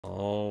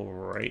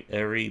Alright,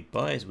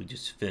 everybody, as we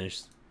just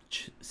finished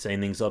setting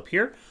things up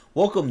here,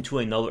 welcome to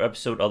another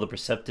episode of the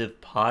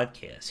Perceptive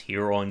Podcast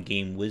here on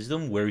Game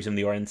Wisdom, where we examine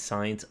the art and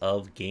science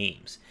of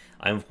games.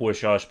 I'm, of course,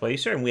 Josh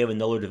Placer, and we have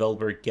another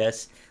developer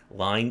guest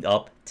lined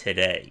up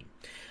today.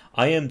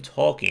 I am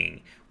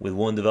talking with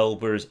one of the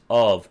developers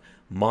of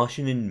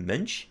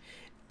Maschinen-Mensch,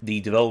 the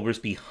developers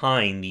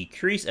behind the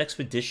Curious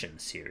Expedition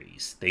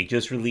series. They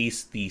just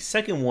released the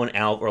second one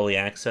out of early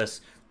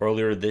access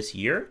earlier this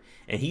year,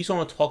 and he's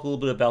going to talk a little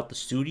bit about the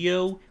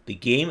studio, the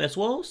game, as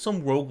well as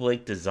some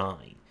roguelike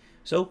design.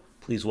 So,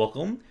 please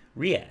welcome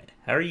Riad.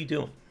 How are you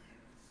doing?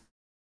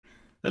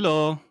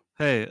 Hello.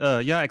 Hey,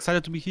 yeah,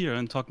 excited to be here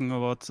and talking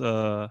about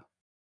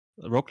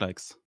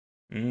roguelikes.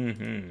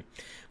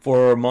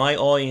 For my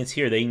audience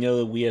here, they know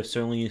that we have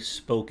certainly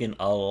spoken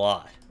a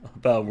lot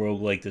about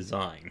roguelike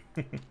design.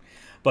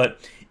 But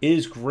it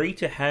is great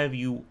to have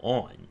you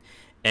on.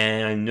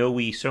 And I know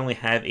we certainly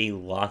have a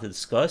lot to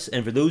discuss.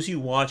 And for those of you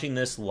watching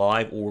this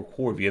live or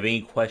record, if you have any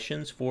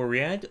questions for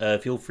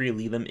Riad, feel free to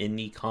leave them in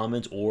the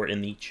comments or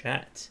in the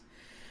chat.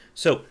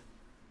 So,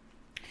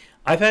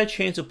 I've had a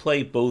chance to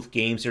play both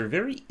games. They're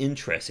very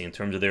interesting in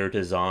terms of their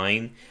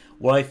design.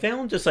 What I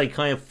found just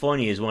kind of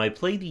funny is when I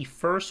played the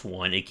first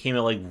one, it came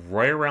out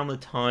right around the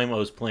time I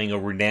was playing a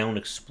Renowned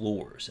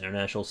Explorers,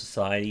 International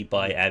Society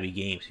by Abbey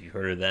Games. Have you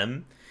heard of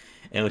them?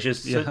 And it was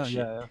just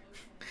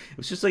it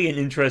was just an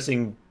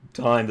interesting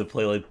time to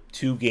play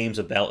two games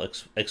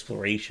about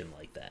exploration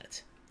like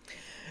that.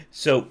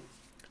 So,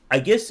 I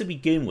guess to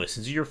begin with,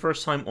 since it's your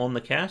first time on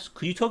the cast,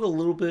 could you talk a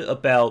little bit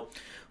about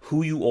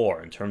who you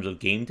are in terms of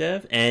game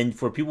dev? And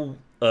for people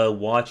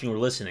watching or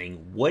listening,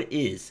 what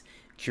is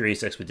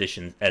Curious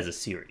Expedition as a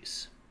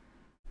series?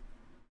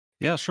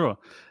 Yeah, sure.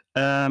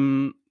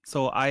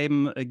 So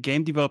I'm a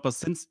game developer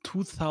since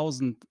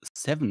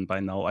 2007 by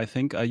now, I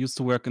think. I used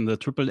to work in the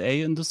AAA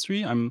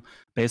industry. I'm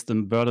based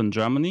in Berlin,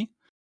 Germany.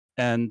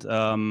 And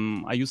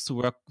I used to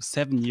work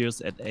 7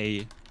 years at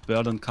a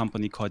Berlin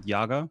company called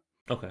Jager.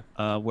 Okay.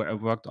 Where I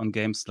worked on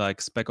games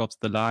like Spec Ops: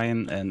 The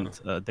Line and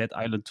Dead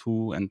Island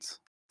 2 and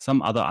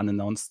some other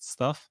unannounced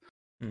stuff.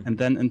 And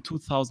then in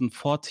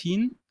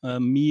 2014,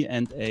 me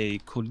and a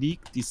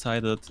colleague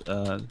decided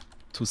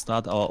to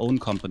start our own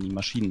company,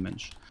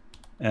 Maschinen-Mensch.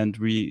 And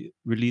we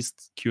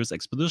released Curious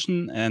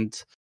Expedition,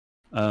 and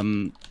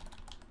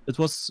it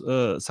was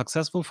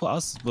successful for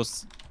us. It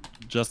was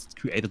just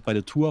created by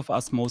the two of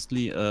us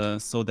mostly,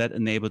 so that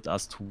enabled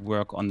us to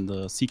work on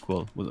the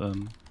sequel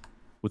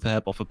with the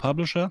help of a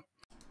publisher.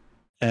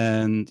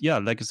 And yeah,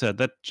 like you said,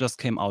 that just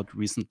came out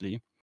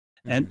recently.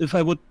 And if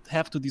I would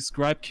have to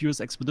describe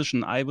Curious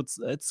Expedition,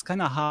 it's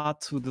kind of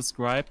hard to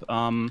describe.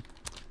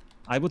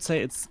 I would say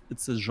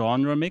it's a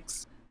genre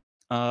mix.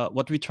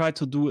 What we try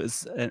to do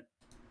is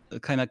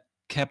kind of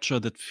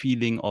capture that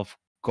feeling of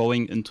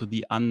going into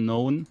the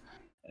unknown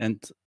and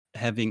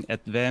having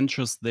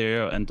adventures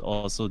there, and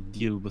also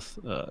deal with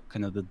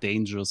kind of the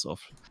dangers of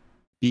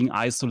being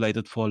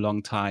isolated for a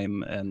long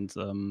time and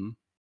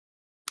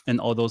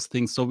all those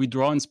things. So we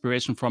draw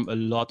inspiration from a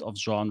lot of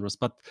genres,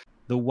 but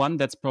the one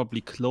that's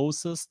probably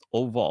closest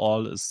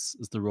overall is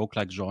the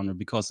roguelike genre,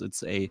 because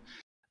it's a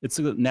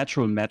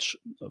natural match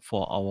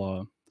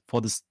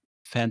for this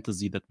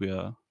fantasy that we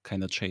are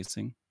kind of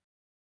chasing.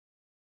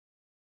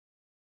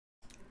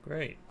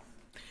 Great.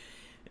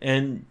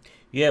 And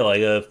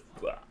yeah,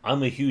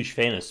 I'm a huge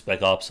fan of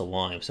Spec Ops: The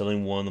Line.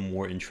 Something one of the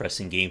more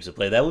interesting games to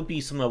play. That would be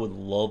something I would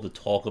love to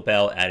talk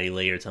about at a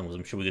later time, because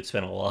I'm sure we could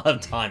spend a lot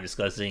of time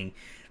discussing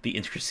the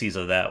intricacies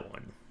of that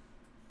one.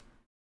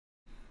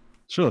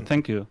 Sure,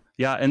 thank you.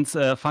 Yeah, and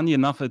funny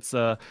enough, it's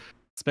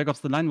Spec Ops: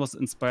 The Line was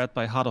inspired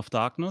by Heart of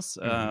Darkness,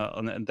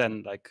 and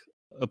then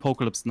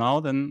Apocalypse Now,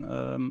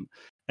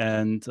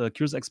 and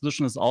Curious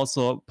Expedition is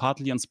also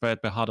partly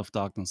inspired by Heart of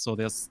Darkness. So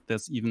there's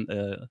even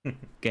a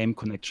game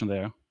connection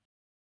there.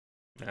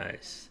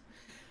 Nice.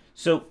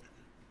 So,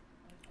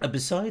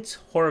 besides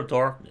Heart of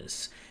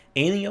Darkness,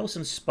 anything else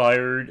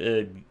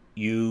inspired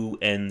you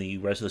and the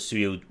rest of the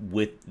studio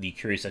with the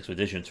Curious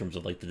Expedition in terms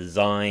of the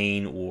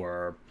design,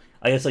 or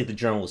I guess the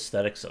general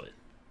aesthetics of it?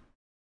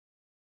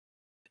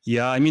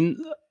 Yeah, I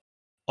mean,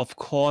 of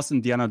course,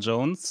 Indiana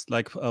Jones,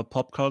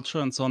 pop culture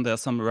and so on. There are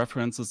some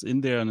references in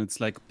there, and it's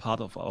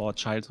part of our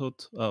childhood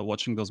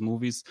watching those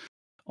movies.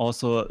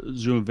 Also,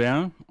 Jules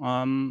Verne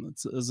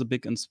is a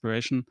big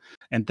inspiration.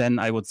 And then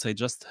I would say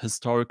just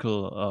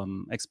historical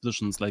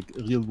expeditions, like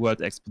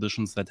real-world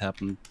expeditions that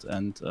happened,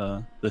 and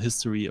the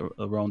history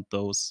around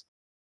those.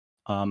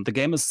 The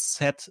game is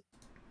set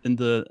in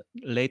the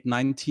late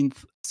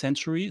 19th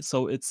century,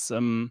 so it's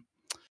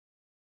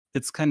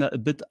kind of a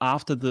bit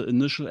after the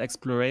initial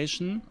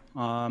exploration.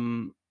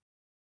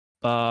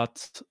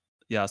 But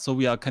yeah, so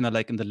we are kind of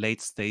in the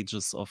late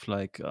stages of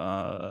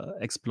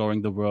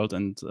exploring the world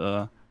and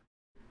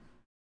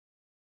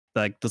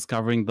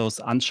discovering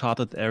those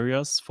uncharted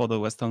areas for the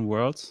Western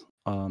world.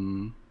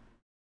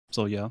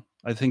 So yeah,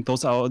 I think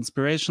those are our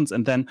inspirations.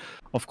 And then,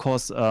 of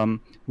course,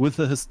 with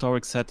the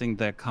historic setting,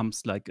 there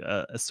comes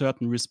a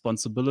certain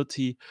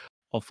responsibility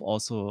of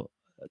also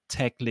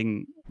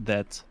tackling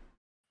that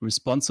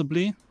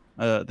responsibly.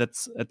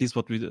 That's at least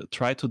what we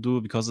try to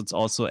do, because it's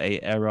also a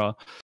era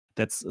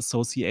that's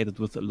associated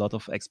with a lot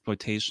of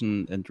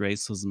exploitation and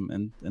racism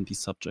and these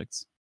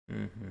subjects.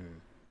 Mm-hmm.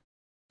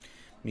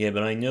 Yeah,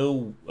 but I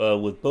know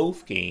with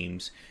both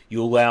games,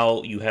 you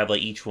have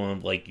like each one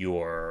of like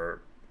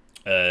your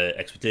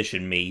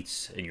expedition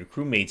mates and your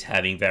crewmates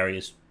having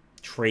various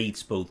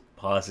traits, both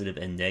positive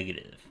and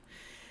negative.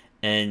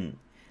 And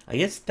I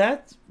guess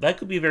that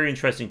could be a very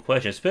interesting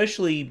question,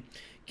 especially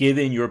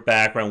given your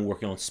background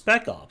working on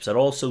Spec Ops. That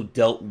also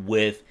dealt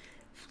with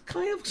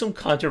kind of some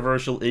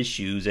controversial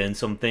issues and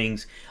some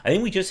things. I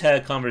think we just had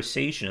a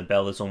conversation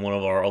about this on one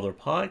of our other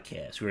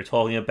podcasts. We were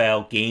talking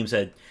about games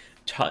that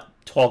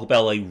talk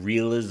about like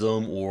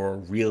realism or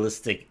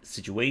realistic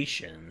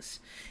situations,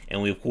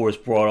 and we of course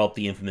brought up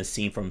the infamous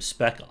scene from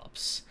Spec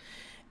Ops.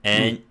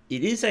 And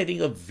it is, I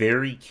think, a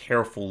very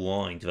careful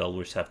line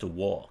developers have to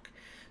walk.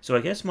 So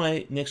I guess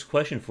my next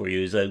question for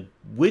you is,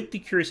 with the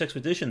Curious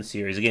Expedition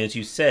series, again, as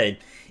you said,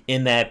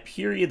 in that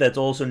period that's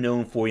also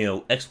known for,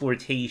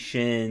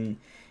 exploitation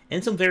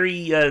and some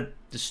very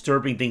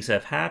disturbing things that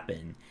have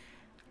happened,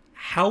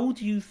 how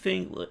do you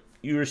think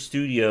your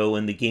studio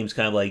and the games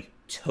kind of like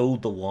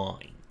towed the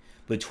line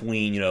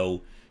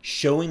between,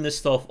 showing this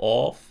stuff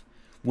off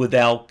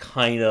without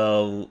kind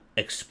of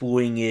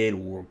exploiting it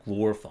or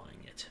glorifying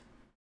it?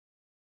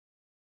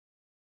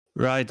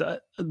 Right.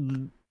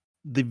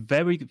 The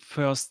very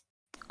first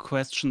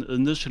question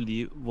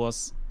initially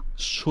was,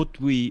 should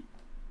we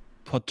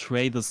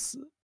portray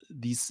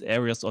these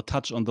areas or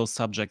touch on those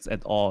subjects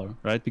at all,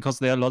 right? Because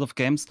there are a lot of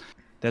games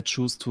that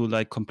choose to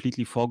like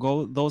completely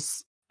forego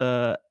those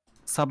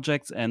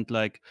subjects and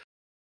like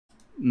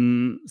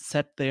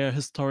set their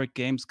historic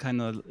games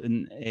kind of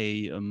in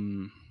a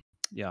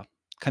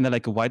kind of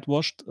like a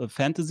whitewashed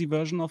fantasy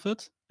version of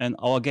it. And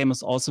our game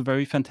is also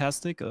very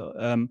fantastic,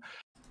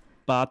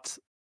 but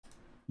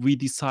we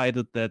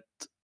decided that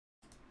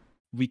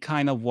we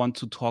kind of want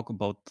to talk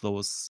about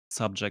those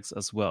subjects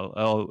as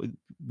well.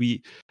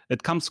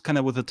 It comes kind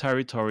of with the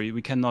territory.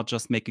 We cannot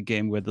just make a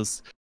game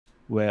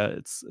where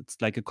it's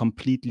like a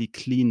completely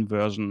clean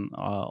version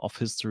of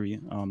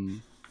history.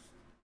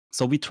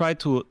 So we try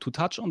to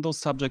touch on those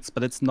subjects,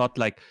 but it's not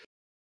like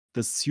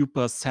the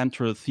super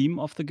central theme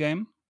of the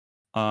game.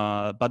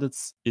 But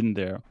it's in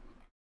there.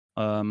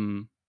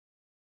 And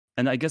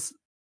I guess,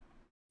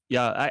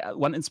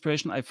 one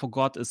inspiration I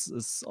forgot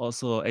is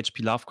also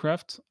H.P.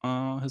 Lovecraft,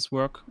 his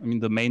work. I mean,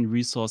 the main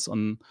resource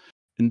in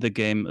the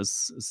game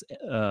is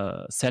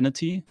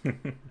sanity.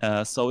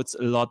 So it's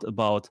a lot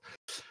about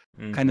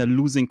kind of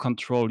losing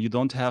control. You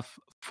don't have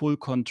full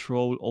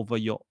control over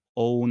your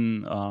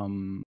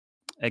own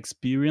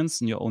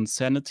experience and your own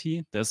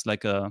sanity. There's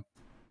like a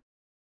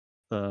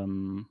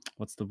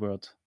what's the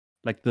word?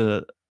 Like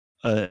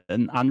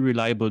an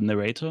unreliable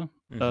narrator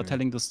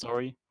telling the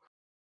story.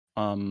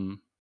 And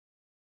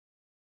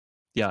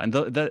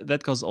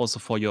that goes also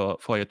for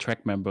your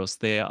track members.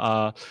 They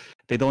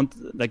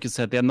don't, like you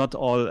said, they're not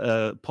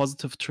all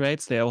positive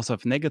traits. They also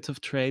have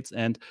negative traits,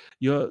 and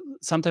you're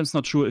sometimes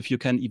not sure if you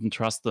can even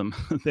trust them.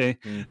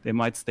 They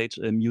might stage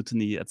a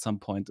mutiny at some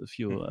point if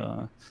you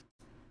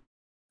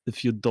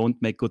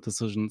don't make good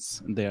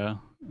decisions in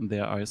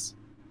their eyes.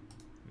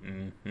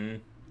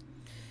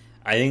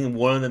 I think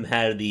one of them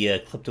had the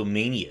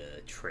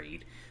kleptomania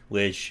trait,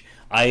 which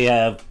I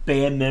have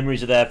bad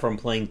memories of that from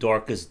playing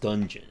Darkest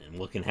Dungeon and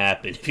what can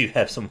happen if you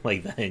have something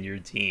like that in your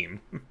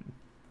team.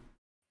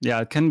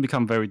 Yeah, it can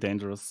become very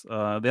dangerous.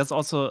 There's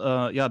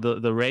also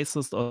the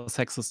racist or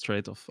sexist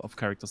trait of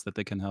characters that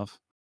they can have.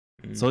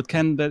 So it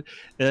can be.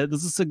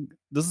 This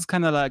is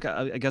kind of like,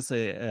 I guess,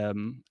 a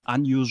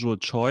unusual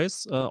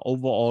choice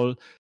overall,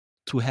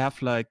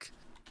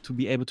 to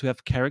be able to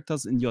have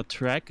characters in your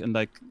track and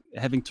like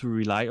having to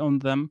rely on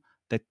them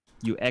that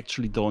you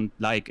actually don't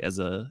like as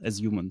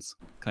humans,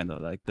 kind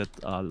of like that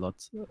are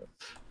lots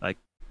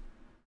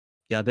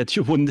that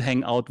you wouldn't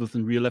hang out with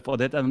in real life, or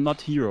that are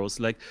not heroes.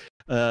 Like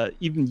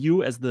even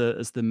you as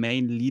the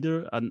main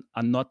leader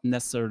are not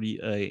necessarily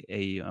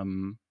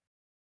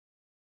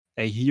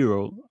a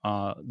hero.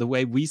 The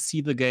way we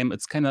see the game,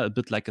 it's kind of a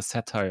bit like a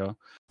satire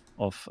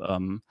of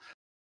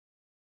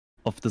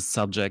the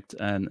subject,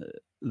 and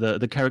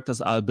the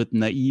characters are a bit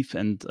naive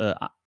and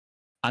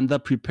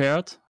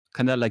underprepared,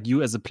 kind of like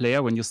you as a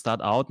player when you start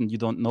out and you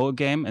don't know a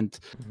game and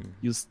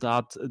you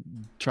start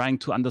trying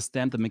to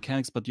understand the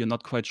mechanics, but you're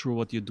not quite sure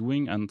what you're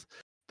doing. And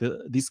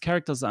these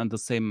characters are in the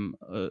same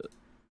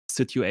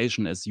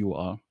situation as you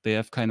are. They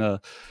have kind of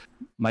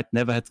might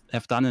never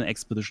have done an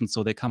expedition,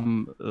 so they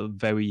come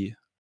very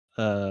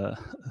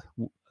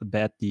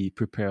badly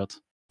prepared.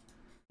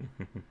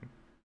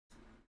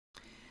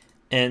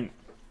 And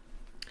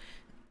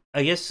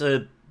I guess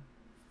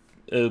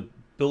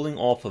building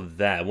off of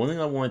that, one thing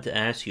I wanted to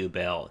ask you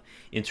about,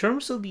 in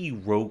terms of the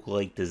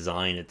roguelike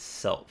design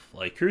itself,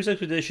 like Curious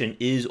Expedition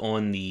is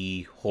on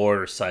the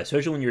harder side,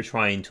 especially when you're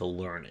trying to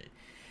learn it.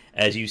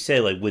 As you say,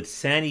 like with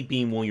sanity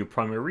being one of your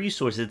primary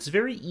resources, it's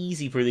very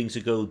easy for things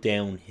to go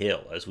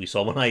downhill, as we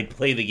saw when I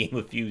played the game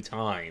a few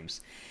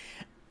times.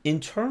 In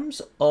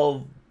terms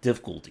of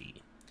difficulty,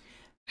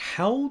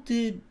 how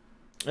did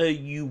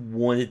you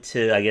wanted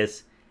to, I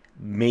guess,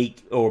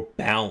 make or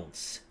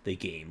balance the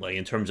game, like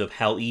in terms of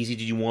how easy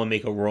did you want to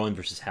make a run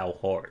versus how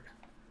hard?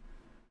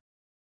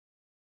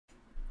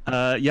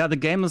 Yeah, the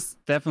game is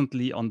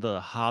definitely on the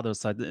harder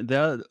side.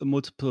 There are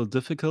multiple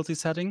difficulty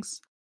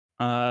settings,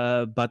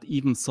 but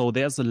even so,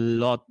 there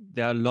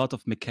are a lot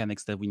of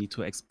mechanics that we need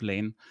to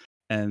explain,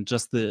 and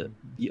just the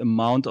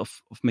amount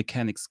of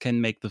mechanics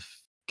can make the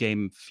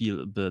game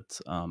feel a bit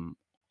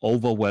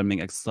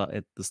overwhelming at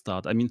the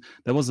start. I mean,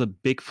 there was a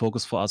big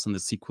focus for us in the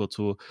sequel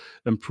to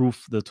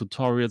improve the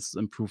tutorials,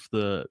 improve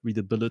the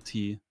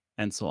readability,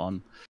 and so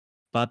on.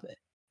 But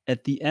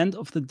at the end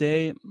of the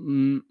day,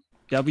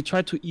 yeah, we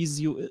try to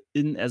ease you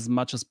in as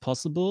much as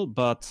possible,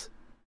 but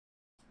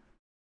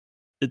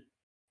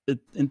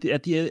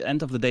at the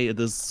end of the day, it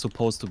is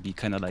supposed to be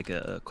kind of like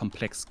a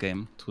complex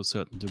game to a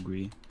certain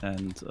degree.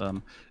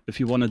 And if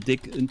you want to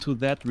dig into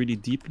that really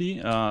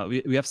deeply,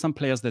 we have some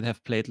players that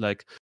have played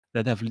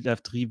that have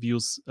left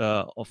reviews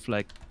of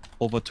like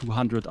over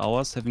 200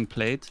 hours having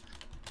played,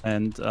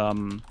 and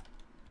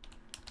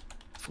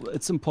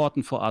it's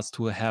important for us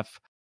to have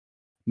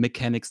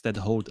mechanics that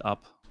hold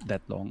up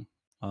that long.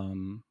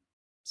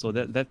 So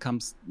that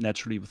comes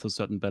naturally with a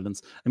certain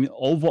balance. I mean,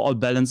 overall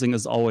balancing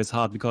is always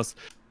hard because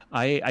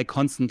I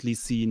constantly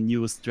see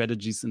new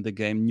strategies in the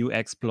game, new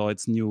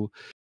exploits, new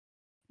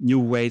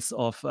ways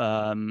of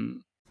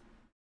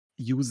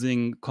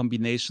using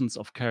combinations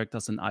of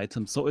characters and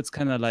items. So it's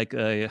kind of like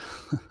a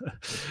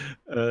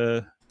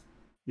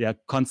yeah,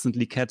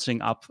 constantly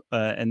catching up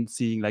and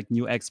seeing like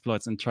new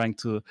exploits and trying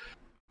to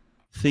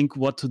think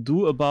what to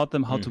do about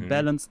them, how to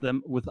balance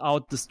them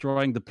without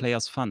destroying the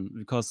player's fun.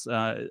 Because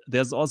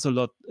there's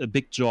also a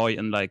big joy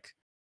in like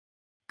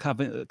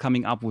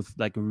coming up with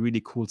like a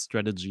really cool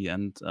strategy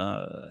and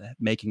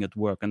making it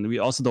work. And we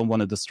also don't want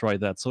to destroy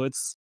that. So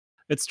it's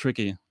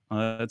tricky.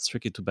 It's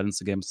tricky to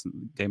balance a game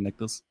like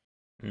this.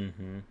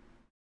 And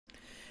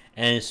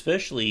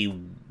especially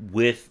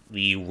with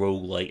the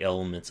roguelike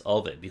elements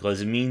of it,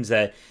 because it means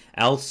that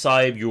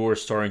outside of your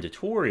starting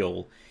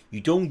tutorial, you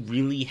don't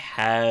really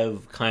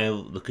have kind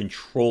of the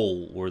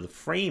control or the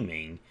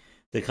framing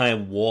to kind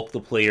of walk the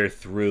player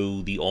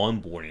through the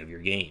onboarding of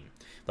your game.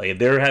 Like if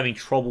they're having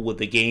trouble with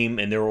the game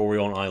and they're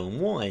already on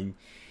Island 1,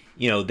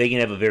 you know, they can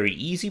have a very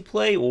easy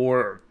play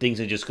or things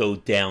that just go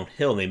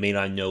downhill and they may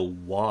not know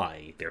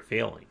why they're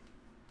failing.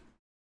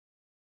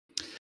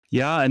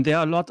 Yeah, and there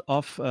are a lot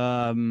of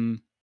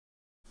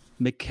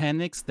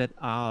mechanics that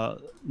are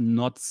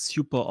not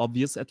super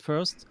obvious at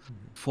first.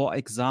 For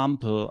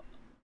example,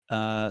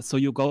 so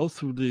you go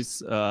through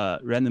these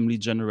randomly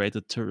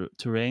generated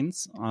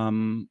terrains,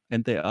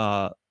 and there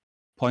are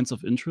points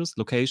of interest,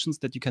 locations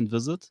that you can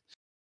visit.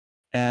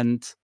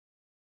 And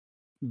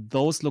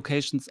those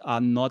locations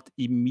are not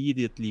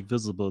immediately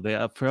visible. They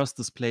are first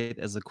displayed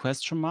as a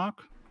question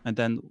mark. And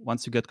then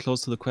once you get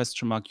close to the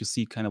question mark, you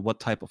see kind of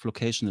what type of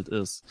location it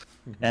is.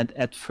 And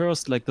at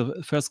first, like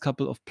the first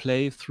couple of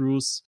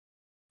playthroughs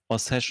or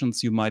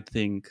sessions, you might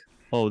think,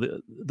 oh,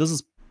 this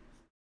is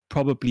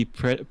probably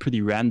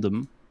pretty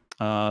random,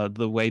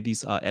 the way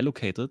these are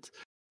allocated.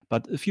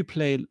 But if you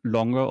play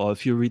longer or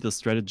if you read the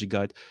strategy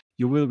guide,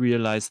 you will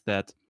realize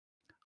that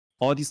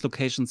all these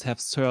locations have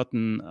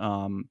certain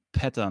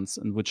patterns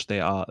in which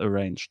they are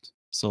arranged.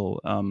 So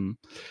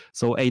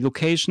a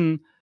location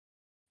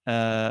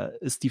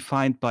is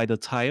defined by the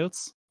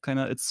tiles, kind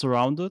of it's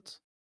surrounded.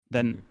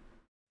 Then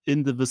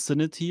in the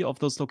vicinity of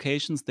those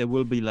locations, there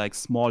will be like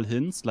small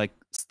hints, like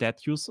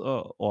statues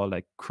or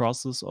like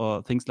crosses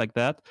or things like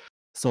that.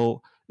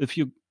 So if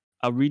you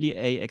are really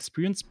a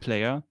experienced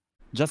player,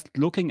 just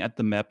looking at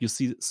the map, you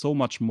see so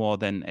much more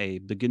than a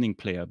beginning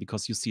player,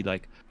 because you see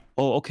like,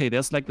 oh, okay,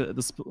 there's like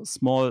the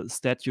small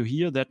statue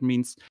here. That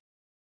means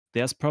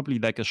there's probably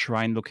like a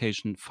shrine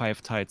location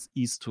 5 tiles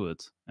east to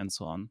it, and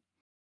so on.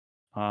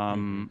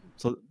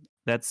 So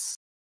that's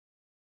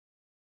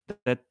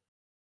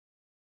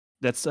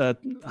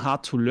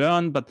hard to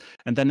learn,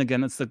 and then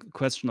again, it's the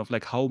question of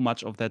like how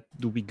much of that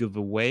do we give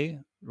away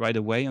right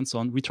away, and so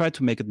on. We try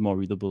to make it more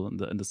readable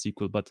in the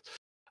sequel, but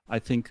I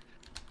think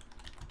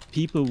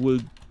people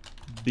will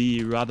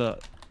be rather.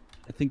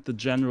 I think the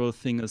general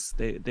thing is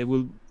they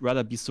will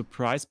rather be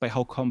surprised by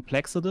how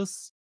complex it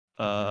is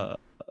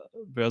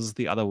versus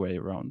the other way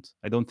around.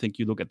 I don't think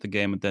you look at the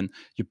game and then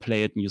you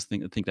play it and you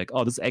think like,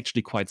 oh, this is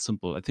actually quite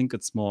simple. I think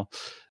it's more,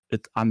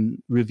 it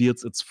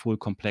reveals its full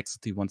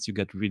complexity once you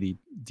get really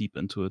deep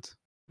into it.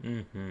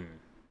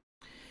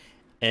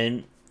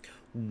 And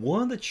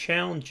one of the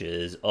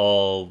challenges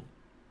of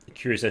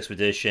Curious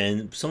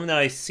Expedition, something that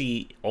I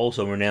see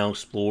also renowned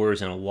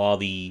explorers and a lot of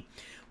the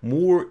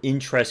more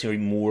interesting or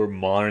more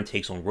modern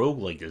takes on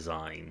roguelike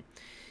design,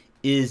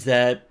 is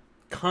that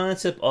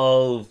concept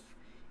of,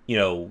 you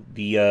know,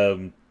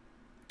 the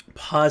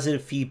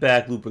positive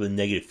feedback loop or the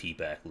negative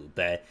feedback loop,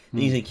 that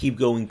things can keep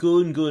going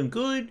good and good and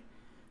good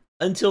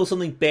until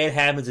something bad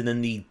happens and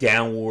then the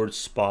downward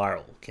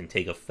spiral can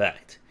take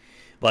effect.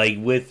 Like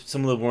with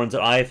some of the ones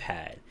that I've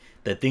had,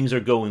 that things are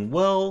going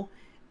well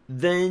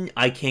then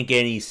I can't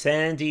get any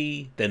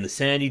sanity, then the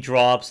sanity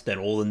drops, then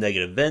all the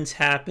negative events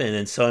happen, and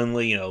then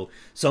suddenly,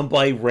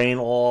 somebody ran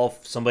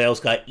off, somebody else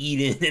got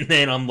eaten, and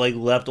then I'm like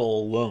left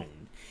all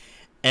alone.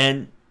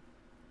 And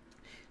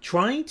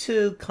trying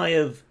to kind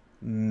of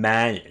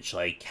manage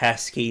like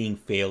cascading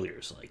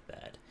failures like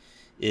that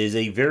is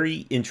a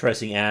very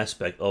interesting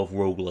aspect of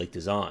roguelike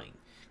design.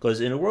 Because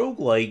in a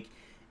roguelike,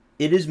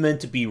 it is meant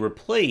to be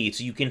replayed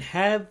so you can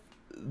have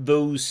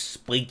those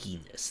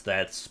spikiness,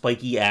 that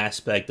spiky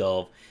aspect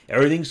of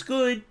everything's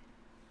good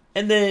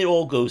and then it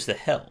all goes to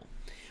hell.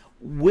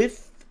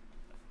 With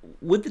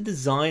the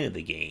design of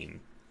the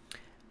game,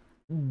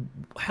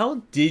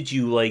 how did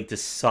you like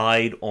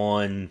decide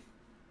on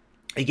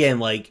again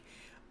like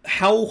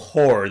how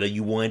hard that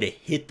you wanted to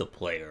hit the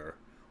player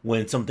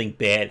when something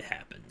bad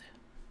happened?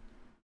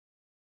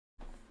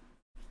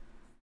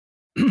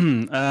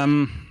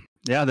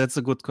 Yeah, that's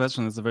a good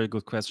question. It's a very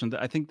good question.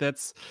 I think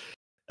that's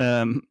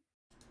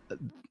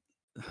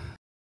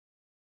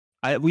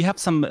we have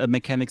some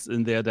mechanics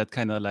in there that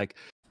kind of like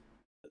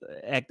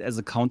act as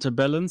a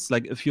counterbalance.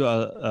 Like if you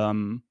are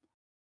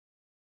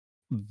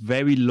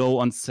very low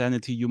on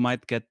sanity, you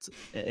might get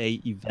a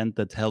event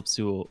that helps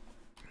you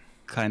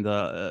kind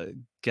of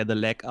get a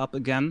leg up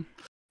again.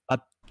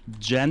 But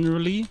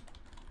generally,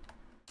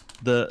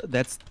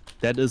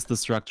 that is the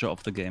structure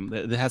of the game.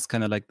 It has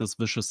kind of like this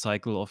vicious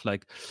cycle of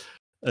like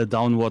a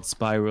downward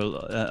spiral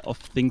of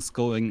things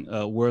going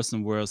worse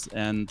and worse,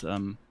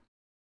 and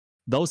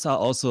those are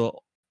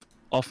also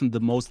often the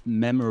most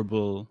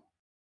memorable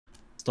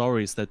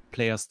stories that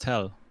players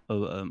tell.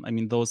 I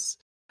mean, there's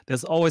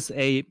always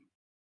a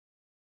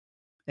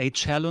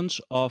challenge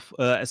of,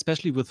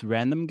 especially with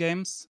random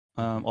games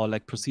or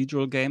like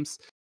procedural games,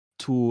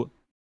 to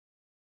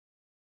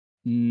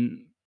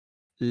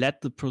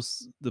let the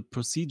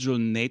procedural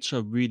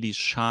nature really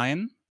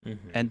shine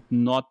and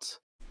not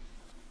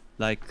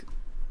like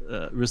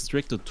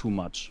restrict it too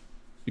much,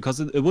 because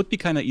it would be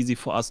kind of easy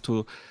for us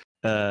to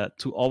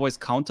always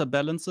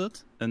counterbalance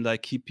it and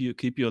like keep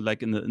you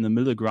like in the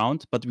middle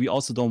ground, but we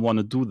also don't want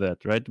to do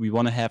that, right? We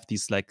want to have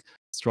these like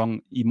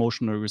strong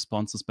emotional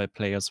responses by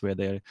players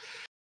where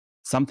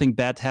something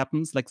bad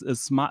happens, like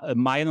a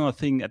minor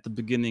thing at the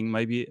beginning.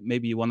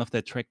 Maybe one of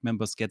their track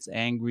members gets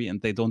angry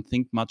and they don't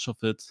think much of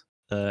it,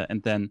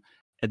 and then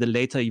at a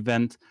later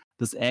event,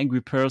 this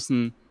angry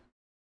person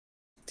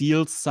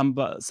steals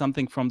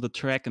something from the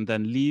track and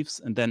then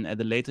leaves, and then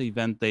at a later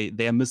event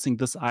they are missing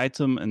this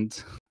item,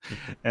 and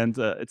and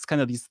it's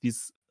kind of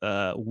these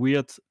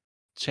weird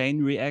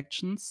chain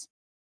reactions,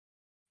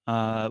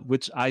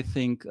 which I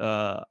think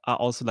are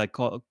also like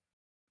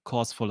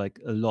cause for like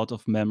a lot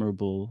of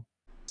memorable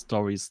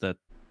stories that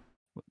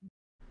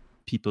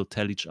people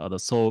tell each other.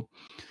 So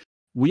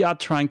we are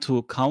trying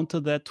to counter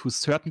that to a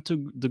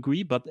certain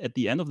degree, but at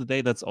the end of the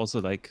day, that's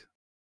also like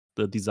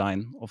the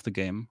design of the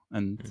game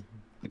and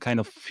the kind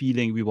of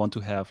feeling we want to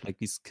have, like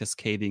these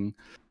cascading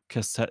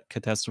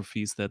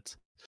catastrophes that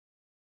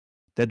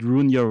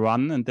ruin your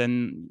run, and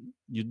then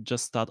you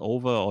just start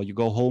over, or you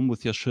go home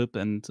with your ship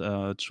and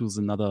choose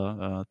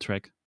another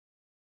track.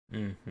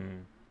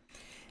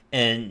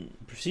 And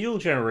procedural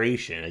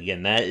generation,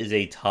 again, that is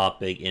a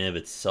topic in of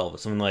itself.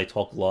 It's something that I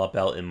talk a lot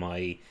about in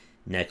my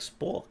next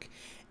book.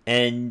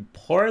 And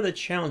part of the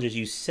challenge, as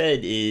you said,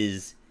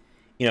 is,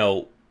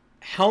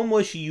 how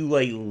much you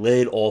like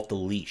let off the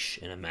leash,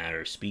 in a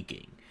manner of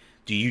speaking.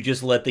 Do you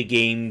just let the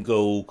game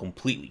go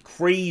completely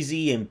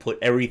crazy and put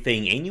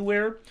everything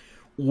anywhere?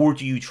 Or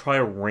do you try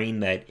to rein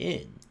that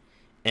in?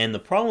 And the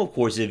problem, of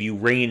course, is if you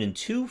rein it in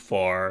too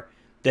far,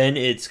 then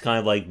it's kind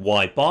of like,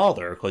 why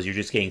bother? Because you're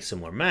just getting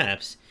similar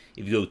maps.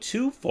 If you go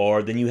too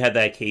far, then you have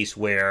that case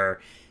where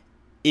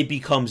it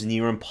becomes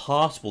near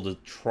impossible to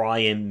try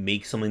and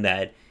make something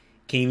that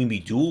can't even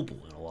be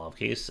doable in a lot of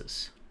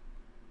cases.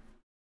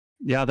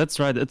 Yeah, that's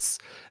right. It's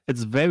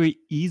very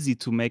easy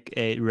to make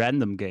a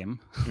random game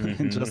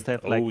and just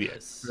have like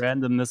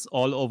randomness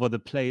all over the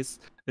place.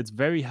 It's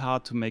very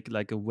hard to make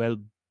like a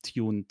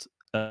well-tuned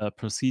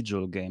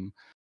procedural game.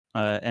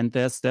 And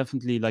there's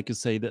definitely, like you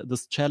say,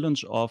 this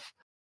challenge of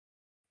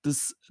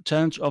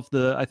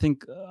the, I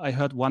think I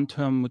heard one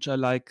term which I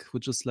like,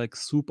 which is like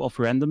soup of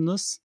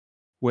randomness,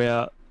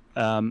 where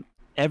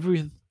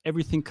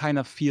everything kind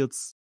of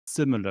feels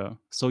similar.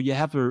 So you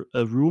have a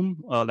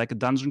room, like a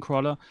dungeon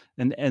crawler,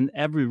 and in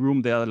every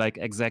room there are like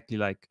exactly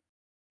like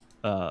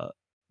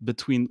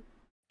between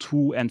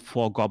 2 and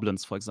 4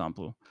 goblins, for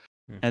example.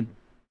 And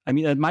I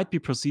mean, it might be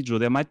procedural.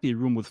 There might be a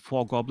room with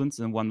 4 goblins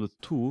and one with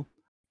 2,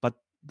 but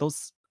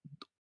those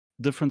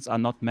differences are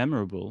not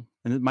memorable.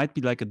 And it might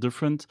be like a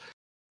different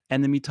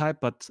enemy type,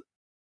 but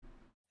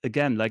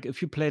again, like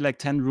if you play like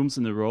 10 rooms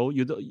in a row,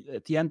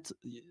 at the end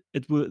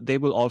they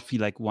will all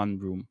feel like one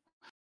room.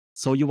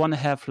 So you want to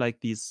have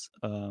like these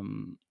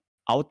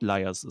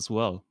outliers as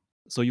well.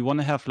 So you want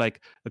to have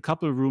like a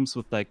couple of rooms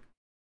with like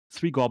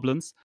 3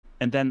 goblins,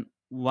 and then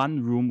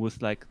one room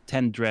with like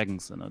 10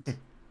 dragons in it.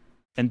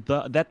 And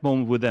that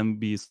moment will then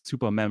be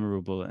super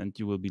memorable, and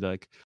you will be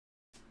like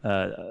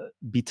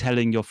be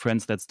telling your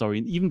friends that story.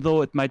 And even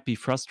though it might be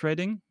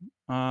frustrating,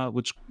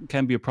 which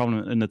can be a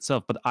problem in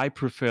itself. But I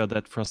prefer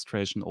that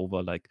frustration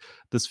over like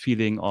this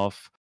feeling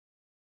of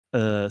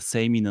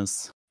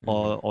sameness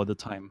all the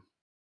time.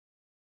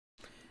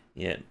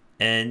 Yeah,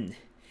 and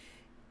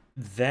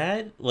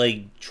that,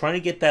 like, trying to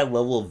get that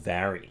level of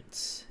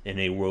variance in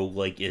a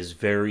roguelike is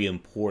very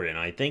important.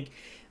 I think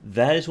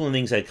that is one of the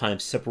things that kind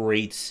of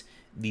separates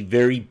the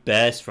very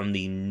best from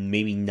the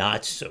maybe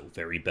not so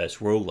very best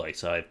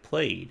roguelikes I've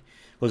played.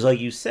 Because, like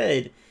you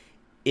said,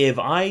 if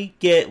I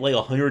get like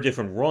 100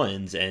 different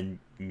runs and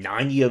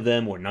 90 of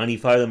them or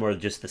 95 of them are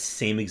just the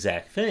same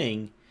exact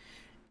thing,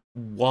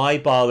 why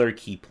bother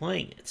keep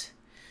playing it?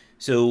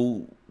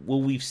 So what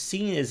we've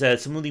seen is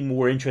that some of the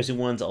more interesting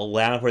ones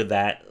allow for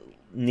that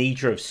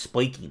nature of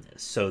spikiness,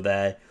 so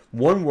that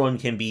one run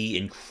can be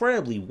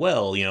incredibly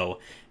well,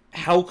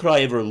 how could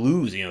I ever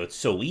lose? It's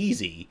so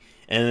easy.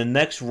 And the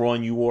next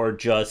run, you are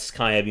just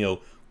kind of,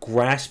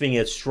 grasping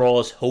at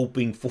straws,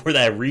 hoping for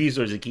that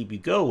resource to keep you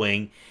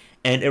going,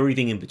 and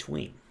everything in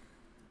between.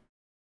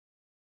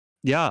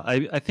 Yeah,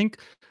 I think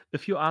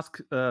if you ask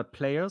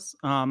players,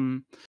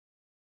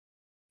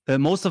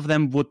 most of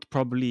them would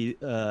probably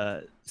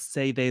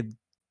say they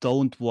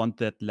don't want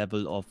that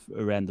level of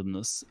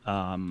randomness.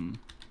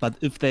 But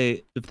if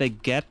they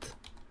get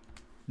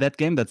that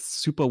game that's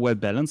super well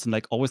balanced and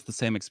like always the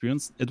same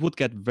experience, it would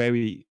get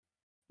very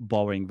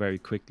boring very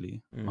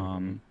quickly.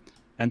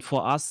 And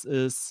for us,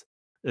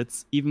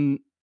 it's even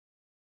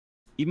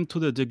to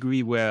the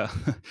degree where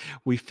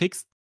we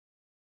fixed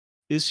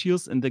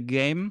issues in the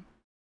game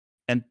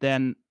and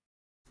then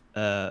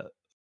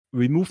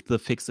removed the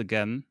fix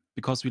again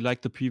because we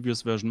like the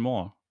previous version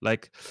more.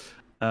 Like,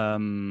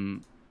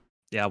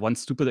 one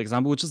stupid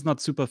example, which is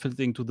not super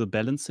fitting to the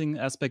balancing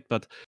aspect,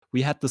 but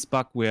we had this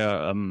bug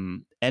where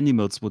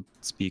animals would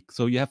speak.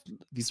 So you have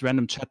these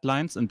random chat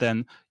lines, and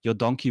then your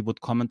donkey would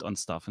comment on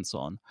stuff and so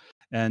on.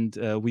 And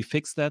we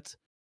fixed that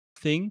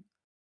thing,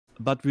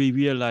 but we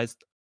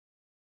realized,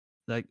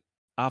 like,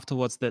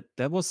 afterwards that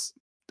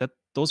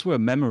those were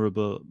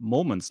memorable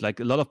moments.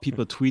 Like, a lot of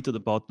people tweeted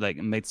about, like,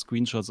 and made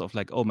screenshots of,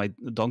 like, oh, my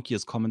donkey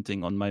is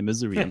commenting on my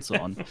misery and so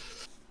on.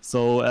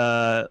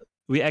 So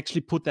we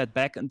actually put that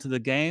back into the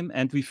game,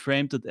 and we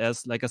framed it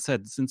as, like I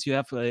said, since you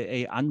have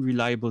a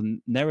unreliable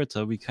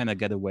narrator, we kind of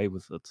get away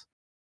with it.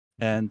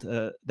 And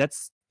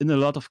that's in a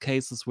lot of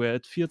cases where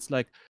it feels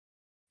like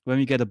when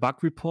we get a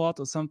bug report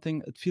or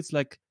something, it feels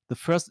like the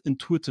first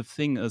intuitive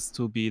thing is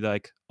to be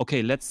like,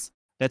 okay, let's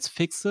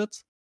fix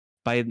it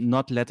by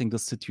not letting the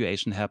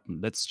situation happen.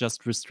 Let's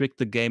just restrict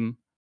the game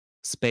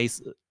space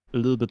a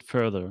little bit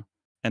further.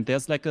 And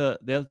there's like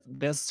there's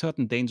a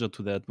certain danger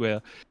to that,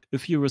 where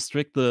if you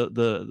restrict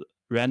the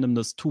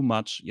randomness too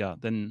much,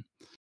 then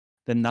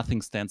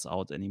nothing stands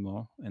out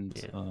anymore, and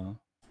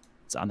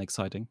it's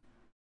unexciting.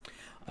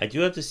 I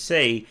do have to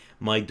say,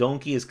 my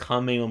donkey is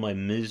commenting on my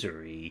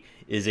misery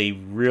is a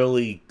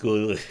really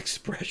good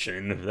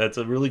expression. That's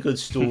a really good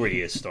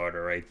story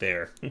starter right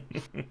there.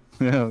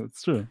 Yeah,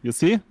 it's true. You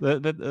see,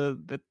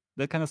 that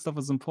kind of stuff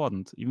is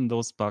important, even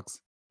those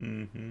bugs.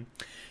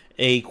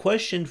 A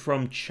question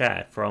from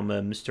chat from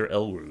Mr.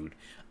 Elrude.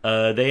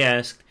 They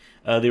asked,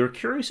 they were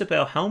curious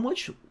about how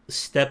much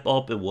step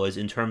up it was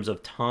in terms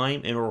of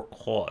time and or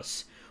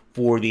costs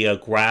for the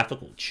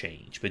graphical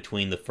change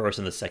between the first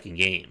and the second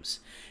games.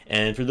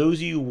 And for those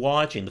of you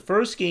watching, the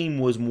first game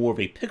was more of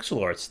a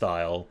pixel art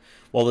style,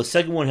 while the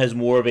second one has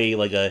more of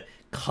a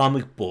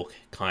comic book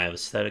kind of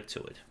aesthetic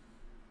to it.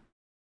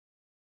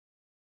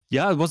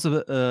 Yeah, it was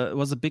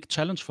a big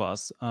challenge for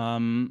us.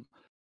 When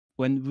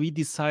we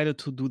decided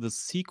to do the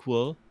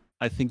sequel,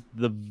 I think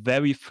the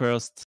very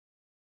first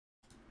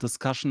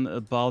discussion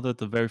about it,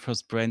 the very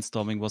first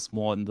brainstorming was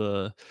more in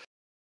the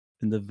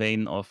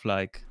vein of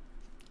like,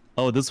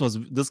 oh,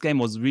 this game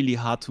was really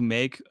hard to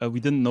make. We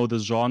didn't know the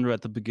genre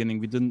at the beginning.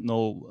 We didn't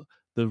know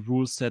the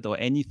rule set or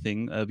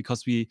anything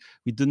because we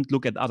didn't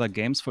look at other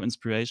games for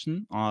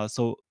inspiration.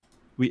 So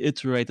we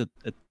iterated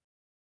a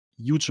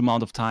huge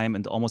amount of time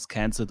and almost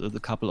canceled it a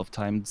couple of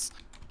times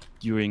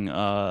during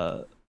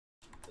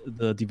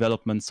the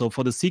development. So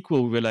for the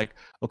sequel, we were like,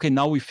 okay,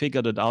 now we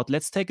figured it out.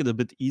 Let's take it a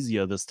bit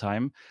easier this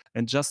time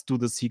and just do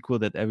the sequel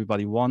that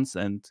everybody wants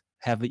and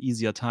have an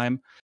easier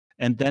time.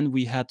 And then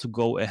we had to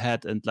go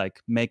ahead and like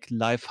make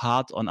life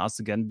hard on us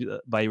again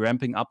by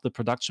ramping up the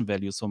production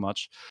value so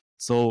much.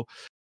 So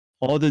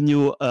all the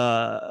new,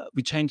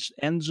 we changed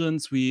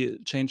engines, we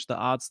changed the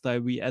art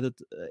style, we added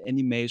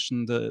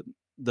animation.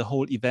 The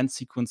whole event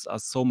sequence are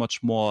so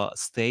much more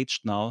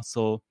staged now.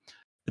 So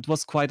it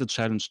was quite a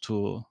challenge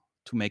to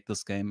make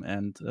this game,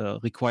 and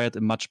required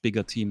a much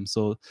bigger team.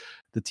 So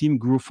the team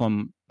grew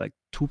from like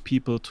 2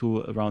 people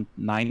to around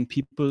 9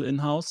 people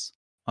in-house.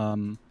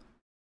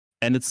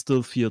 And it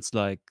still feels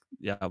like,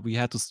 we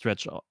had to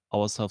stretch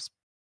ourselves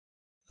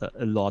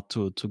a lot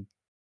to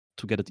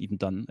get it even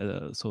done.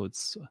 So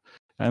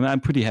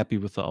I'm pretty happy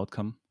with the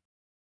outcome.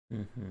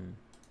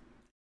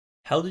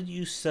 How did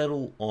you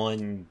settle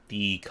on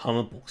the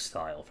comic book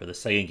style for the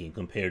second game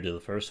compared to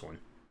the first one?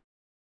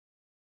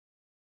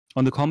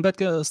 On the combat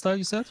style,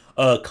 you said?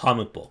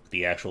 Comic book,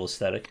 the actual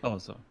aesthetic. Oh,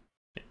 sorry.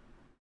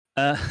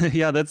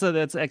 Yeah,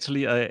 that's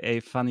actually a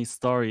funny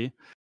story.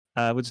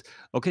 Which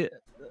okay,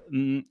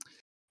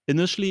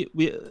 initially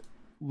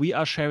we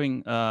are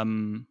sharing.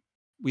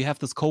 We have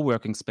this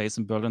co-working space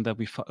in Berlin that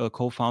we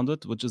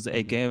co-founded, which is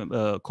a game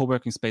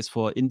co-working space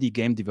for indie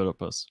game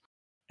developers,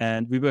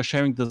 and we were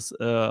sharing this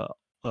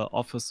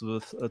office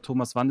with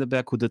Thomas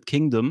Vandenberg, who did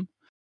Kingdom,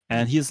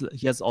 and he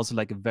has also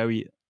like a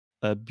very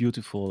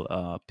beautiful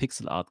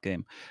pixel art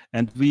game.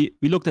 And we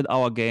looked at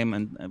our game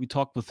and we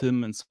talked with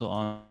him and so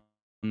on,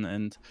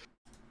 and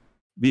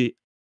we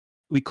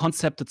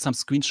concepted some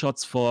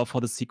screenshots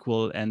for the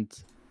sequel and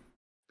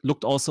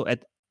looked also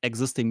at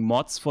existing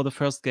mods for the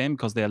first game,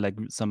 because they are like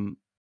some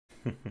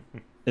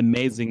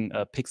amazing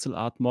pixel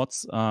art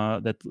mods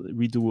that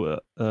redo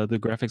the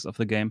graphics of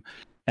the game.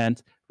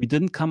 And we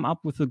didn't come up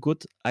with a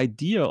good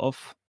idea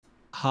of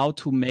how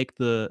to make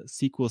the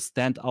sequel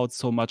stand out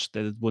so much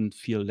that it wouldn't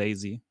feel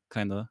lazy,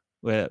 kind of,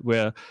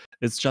 where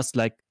it's just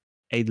like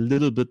a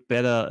little bit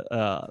better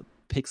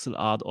pixel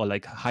art or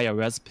like higher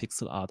res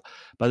pixel art.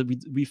 But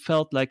we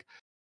felt like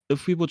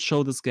if we would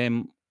show this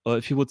game, or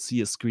if you would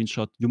see a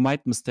screenshot, you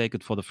might mistake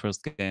it for the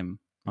first game.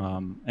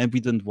 And we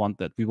didn't want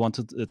that. We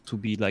wanted it to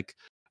be like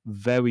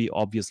very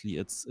obviously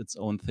its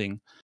own thing.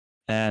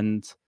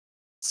 And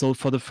so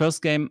for the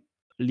first game,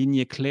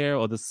 Ligne Claire,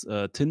 or this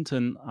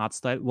Tintin art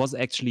style, was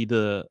actually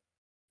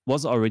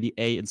was already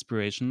a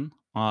inspiration,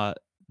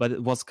 but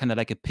it was kind of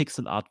like a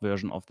pixel art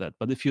version of that.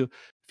 But if you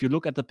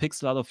look at the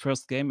pixel art of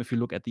first game, if you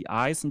look at the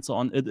eyes and so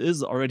on, it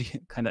is already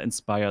kind of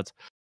inspired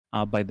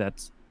by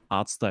that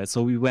art style.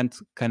 So we went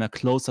kind of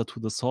closer to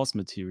the source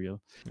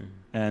material.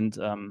 And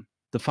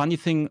the funny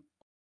thing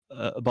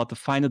about the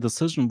final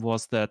decision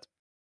was that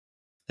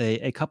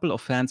a couple of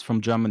fans from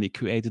Germany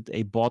created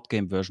a board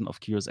game version of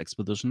Curious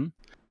Expedition,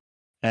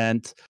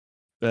 and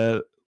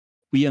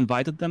we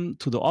invited them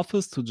to the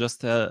office to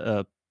just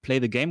play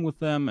the game with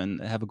them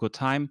and have a good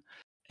time.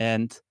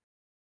 And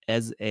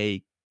as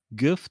a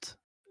gift,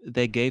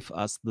 they gave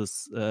us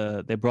this.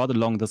 They brought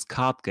along this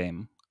card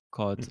game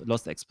called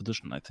Lost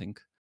Expedition, I think.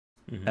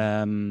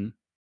 And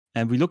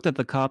we looked at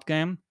the card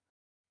game,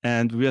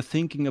 and we were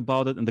thinking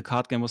about it. And the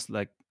card game was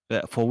like,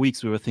 for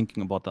weeks we were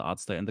thinking about the art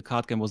style, and the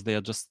card game was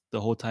there just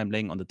the whole time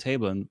laying on the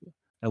table. And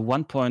at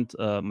one point,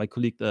 my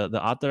colleague, the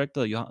art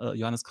director,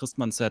 Johannes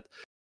Christmann, said,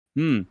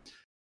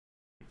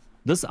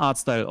 this art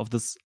style of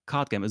this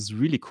card game is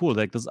really cool.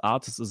 Like, this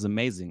artist is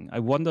amazing. I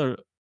wonder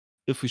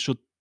if we should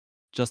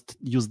just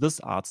use this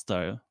art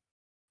style.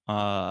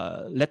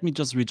 Let me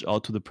just reach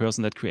out to the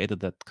person that created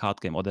that card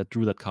game, or that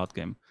drew that card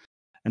game.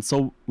 And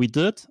so we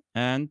did,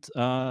 and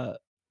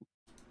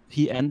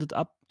he ended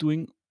up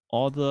doing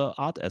all the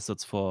art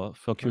assets for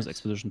Curious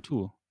Expedition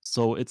 2.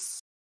 So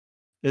it's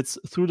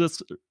through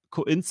this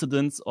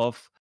coincidence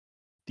of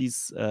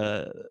these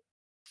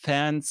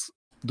fans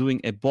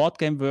doing a board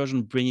game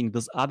version, bringing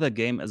this other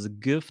game as a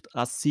gift,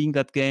 us seeing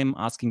that game,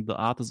 asking the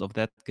artist of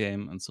that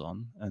game, and so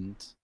on. And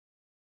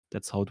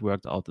that's how it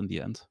worked out in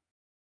the end.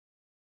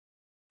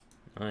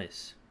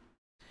 Nice.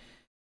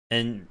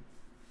 And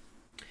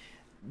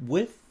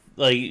with,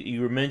 like,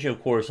 you mentioned,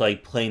 of course,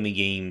 like playing the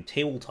game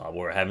tabletop,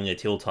 or having a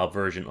tabletop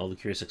version of the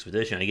Curious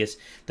Expedition. I guess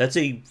that's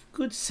a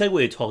good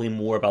segue to talking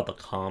more about the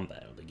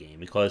combat of the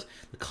game, because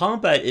the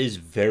combat is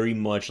very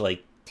much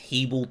like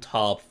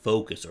tabletop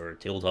focused, or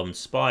tabletop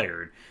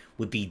inspired,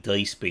 with the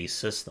dice-based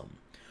system.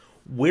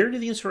 Where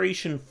did the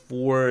inspiration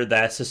for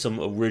that system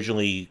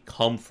originally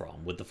come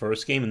from with the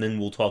first game? And then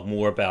we'll talk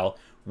more about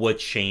what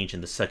changed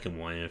in the second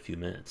one in a few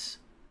minutes.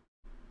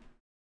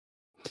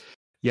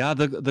 Yeah,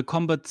 the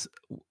combat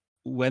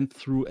went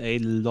through a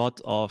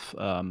lot of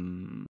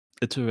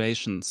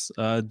iterations.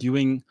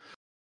 During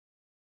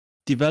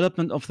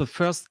development of the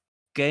first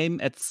game,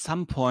 at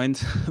some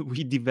point,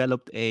 we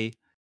developed a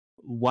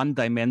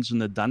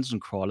one-dimensional dungeon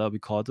crawler, we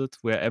called it,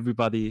 where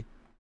everybody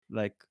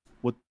like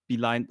would be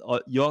lined,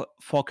 or your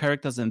 4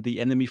 characters and the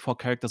enemy 4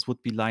 characters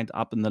would be lined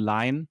up in a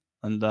line,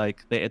 and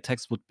like their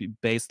attacks would be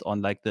based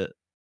on like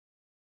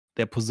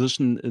their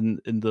position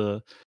in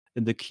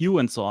the queue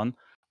and so on,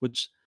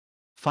 which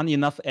funny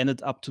enough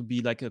ended up to be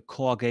like a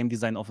core game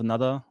design of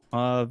another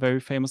very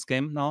famous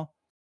game now.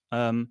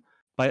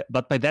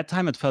 But by that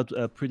time it felt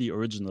pretty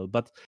original.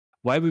 But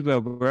while we were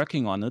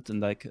working on it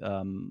and like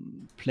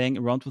playing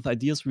around with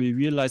ideas, we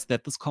realized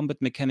that this combat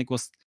mechanic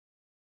was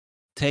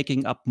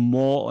taking up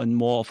more and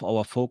more of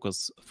our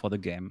focus for the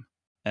game.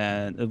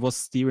 And it was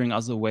steering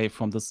us away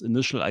from this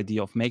initial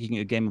idea of making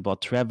a game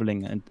about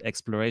traveling and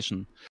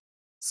exploration.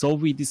 So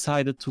we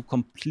decided to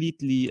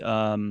completely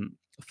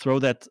throw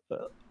that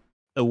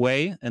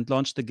away and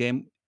launch the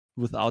game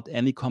without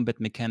any combat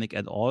mechanic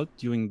at all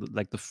during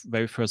the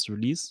very first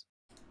release.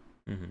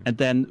 And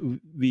then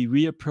we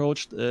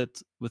reapproached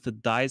it with a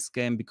dice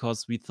game,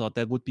 because we thought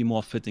that would be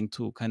more fitting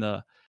to kind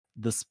of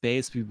the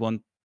space we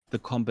want the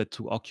combat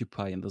to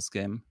occupy in this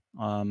game.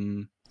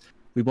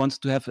 We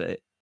wanted to have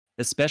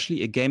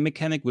especially a game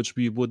mechanic which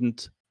we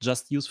wouldn't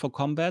just use for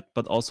combat,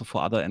 but also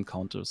for other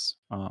encounters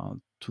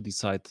to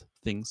decide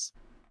things.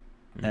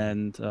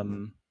 And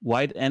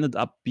why it ended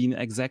up being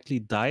exactly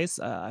dice,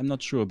 I'm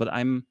not sure, but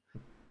I'm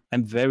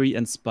I'm very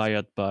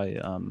inspired by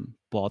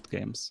board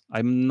games.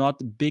 I'm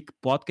not a big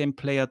board game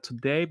player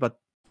today, but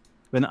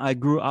when I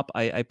grew up,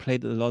 I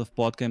played a lot of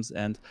board games,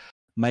 and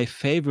my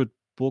favorite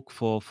book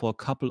for a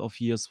couple of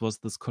years was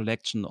this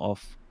collection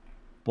of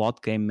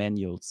board game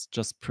manuals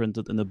just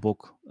printed in a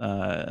book,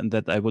 and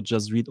that I would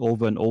just read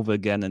over and over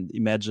again and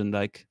imagine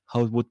like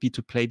how it would be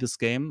to play this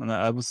game. And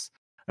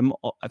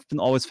I've been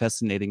always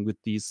fascinating with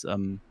these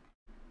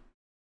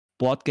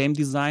board game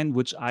design,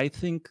 which I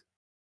think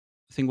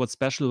what's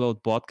special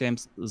about board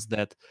games is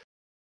that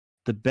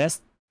the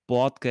best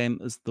board game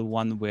is the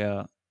one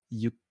where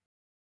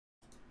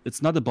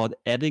it's not about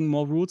adding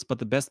more rules, but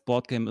the best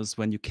board game is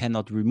when you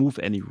cannot remove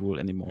any rule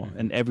anymore,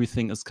 and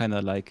everything is kind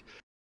of like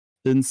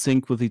in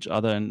sync with each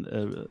other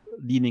and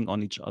leaning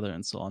on each other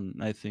and so on.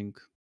 I think,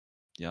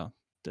 yeah,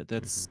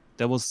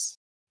 that was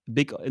a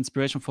big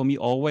inspiration for me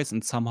always,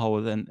 and somehow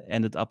then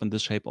ended up in the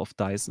shape of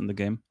dice in the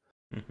game.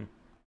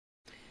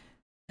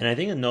 And I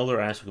think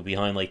another aspect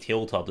behind like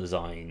tabletop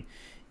design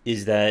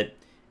is that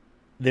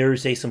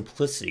there's a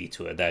simplicity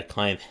to it that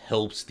kind of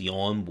helps the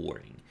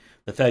onboarding.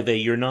 The fact that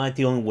you're not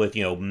dealing with,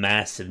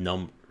 massive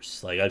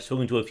numbers. Like, I've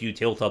spoken to a few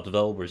tabletop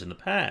developers in the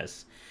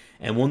past,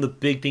 and one of the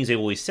big things they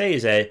always say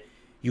is that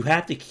you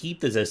have to keep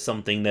this as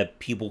something that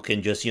people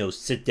can just,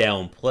 sit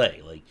down and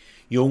play. Like,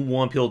 you don't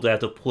want people to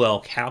have to pull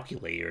out a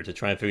calculator to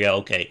try and figure out,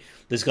 okay,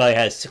 this guy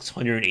has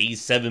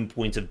 687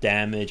 points of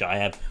damage, I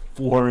have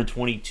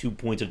 422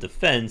 points of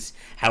defense,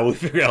 how do we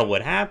figure out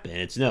what happened?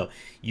 It's no,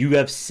 you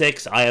have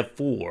 6, I have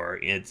 4,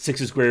 and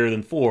 6 is greater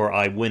than 4,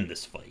 I win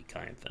this fight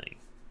kind of thing.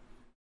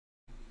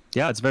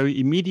 Yeah, it's very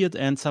immediate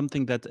and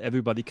something that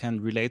everybody can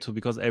relate to,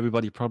 because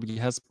everybody probably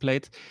has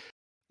played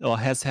or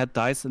has had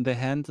dice in their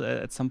hand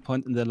at some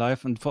point in their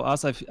life. And for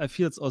us, I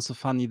feel it's also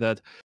funny that,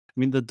 I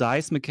mean, the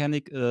dice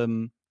mechanic,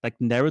 like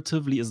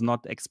narratively, is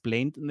not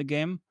explained in the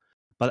game,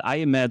 but I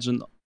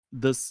imagine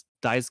this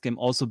dice game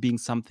also being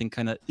something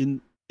kind of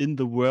in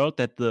the world,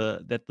 that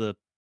the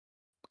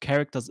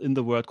characters in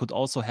the world could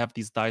also have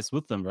these dice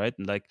with them, right?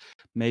 And like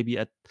maybe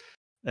at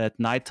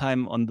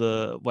nighttime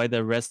while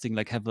they're resting,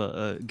 like have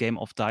a game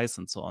of dice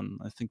and so on.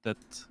 I think that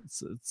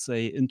it's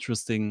a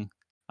interesting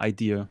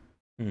idea.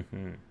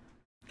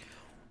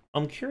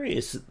 I'm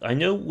curious. I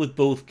know with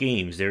both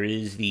games there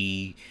is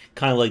the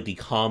kind of like the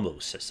combo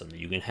system that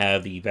you can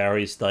have the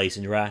various dice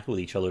interact with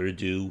each other to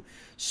do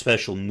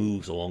special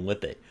moves along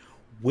with it.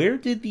 Where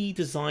did the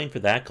design for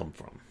that come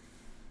from?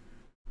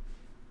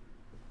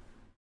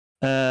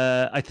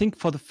 I think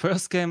for the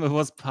first game it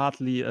was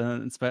partly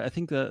inspired. I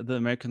think the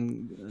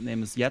American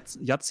name is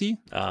Yahtzee,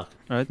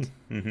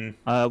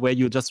 right? Where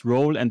you just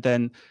roll and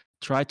then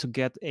try to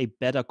get a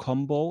better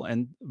combo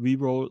and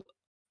re-roll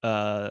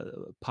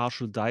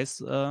partial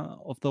dice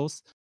of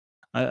those.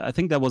 I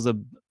think that was a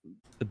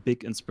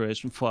big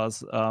inspiration for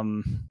us.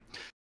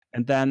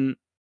 And then,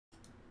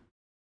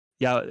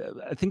 yeah,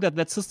 I think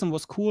that system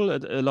was cool.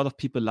 A lot of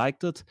people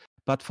liked it.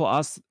 But for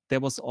us, there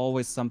was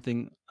always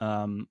something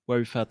where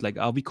we felt like,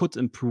 we could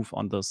improve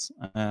on this.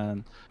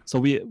 And so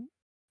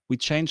we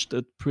changed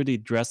it pretty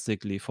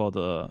drastically for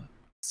the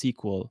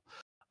sequel.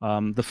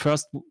 The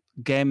first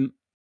game,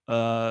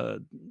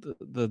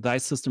 the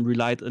dice system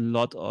relied a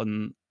lot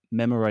on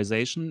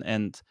memorization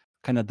and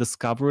kind of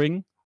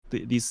discovering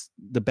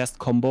the best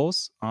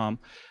combos.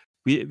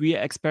 We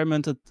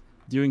experimented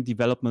during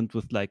development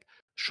with like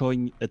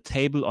showing a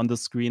table on the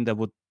screen that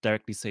would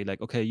directly say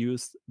like, okay,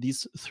 use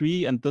these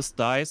 3 and this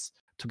dice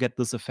to get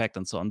this effect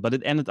and so on. But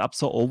it ended up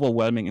so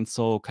overwhelming and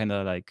so kind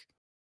of like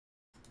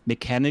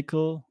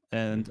mechanical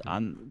and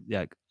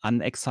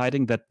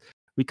unexciting that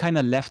we kind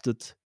of left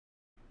it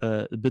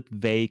a bit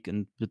vague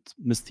and a bit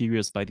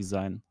mysterious by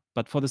design.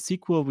 But for the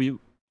sequel, we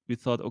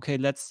thought, okay,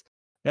 let's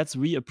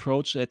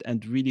reapproach it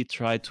and really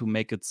try to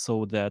make it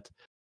so that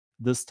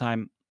this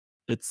time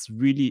it's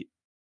really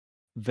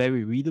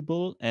very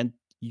readable, and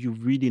you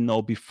really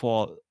know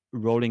before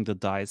rolling the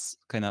dice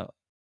kind of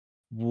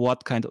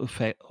what kind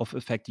of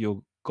effect you're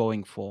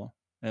going for,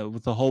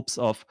 with the hopes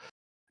of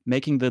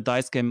making the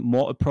dice game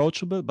more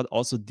approachable but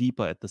also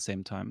deeper at the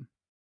same time.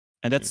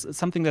 And that's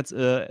something that's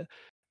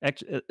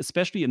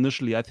especially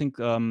initially, I think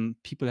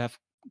people have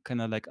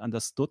kind of like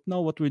understood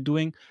now what we're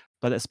doing,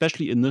 but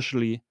especially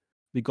initially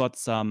we got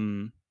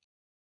some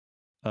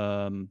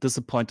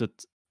disappointed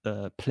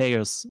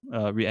players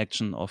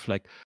reaction of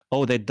like,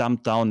 oh, they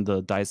dumped down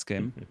the dice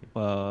game.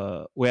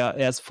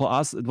 Whereas for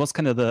us, it was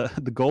kind of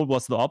the goal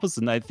was the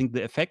opposite. And I think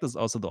the effect is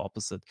also the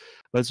opposite.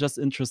 But it's just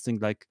interesting,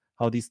 like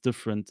how these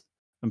different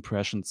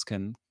impressions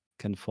can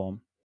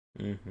form.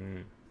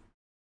 And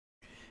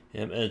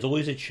it's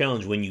always a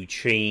challenge when you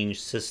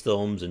change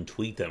systems and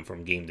tweak them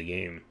from game to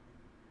game.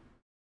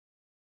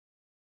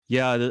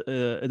 Yeah,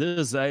 it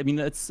is. I mean,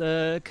 it's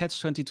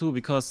catch-22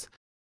 because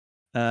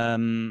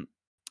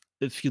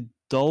if you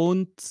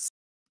don't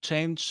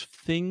change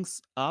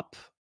things up,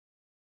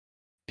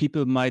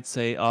 people might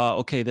say,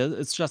 okay,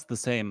 it's just the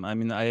same. I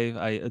mean,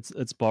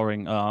 it's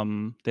boring.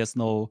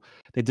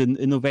 They didn't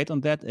innovate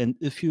on that. And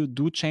if you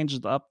do change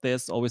it up,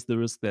 there's always the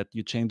risk that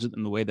you change it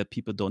in a way that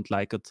people don't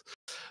like it.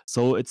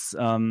 So it's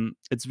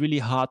really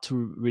hard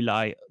to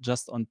rely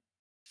just on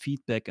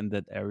feedback in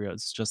that area.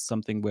 It's just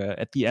something where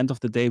at the end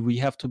of the day, we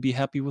have to be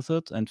happy with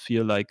it and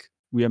feel like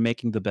we are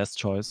making the best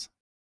choice.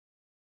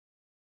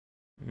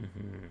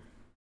 Mm-hmm.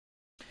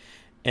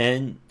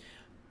 And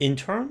in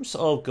terms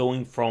of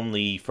going from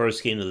the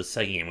first game to the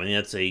second game, I think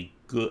that's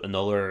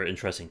another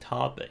interesting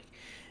topic.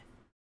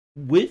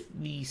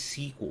 With the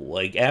sequel,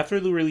 like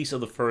after the release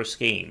of the first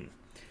game,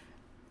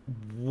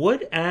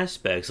 what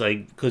aspects,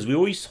 like, because we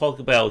always talk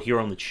about here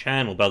on the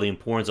channel about the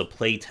importance of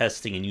play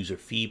testing and user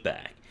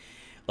feedback,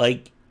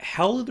 like,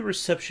 how did the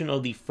reception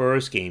of the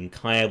first game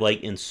kind of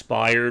like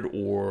inspired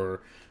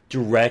or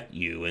direct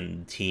you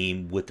and the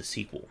team with the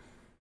sequel?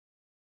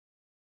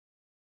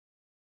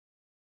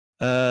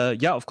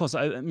 Yeah, of course.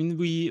 I mean,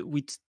 we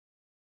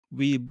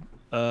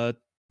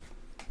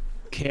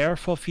care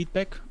for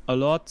feedback a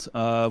lot.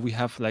 We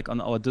have like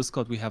on our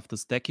Discord, we have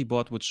this Decky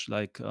board which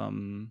like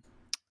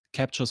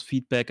captures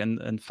feedback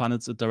and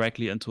funnels it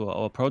directly into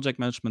our project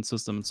management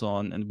system and so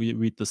on. And we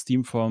read the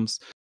Steam forums.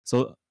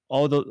 So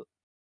all the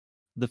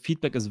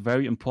feedback is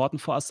very important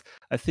for us.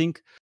 I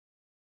think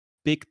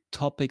big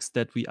topics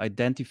that we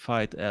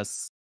identified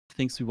as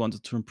things we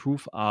wanted to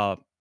improve are,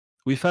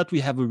 we felt we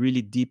have a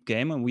really deep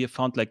game and we have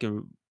found like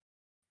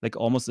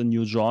almost a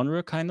new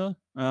genre kind of.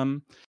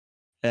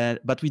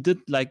 But we did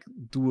like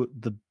do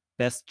the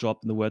best job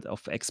in the world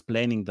of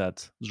explaining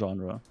that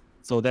genre.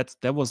 So that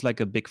was like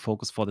a big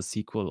focus for the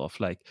sequel of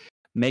like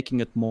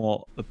making it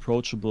more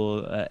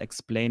approachable,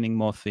 explaining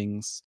more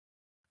things.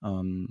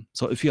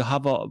 So if you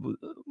hover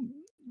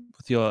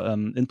with your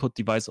input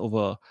device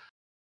over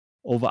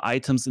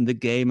items in the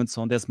game and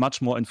so on, there's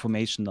much more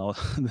information now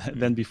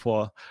than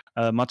before.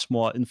 Much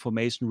more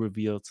information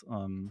revealed.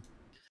 And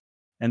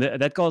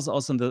that goes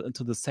also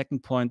into the second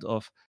point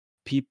of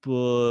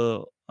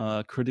people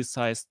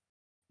criticize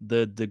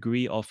the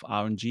degree of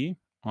RNG.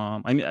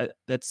 I mean,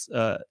 that's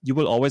you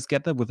will always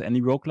get that with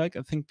any roguelike.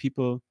 I think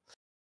people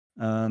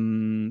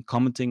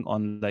commenting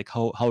on like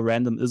how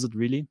random is it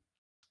really,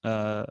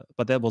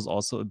 but that was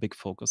also a big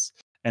focus,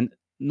 and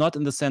not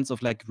in the sense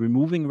of like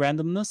removing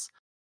randomness,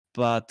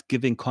 but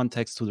giving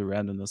context to the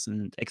randomness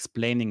and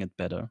explaining it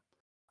better.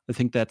 I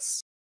think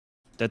that's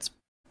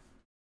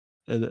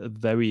a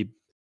very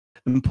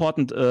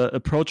important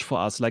approach for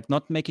us, like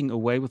not making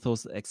away with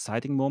those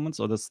exciting moments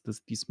or these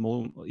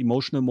more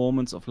emotional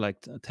moments of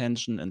like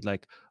tension and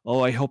like,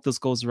 oh, I hope this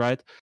goes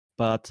right,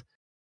 but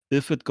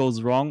if it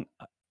goes wrong,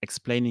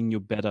 explaining you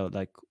better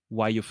like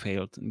why you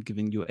failed and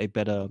giving you a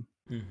better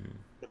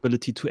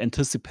ability to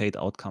anticipate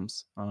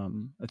outcomes. I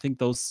think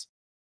those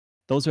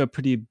are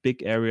pretty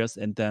big areas.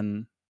 And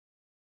then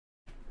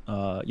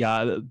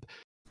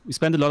we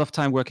spend a lot of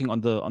time working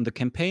on the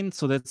campaign,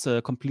 so that's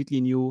a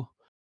completely new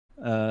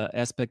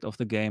aspect of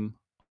the game,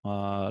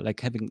 like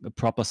having a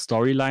proper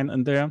storyline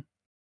in there,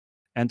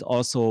 and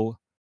also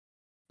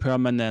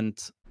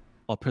permanent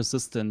or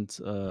persistent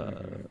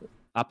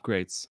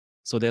upgrades.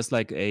 So there's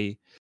like a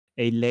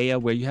layer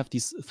where you have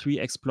these 3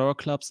 explorer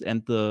clubs,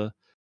 and the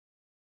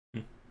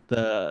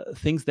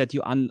things that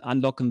you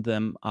unlock in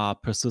them are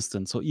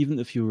persistent. So even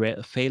if you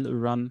fail a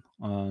run,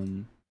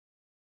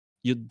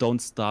 you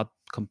don't start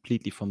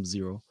completely from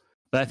zero.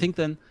 But I think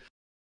then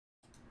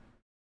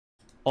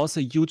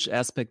also a huge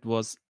aspect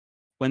was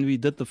when we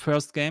did the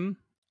first game,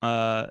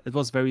 it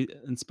was very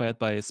inspired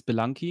by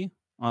Spelunky,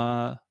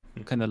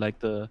 kind of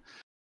like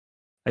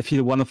I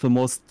feel one of the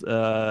most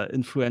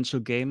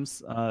influential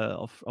games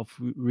of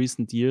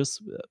recent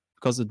years,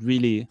 because it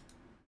really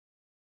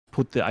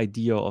put the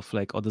idea of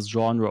like, or this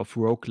genre of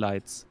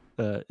roguelites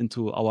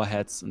into our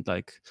heads. And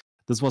like,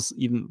 this was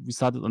even, we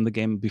started on the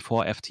game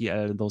before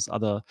FTL and those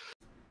other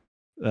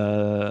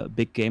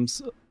big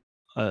games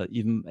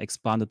even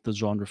expanded the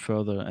genre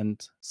further.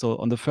 And so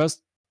on the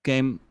first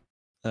game,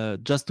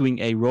 just doing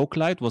a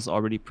roguelite was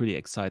already pretty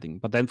exciting.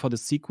 But then for the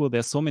sequel,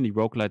 there's so many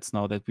roguelites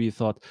now that we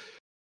felt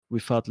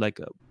like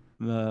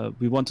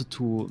we wanted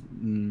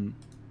to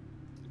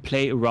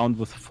play around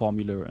with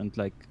formula and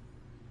like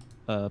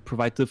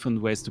provide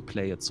different ways to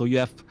play it.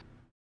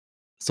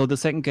 So the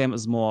second game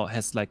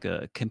has like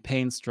a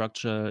campaign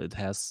structure.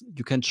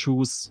 You can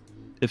choose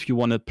if you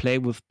want to play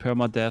with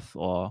permadeath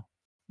or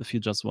if you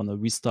just want to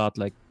restart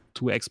like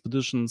 2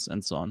 expeditions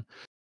and so on.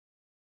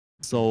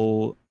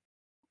 So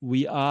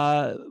we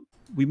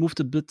moved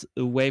a bit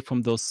away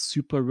from those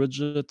super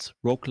rigid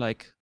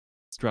roguelike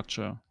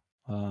structure.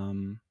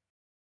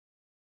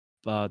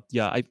 But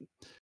yeah,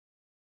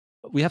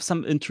 we have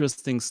some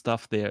interesting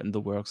stuff there in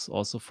the works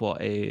also for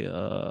a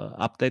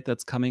update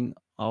that's coming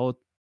out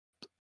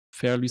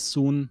fairly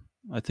soon.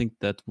 I think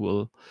that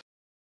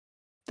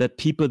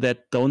people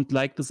that don't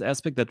like this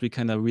aspect, that we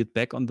kind of read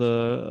back on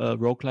the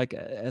roguelike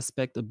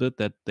aspect a bit,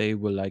 that they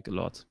will like a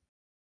lot.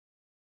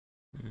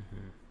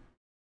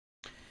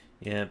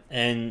 Yeah,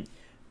 and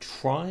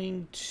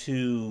trying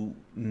to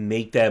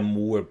make that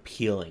more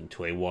appealing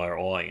to a wider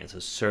audience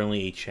is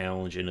certainly a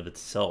challenge in of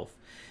itself.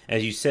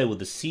 As you said, with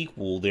the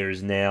sequel,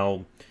 there's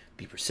now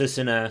the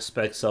persistent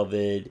aspects of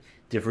it,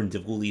 different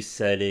difficulty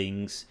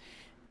settings,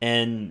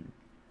 and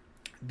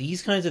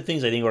these kinds of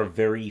things I think are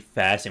very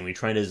fascinating when you're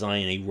trying to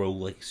design a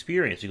roguelike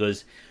experience,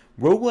 because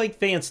roguelike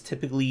fans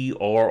typically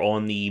are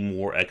on the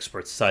more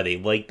expert side. They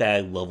like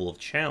that level of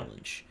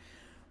challenge.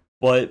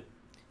 But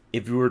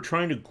if you were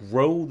trying to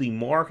grow the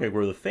market,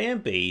 grow the fan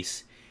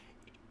base,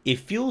 it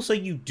feels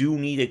like you do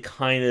need to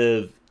kind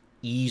of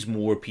ease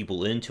more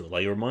people into it.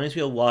 Like, it reminds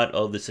me a lot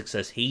of the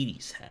success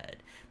Hades had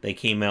that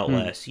came out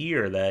last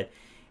year, that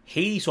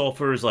Hades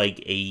offers like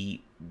a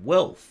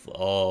wealth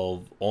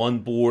of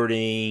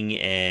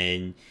onboarding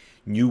and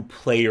new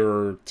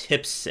player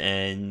tips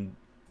and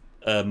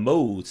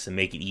modes to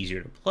make it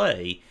easier to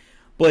play.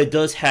 But it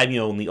does have,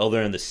 on the other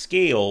end of the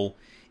scale,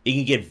 it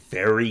can get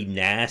very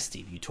nasty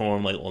if you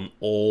turn like on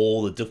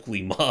all the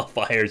difficulty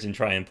modifiers and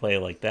try and play it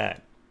like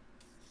that.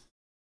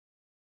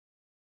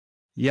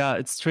 Yeah,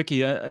 it's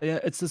tricky.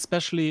 It's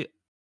especially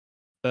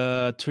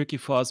tricky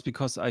for us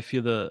because I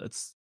feel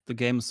the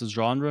game is a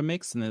genre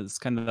mix, and it's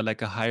kind of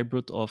like a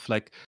hybrid of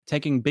like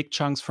taking big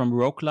chunks from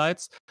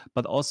roguelites,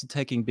 but also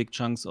taking big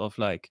chunks of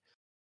like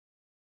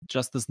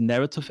just this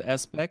narrative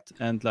aspect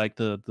and like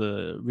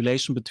the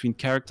relation between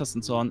characters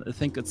and so on. I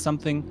think it's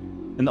something,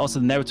 and also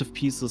the narrative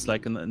pieces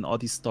like in all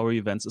these story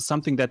events is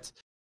something that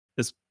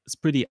is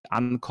pretty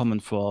uncommon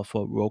for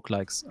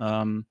roguelikes.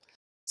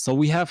 So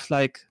we have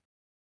like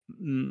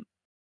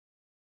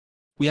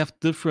we have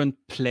different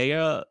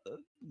player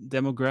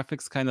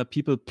demographics, kind of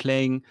people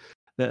playing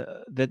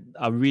that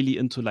are really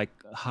into like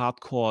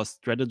hardcore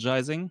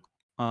strategizing.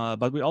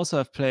 But we also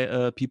have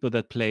people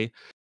that play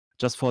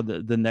just for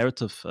the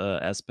narrative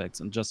aspects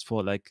and just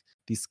for like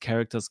these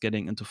characters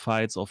getting into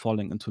fights or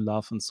falling into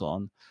love and so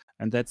on.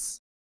 And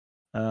that's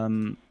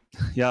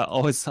yeah,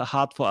 always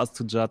hard for us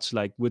to judge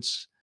like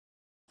which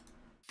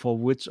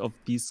of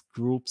these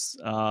groups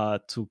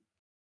to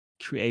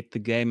create the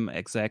game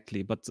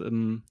exactly. But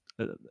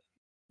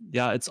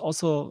yeah, it's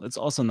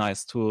also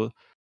nice to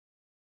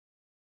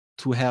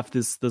have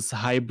this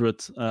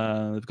hybrid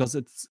because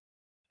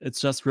it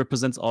just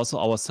represents also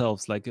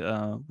ourselves. Like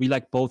we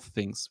like both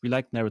things. We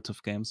like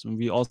narrative games, and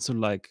we also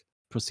like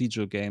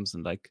procedural games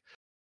and like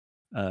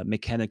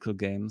mechanical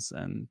games,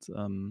 and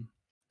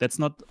that's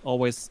not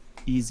always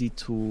easy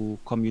to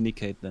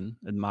communicate then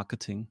in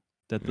marketing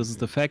that this is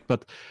the fact.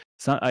 But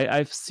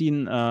I've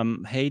seen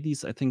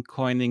Hades, I think,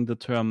 coining the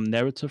term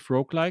narrative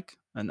roguelike,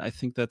 and I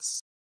think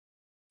that's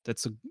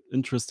an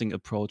interesting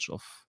approach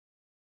of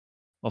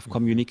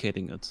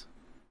communicating it.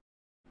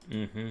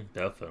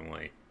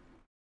 Definitely.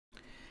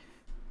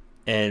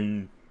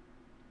 And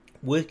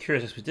with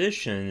Curious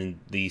Expedition,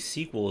 the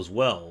sequel as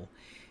well,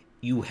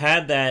 you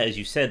had that, as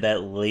you said,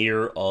 that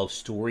layer of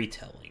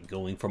storytelling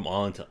going from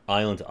island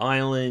to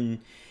island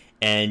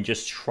and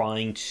just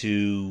trying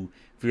to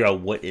figure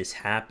out what is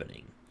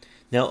happening.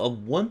 Now,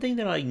 one thing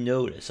that I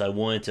noticed I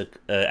wanted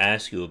to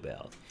ask you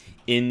about.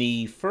 In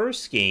the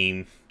first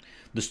game,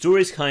 the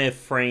story is kind of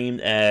framed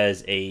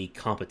as a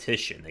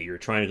competition, that you're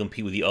trying to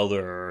compete with the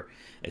other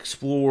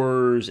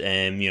explorers,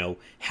 and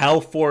how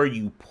far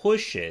you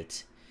push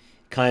it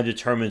kind of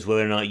determines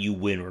whether or not you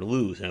win or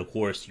lose. And of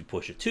course, you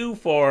push it too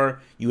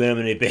far, you end up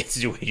in a bad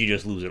situation, you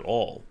just lose it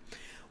all.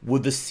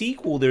 With the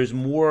sequel, there's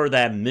more of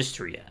that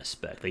mystery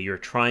aspect, that you're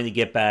trying to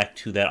get back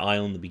to that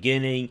island in the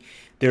beginning.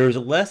 There's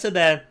less of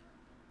that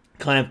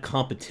kind of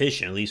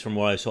competition, at least from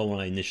what I saw when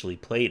I initially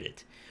played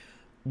it.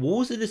 What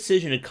was the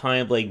decision to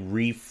kind of like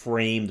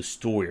reframe the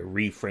story or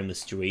reframe the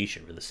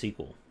situation for the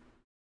sequel?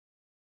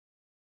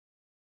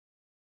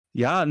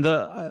 Yeah, and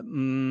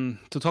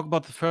to talk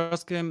about the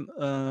first game,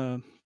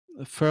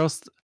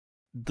 first,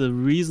 the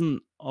reason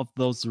of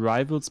those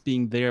rivals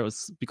being there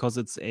is because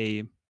it's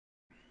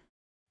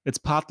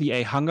partly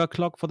a hunger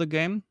clock for the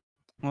game,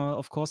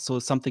 of course. So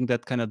something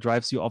that kind of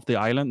drives you off the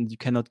island, and you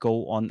cannot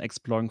go on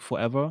exploring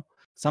forever.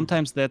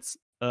 Sometimes that's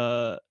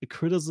a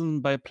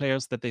criticism by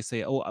players that they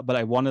say, "Oh, but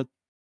I want to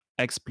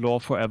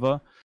explore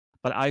forever."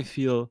 But I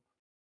feel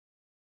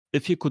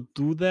if you could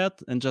do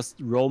that and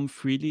just roam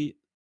freely,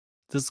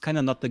 this is kind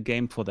of not the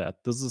game for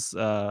that. This is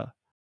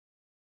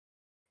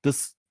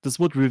this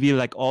would reveal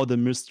like all the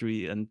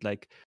mystery and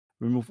like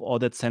remove all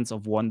that sense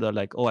of wonder,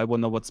 like, oh, I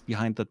wonder what's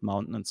behind that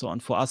mountain and so on.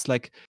 For us,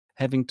 like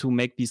having to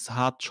make these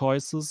hard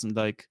choices and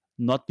like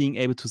not being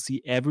able to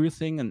see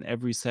everything in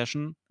every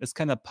session is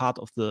kind of part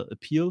of the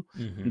appeal.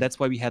 And that's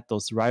why we had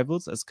those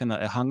rivals as kind of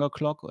a hunger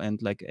clock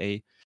and like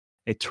a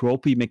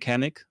trophy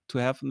mechanic to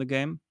have in the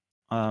game.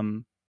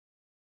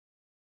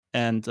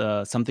 And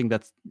something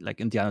that's like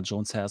Indiana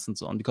Jones has and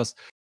so on, because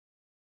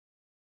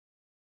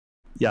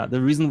yeah,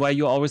 the reason why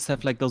you always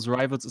have like those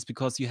rivals is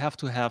because you have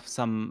to have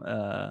some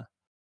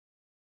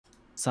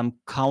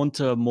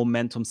counter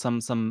momentum,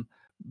 some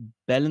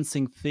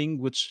balancing thing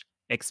which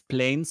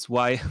explains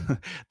why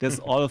there's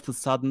all of a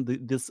sudden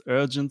this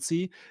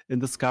urgency in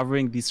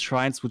discovering these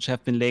shrines which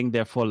have been laying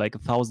there for like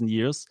 1,000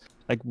 years.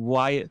 Like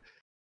why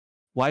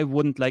why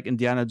wouldn't like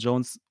Indiana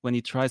Jones, when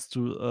he tries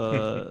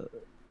to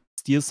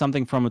steal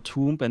something from a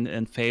tomb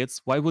and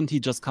fails, why wouldn't he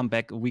just come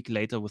back a week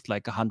later with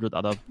like 100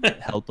 other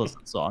helpers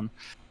and so on?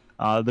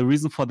 The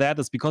reason for that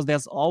is because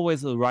there's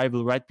always a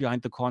rival right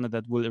behind the corner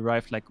that will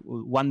arrive like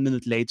 1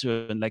 minute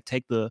later and like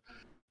take the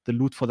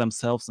loot for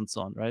themselves and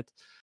so on, right?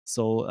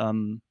 So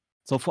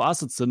so for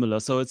us it's similar.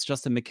 So it's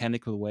just a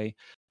mechanical way.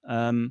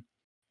 And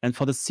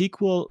for the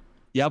sequel,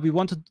 yeah, we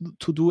wanted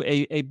to do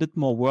a bit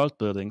more world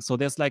building. So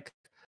there's like,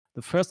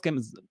 the first game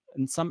is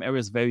in some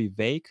areas very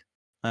vague.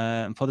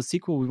 And for the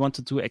sequel, we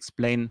wanted to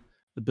explain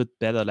a bit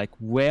better, like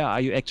where are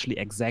you actually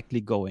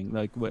exactly going?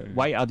 Like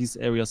why are these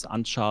areas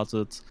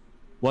uncharted?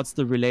 What's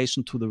the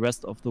relation to the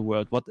rest of the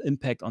world? What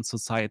impact on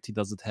society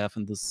does it have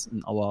in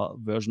our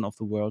version of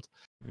the world?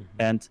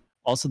 And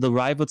also the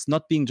rivals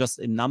not being just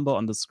a number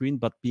on the screen,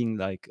 but being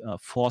like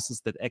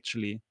forces that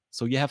actually,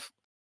 so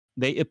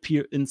they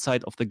appear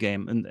inside of the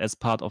game and as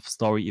part of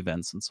story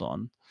events and so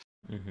on.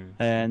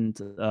 And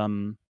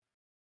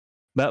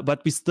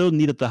but we still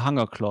needed the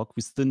hunger clock.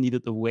 We still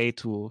needed a way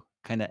to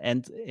kind of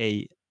end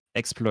a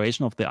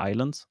exploration of the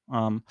island.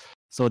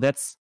 So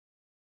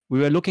we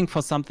were looking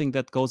for something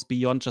that goes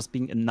beyond just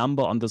being a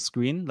number on the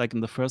screen, like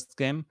in the first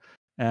game.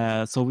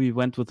 So we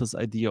went with this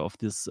idea of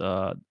this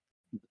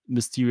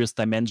mysterious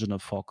dimensional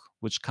fog,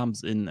 which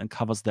comes in and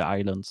covers the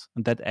island,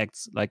 and that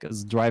acts like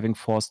as a driving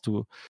force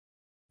to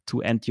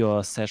end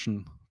your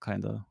session,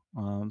 kind of.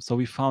 So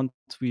we found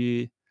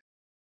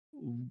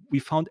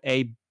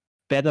a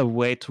better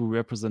way to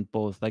represent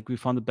both. Like we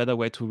found a better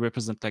way to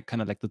represent like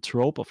kind of like the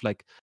trope of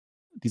like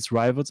these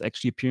rivals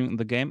actually appearing in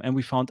the game, and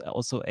we found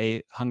also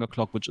a hunger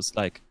clock which is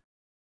like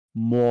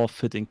more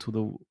fitting to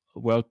the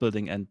world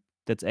building, and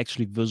that's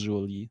actually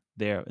visually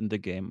there in the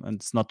game, and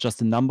it's not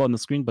just a number on the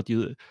screen, but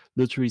you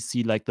literally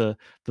see like the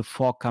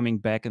fog coming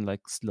back and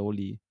like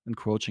slowly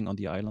encroaching on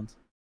the island.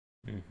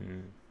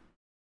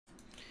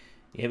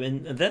 Yeah,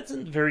 and that's a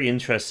very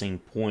interesting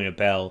point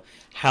about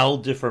how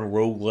different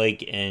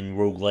roguelike and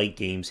roguelike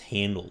games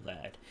handle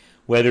that.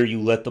 Whether you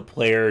let the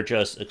player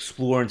just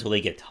explore until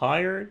they get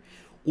tired,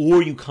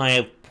 or you kind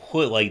of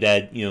put like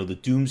that, the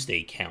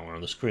doomsday counter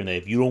on the screen that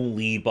if you don't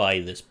leave by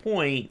this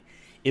point,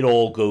 it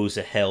all goes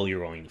to hell,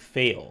 you're going to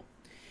fail.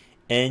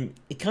 And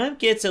it kind of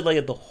gets at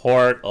the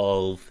heart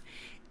of,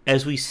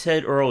 as we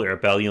said earlier,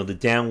 about the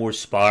downward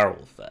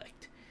spiral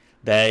effect.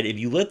 That if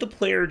you let the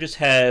player just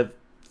have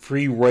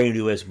free reign to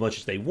do as much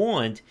as they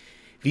want,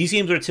 these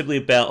games are typically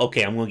about,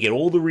 okay, I'm going to get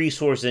all the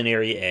resources in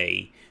area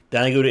A,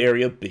 then I go to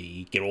area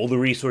B, get all the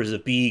resources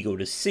at B, go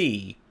to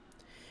C,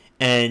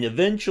 and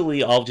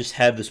eventually I'll just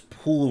have this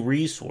pool of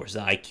resources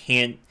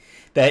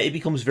that it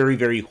becomes very,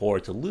 very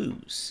hard to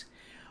lose.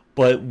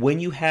 But when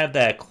you have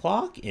that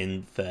clock in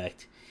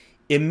effect,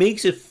 it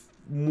makes it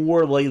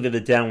more likely that a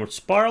downward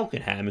spiral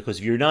can happen, because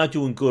if you're not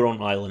doing good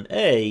on island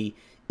A,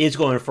 it's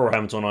going to refer what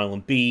happens on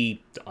island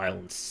B to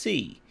island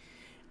C.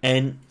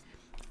 And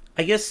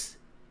I guess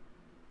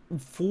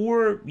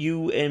for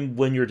you, and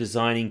when you're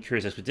designing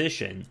Curious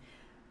Expedition,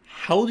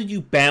 how did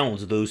you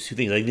balance those two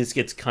things? I think this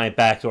gets kind of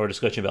back to our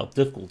discussion about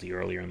difficulty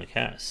earlier in the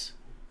cast.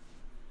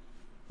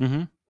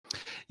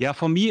 Yeah,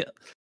 for me,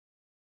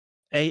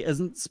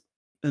 an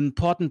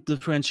important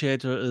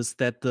differentiator is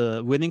that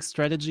the winning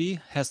strategy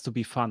has to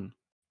be fun.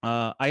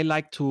 I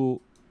like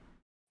to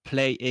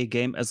play a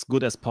game as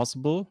good as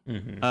possible.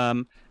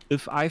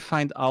 If I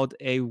find out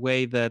a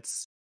way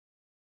that's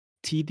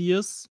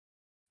tedious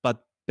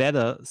but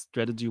better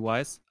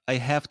strategy-wise, I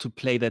have to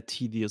play that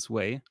tedious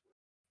way.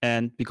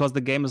 And because the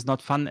game is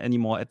not fun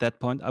anymore at that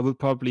point, I will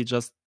probably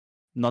just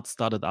not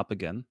start it up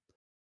again.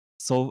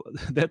 So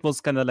that was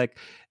kind of like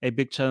a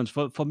big challenge.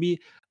 For me,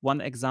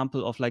 one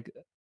example of like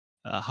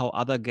how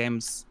other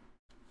games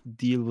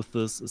deal with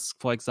this is,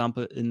 for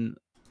example,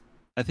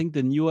 I think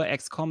the newer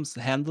XCOMs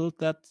handled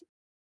that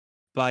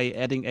by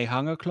adding a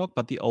hunger clock,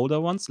 but the older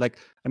ones, like,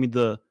 I mean,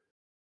 the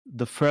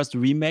first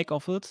remake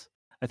of it,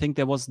 I think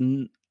there was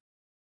in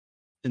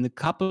a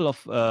couple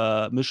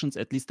of missions,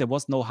 at least, there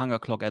was no hunger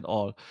clock at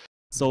all.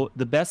 So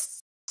the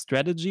best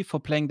strategy for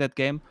playing that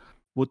game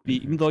would be,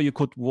 even though you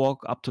could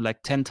walk up to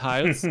like 10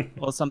 tiles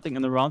or something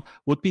in a round,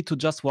 would be to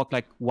just walk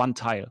like 1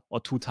 tile or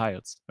 2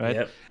 tiles, right?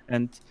 Yep.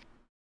 And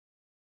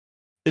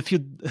if you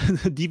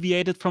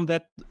deviated from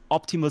that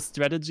optimal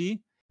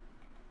strategy,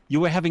 you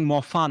were having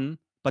more fun,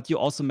 but you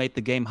also made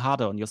the game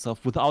harder on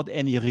yourself without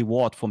any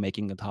reward for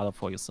making it harder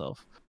for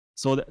yourself.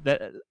 So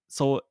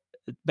so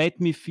it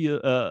made me feel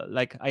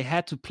like I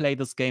had to play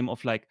this game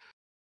of like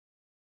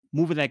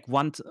moving like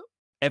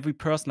every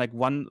person like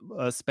one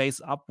space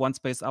up, one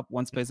space up,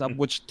 one space up,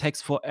 which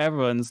takes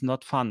forever and is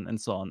not fun and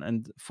so on.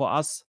 And for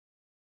us,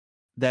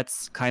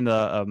 that's kind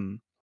of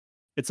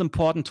it's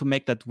important to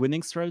make that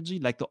winning strategy,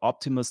 like the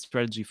optimal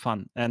strategy,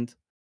 fun. And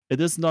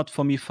it is not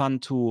for me fun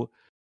to,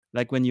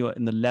 like when you're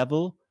in the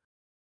level,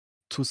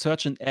 to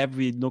search in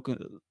every nook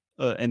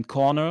and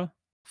corner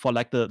for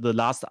like the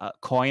last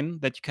coin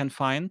that you can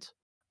find.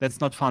 That's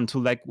not fun to,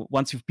 like,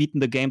 once you've beaten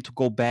the game, to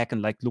go back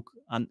and like look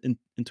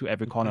into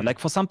every corner. Like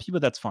for some people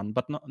that's fun,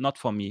 but not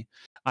for me.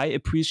 I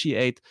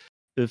appreciate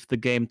if the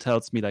game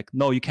tells me like,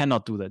 no, you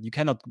cannot do that. You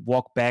cannot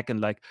walk back and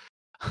like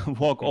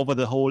walk over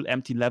the whole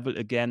empty level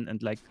again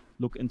and like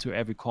look into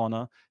every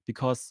corner,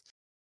 because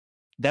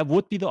that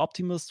would be the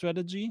optimal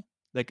strategy,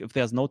 like if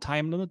there's no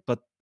time limit, but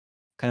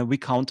kind of we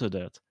counter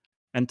that.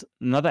 And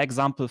another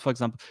example, for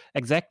example,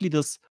 exactly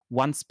this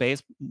one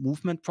space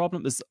movement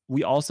problem is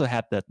we also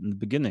had that in the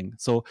beginning.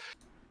 So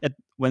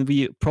when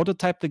we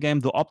prototype the game,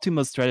 the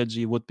optimal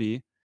strategy would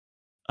be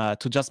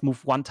to just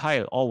move one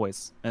tile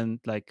always, and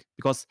like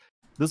because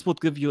this would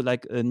give you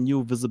like a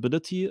new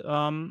visibility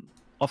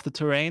of the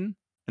terrain,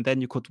 and then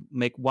you could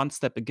make one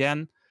step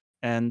again,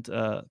 and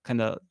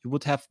kind of you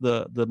would have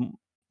the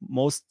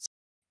most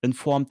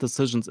informed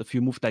decisions if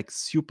you move like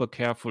super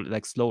careful,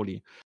 like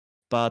slowly.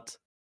 But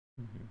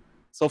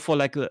so for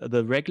like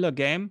the regular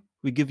game,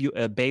 we give you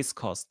a base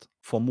cost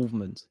for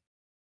movement,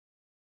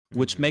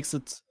 which makes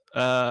it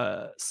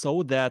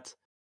so that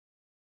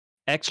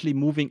actually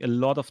moving a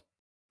lot of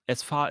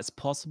as far as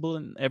possible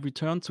in every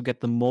turn to get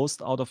the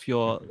most out of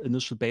your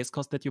initial base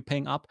cost that you're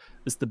paying up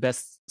is the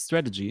best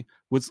strategy,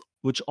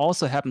 which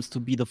also happens to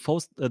be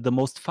the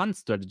most fun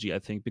strategy, I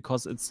think,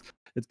 because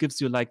it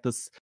gives you like the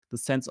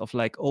sense of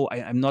like, oh,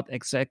 I'm not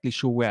exactly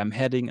sure where I'm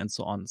heading and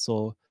so on.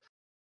 So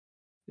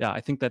yeah,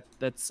 I think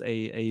that's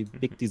a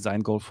big design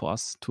goal for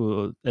us,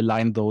 to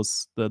align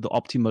those the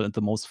optimal and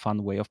the most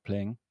fun way of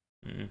playing.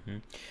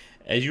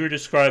 As you were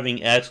describing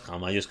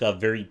XCOM, I just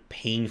got very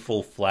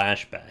painful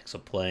flashbacks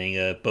of playing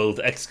both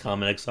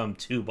XCOM and XCOM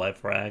 2 by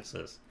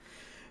Firaxis,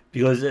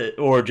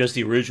 or just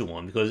the original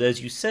one. Because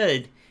as you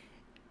said,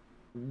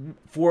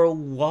 for a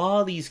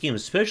lot of these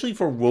games, especially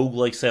for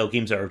roguelike style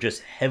games that are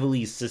just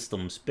heavily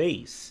systems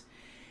based,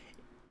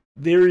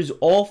 there is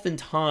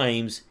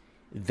oftentimes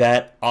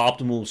that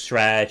optimal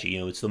strategy.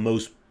 It's the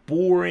most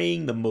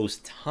boring, the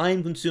most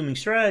time consuming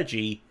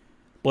strategy,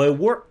 but it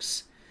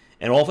works.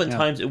 And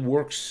oftentimes it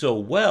works so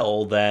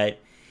well that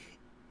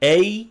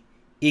A,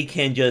 it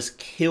can just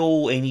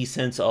kill any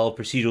sense of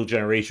procedural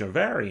generation or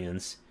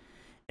variance,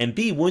 and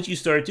B, once you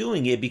start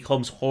doing it, it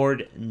becomes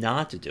hard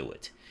not to do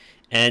it.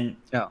 And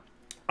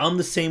I'm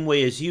the same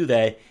way as you,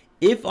 that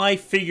if I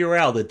figure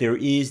out that there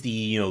is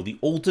the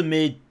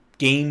ultimate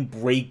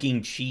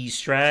game-breaking cheese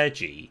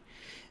strategy,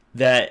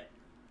 that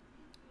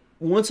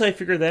once I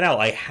figure that out,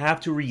 I have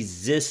to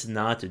resist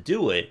not to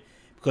do it.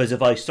 Because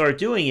if I start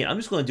doing it, I'm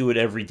just going to do it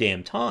every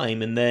damn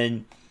time, and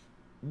then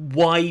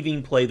why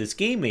even play this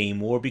game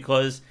anymore?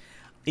 Because,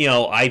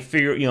 I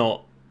figure,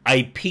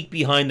 I peek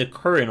behind the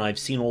curtain, I've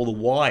seen all the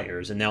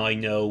wires, and now I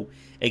know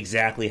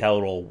exactly how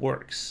it all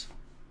works.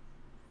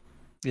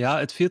 Yeah,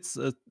 it feels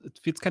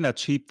kind of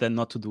cheap then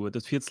not to do it.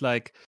 It feels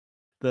like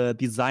the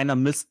designer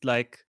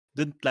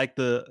didn't like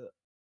the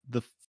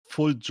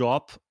full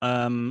job,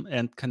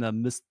 and kind of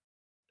missed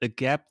a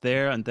gap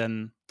there, and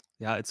then.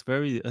 Yeah, it's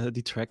very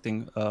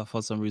detracting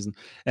for some reason.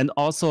 And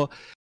also,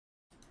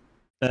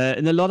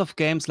 in a lot of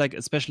games, like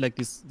especially like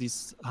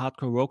these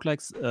hardcore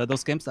roguelikes,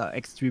 those games are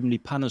extremely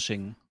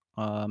punishing.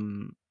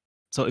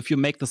 So if you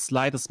make the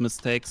slightest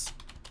mistakes,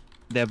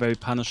 they're very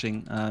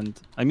punishing. And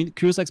I mean,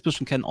 Curious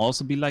Exhibition can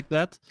also be like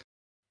that.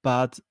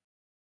 But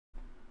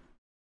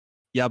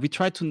yeah, we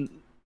try to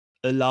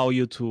allow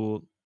you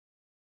to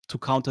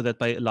counter that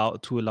by allow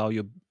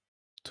you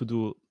to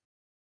do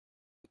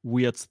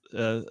weird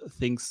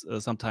things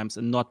sometimes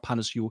and not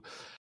punish you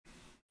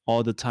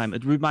all the time.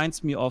 It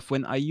reminds me of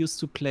when I used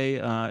to play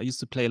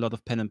a lot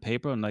of pen and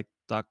paper and like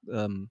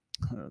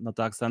not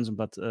Dark Dungeon,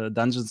 but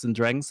Dungeons and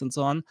Dragons and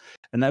so on.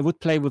 And I would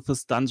play with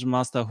this dungeon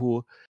master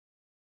who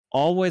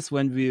always,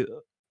 when we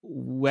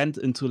went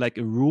into like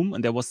a room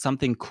and there was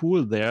something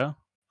cool there,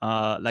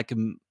 like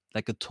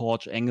a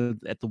torch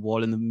angled at the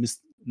wall in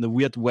a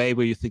weird way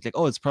where you think like,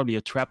 oh, it's probably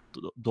a trap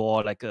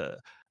door, like a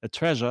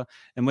treasure.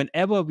 And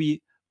whenever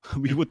we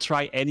would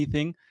try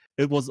anything,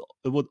 it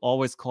would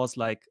always cause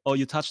like, oh,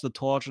 you touch the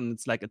torch and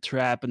it's like a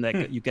trap, and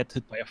like you get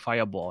hit by a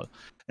fireball.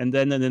 And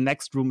then in the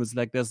next room is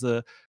like there's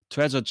a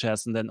treasure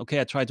chest, and then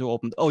okay, I try to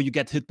open, oh, you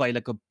get hit by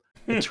like a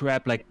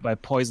trap, like by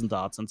poison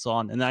darts and so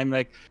on. And I'm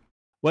like,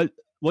 well,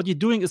 what you're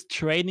doing is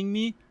training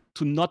me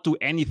to not do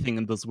anything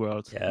in this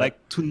world, like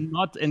to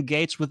not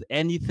engage with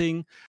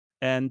anything.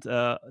 And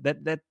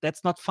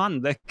that's not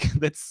fun. Like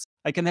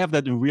I can have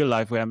that in real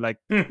life where I'm like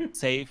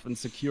safe and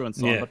secure and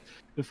so on. But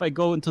if I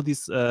go into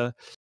these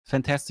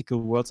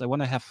fantastical worlds, I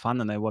want to have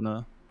fun and I want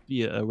to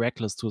be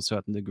reckless to a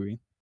certain degree.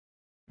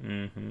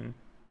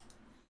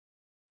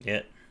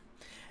 Yeah,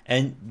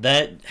 and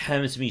that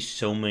happens to me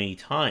so many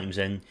times.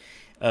 And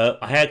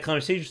I had a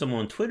conversation with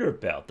someone on Twitter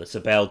about this,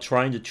 about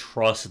trying to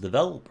trust the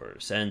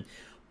developers and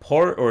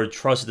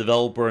trust the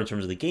developer in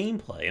terms of the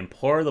gameplay. And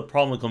part of the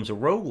problem that comes to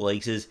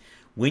roguelikes is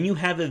when you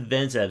have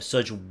events that have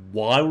such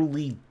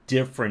wildly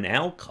different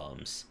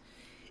outcomes,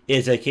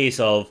 it's a case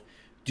of,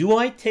 do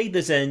I take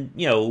this and,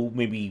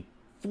 maybe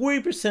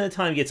 40% of the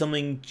time get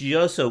something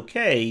just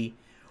okay,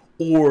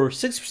 or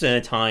 60%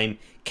 of the time,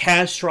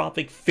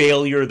 catastrophic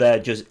failure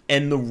that just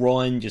end the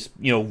run, just,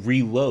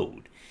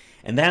 reload.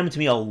 And that happened to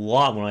me a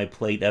lot when I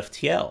played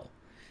FTL.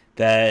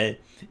 That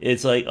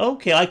it's like,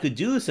 okay, I could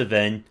do this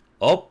event,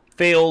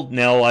 failed.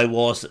 Now I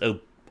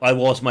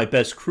lost my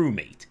best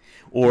crewmate.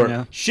 Or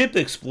Yeah. ship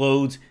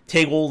explodes,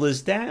 take all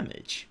this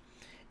damage.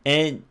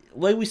 And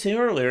like we said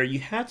earlier, you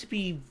have to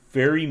be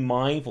very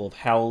mindful of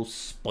how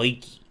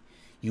spiky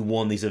you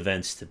want these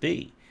events to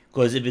be.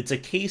 Because if it's a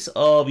case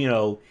of,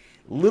 a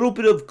little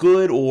bit of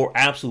good or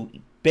absolute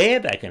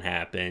bad that can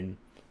happen,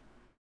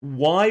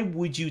 why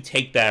would you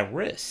take that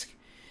risk?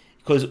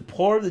 Because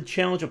part of the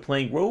challenge of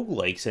playing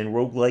roguelikes and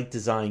roguelike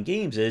design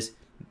games is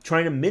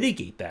trying to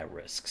mitigate that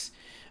risks.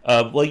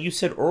 Like you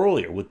said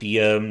earlier, with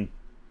the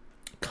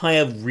kind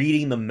of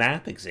reading the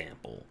map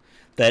example,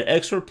 that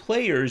extra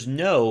players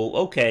know,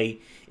 okay,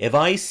 if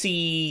I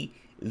see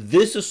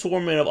this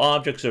assortment of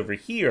objects over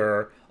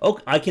here,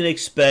 okay, I can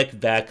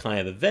expect that kind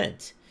of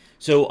event.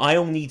 So I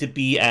don't need to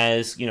be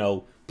as,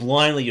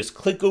 blindly just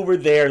click over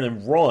there and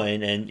then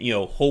run and,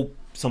 hope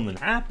something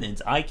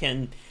happens. I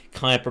can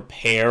kind of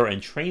prepare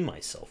and train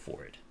myself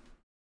for it.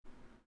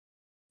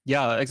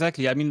 Yeah,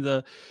 exactly. I mean,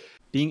 the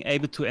being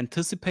able to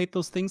anticipate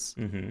those things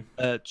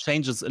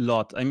changes a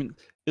lot. I mean,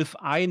 if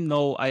I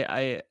know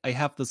I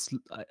have this,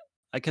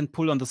 I can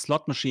pull on the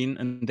slot machine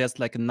and there's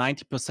like a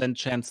 90%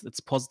 chance it's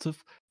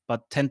positive,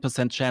 but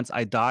 10% chance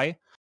I die.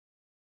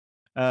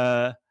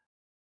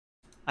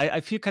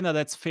 I feel kind of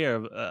that's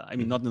fair. I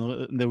mean, not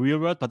in the real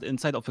world, but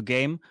inside of a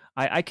game,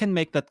 I can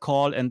make that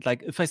call. And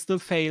like, if I still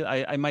fail,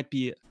 I might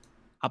be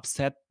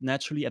upset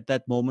naturally at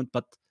that moment,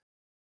 but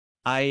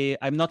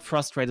I'm not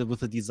frustrated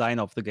with the design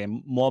of the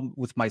game, more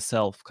with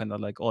myself, kind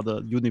of like, or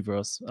the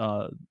universe.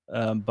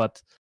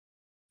 But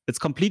it's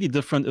completely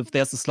different if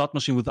there's a slot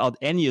machine without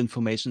any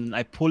information.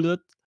 I pull it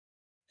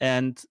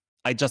and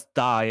I just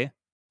die,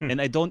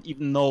 and I don't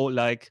even know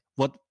like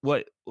what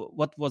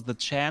was the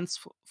chance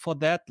for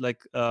that.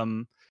 Like,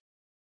 and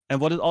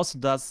what it also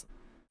does,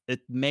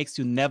 it makes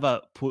you never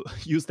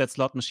use that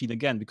slot machine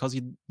again, because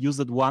you use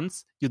it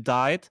once, you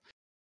died.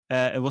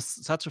 It was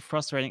such a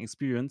frustrating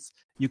experience.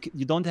 You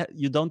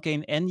don't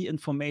gain any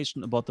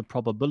information about the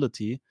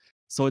probability,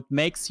 so it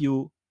makes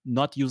you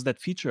not use that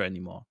feature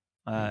anymore.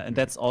 And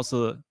that's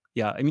also,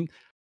 yeah. I mean,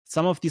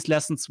 some of these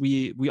lessons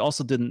we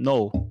also didn't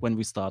know when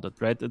we started,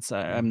 right? It's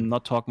I'm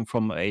not talking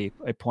from a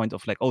point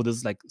of like, oh, this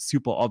is like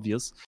super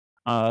obvious.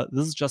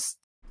 This is just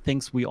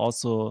things we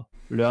also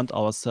learned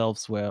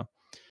ourselves, where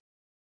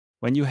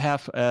when you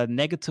have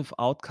negative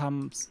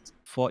outcomes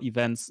for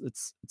events,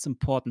 it's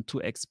important to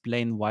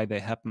explain why they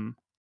happen,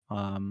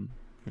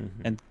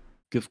 and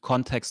give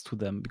context to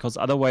them, because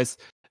otherwise,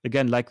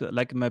 again, like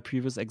in my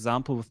previous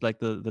example with like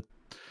the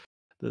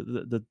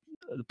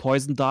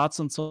poison darts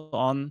and so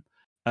on,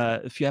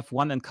 if you have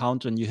one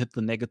encounter and you hit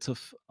the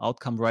negative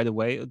outcome right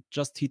away, it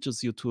just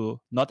teaches you to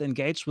not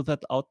engage with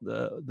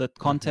that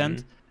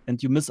content,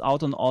 and you miss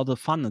out on all the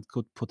fun it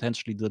could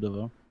potentially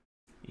deliver.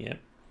 Yeah.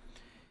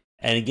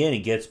 And again, it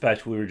gets back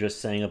to what we were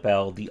just saying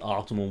about the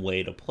optimal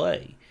way to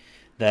play.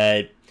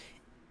 That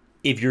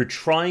if you're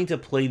trying to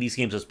play these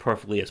games as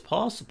perfectly as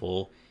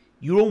possible,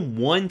 you don't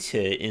want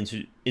to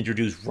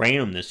introduce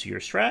randomness to your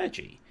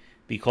strategy,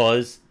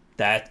 because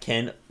that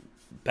can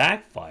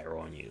backfire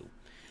on you.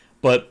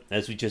 But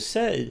as we just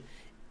said,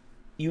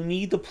 you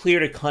need the player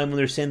to kind of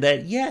understand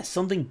that, yes,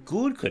 something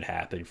good could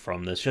happen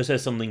from this, just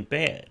as something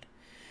bad.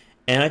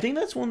 And I think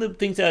that's one of the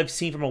things that I've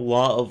seen from a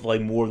lot of like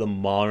more of the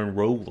modern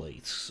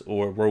roguelites,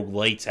 or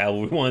roguelites, how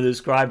we want to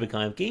describe the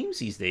kind of games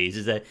these days,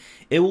 is that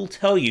it will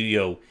tell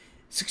you,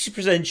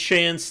 60%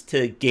 chance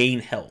to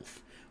gain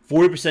health,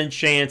 40%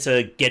 chance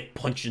to get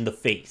punched in the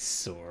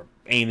face, or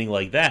anything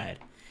like that.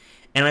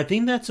 And I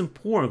think that's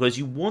important, because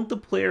you want the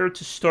player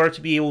to start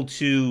to be able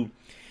to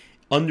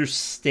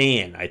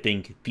understand, I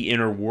think, the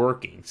inner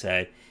workings.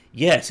 That,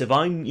 yes, if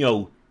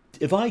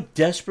I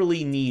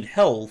desperately need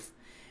health,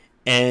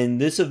 and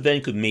this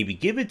event could maybe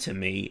give it to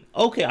me,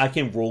 okay, I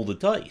can roll the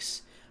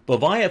dice. But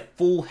if I have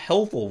full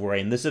health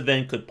already, and this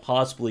event could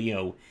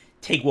possibly,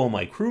 take one of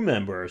my crew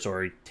members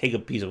or take a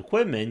piece of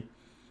equipment,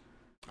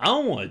 I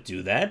don't want to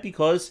do that,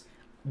 because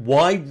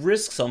why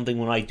risk something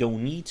when I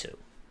don't need to?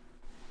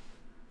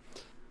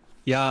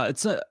 Yeah,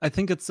 I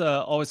think it's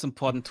always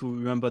important to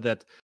remember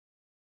that,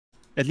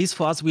 at least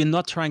for us, we're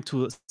not trying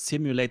to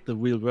simulate the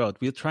real world.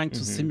 We're trying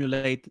to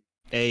simulate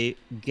a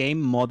game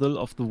model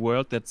of the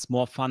world that's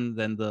more fun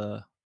than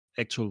the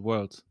actual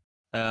world.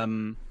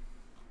 And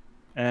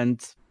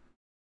I'm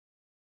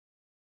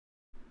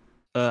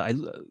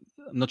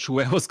not sure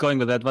where I was going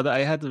with that, but I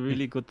had a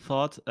really good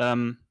thought.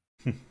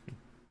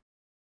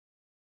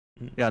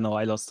 Yeah, no,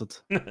 I lost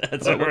it.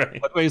 That's all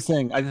right. What were you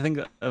saying? I think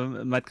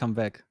it might come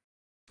back.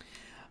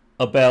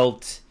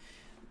 About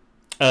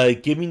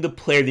giving the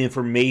player the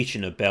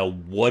information about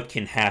what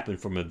can happen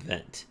from an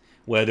event.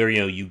 Whether,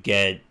 you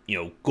get,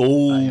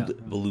 gold,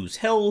 but lose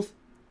health,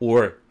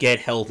 or get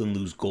health and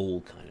lose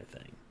gold, kind of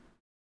thing.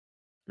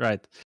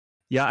 Right.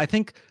 Yeah, I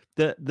think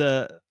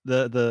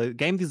the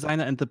game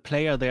designer and the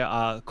player, they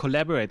are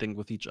collaborating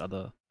with each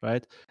other,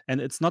 right? And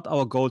it's not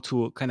our goal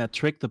to kind of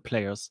trick the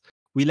players.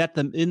 We let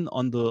them in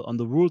on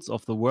the rules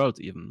of the world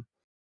even.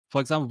 For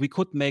example, we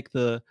could make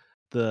the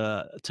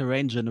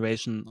terrain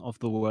generation of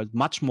the world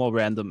much more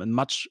random and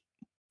much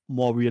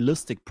more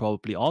realistic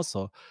probably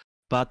also.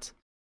 But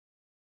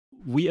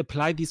we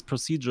apply these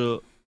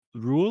procedural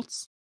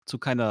rules to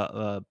kind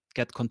of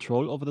get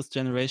control over this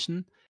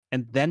generation,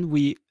 and then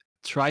we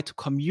try to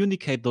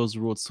communicate those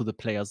rules to the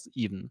players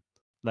even.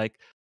 Like,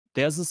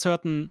 there's a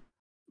certain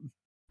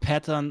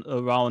pattern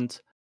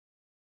around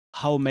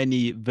how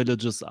many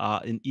villages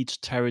are in each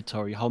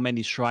territory, how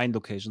many shrine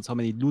locations, how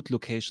many loot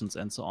locations,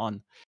 and so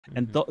on.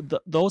 And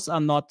those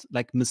are not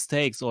like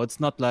mistakes, or it's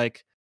not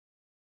like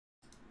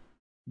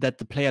that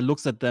the player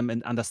looks at them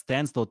and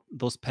understands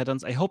those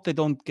patterns. I hope they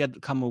don't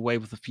come away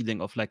with the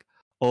feeling of like,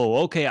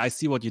 oh, okay, I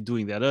see what you're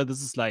doing there.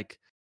 This is like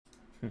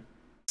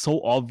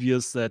so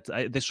obvious that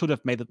they should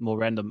have made it more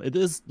random. It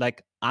is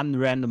like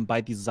unrandom by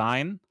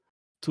design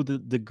to the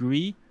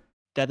degree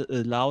that it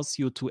allows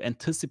you to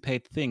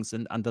anticipate things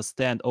and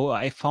understand, oh,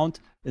 I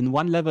found in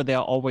one level there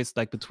are always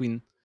like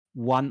between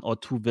 1 or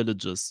 2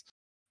 villages.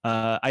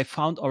 I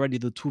found already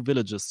the 2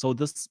 villages, so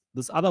this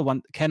other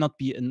one cannot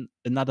be in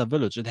another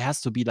village. It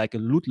has to be like a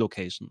loot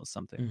location or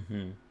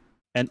something.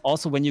 And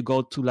also when you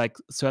go to like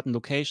certain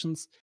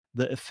locations,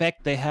 the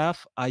effect they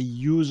have are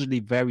usually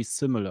very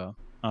similar.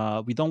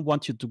 We don't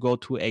want you to go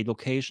to a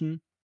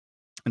location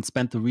and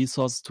spend the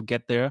resources to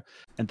get there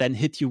and then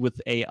hit you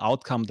with a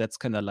outcome that's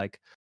kind of like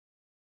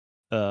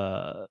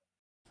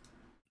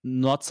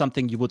not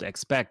something you would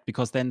expect,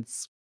 because then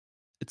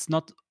it's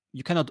not,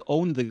 you cannot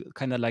own the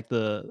kind of like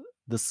the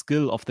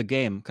skill of the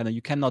game. Kind of,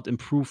 you cannot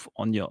improve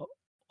on your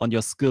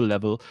skill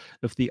level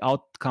if the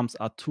outcomes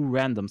are too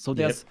random. So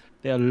there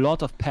are a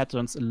lot of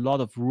patterns, a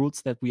lot of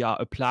rules that we are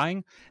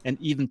applying and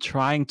even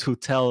trying to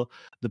tell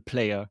the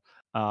player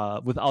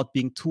without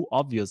being too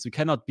obvious. We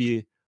cannot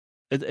be,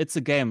 it's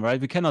a game,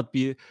 right? We cannot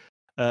be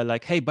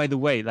like, hey, by the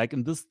way, like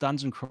in this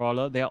dungeon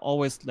crawler, there are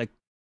always like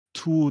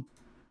 2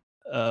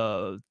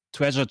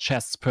 treasure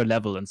chests per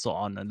level and so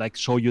on, and like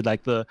show you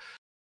like the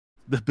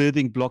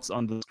building blocks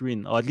on the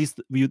screen. Or at least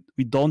we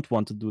don't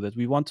want to do that.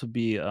 We want to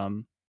be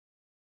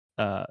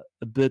a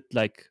bit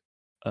like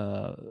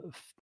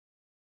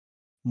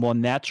more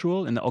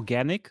natural and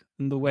organic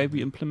in the way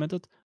we implement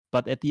it.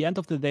 But at the end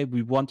of the day,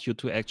 we want you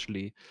to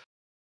actually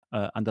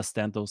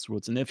understand those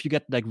rules. And if you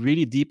get like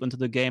really deep into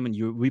the game and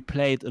you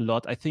replay it a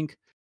lot, I think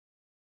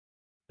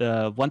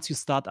once you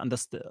start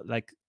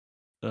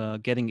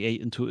getting a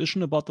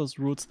intuition about those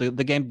rules,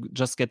 the game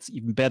just gets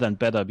even better and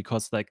better,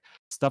 because like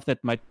stuff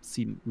that might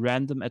seem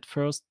random at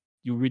first,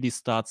 you really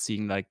start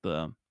seeing like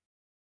the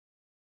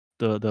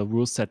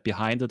rule set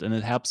behind it, and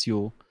it helps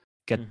you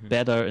get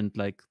better and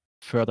like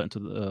further into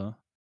the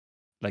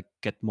like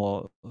get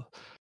more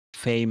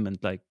fame and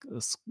like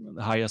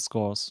higher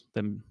scores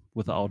than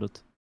without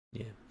it.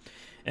 Yeah.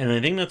 And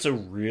I think that's a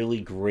really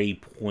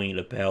great point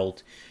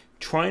about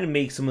trying to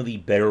make some of the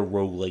better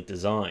roguelike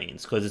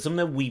designs, because it's something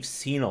that we've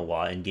seen a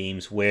lot in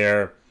games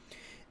where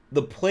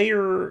the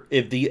player,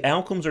 if the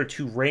outcomes are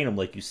too random,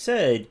 like you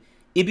said,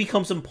 it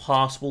becomes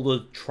impossible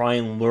to try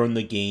and learn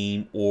the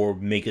game or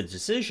make a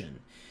decision.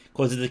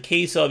 Because it's a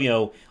case of,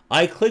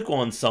 I click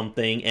on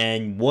something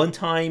and one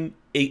time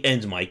it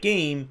ends my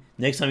game,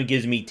 next time it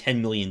gives me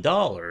 $10 million.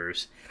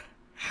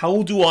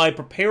 How do I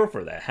prepare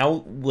for that?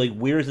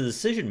 Where's the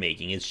decision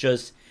making? It's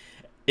just,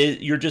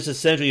 you're just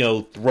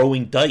essentially,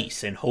 throwing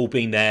dice and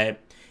hoping that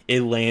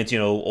it lands,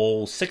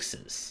 all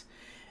 6s.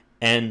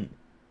 And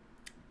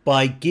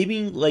by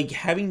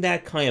having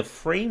that kind of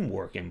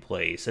framework in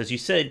place, as you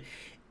said,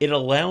 it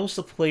allows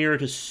the player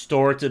to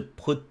start to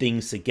put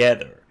things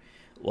together.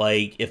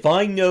 Like, if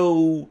I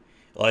know,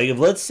 if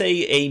let's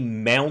say a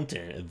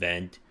mountain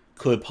event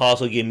could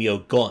possibly give me a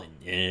gun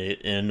in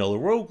another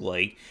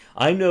roguelike,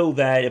 I know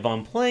that if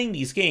I'm playing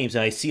these games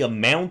and I see a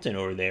mountain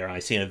over there, I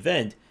see an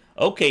event,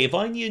 okay, if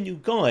I need a new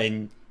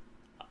gun,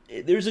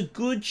 there's a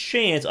good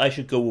chance I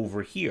should go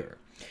over here.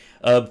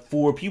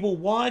 For people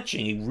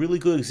watching, a really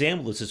good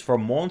example of this is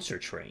from Monster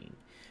Train.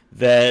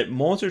 That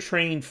Monster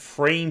Train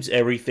frames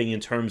everything in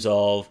terms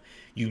of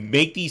you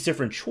make these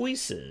different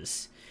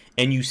choices,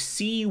 and you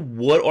see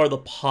what are the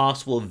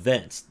possible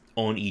events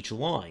on each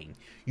line.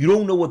 You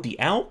don't know what the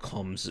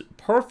outcomes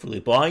perfectly,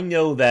 but I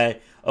know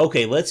that,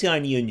 okay, let's say I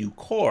need a new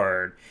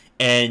card,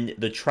 and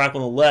the track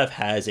on the left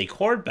has a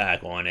card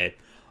back on it.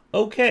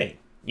 Okay,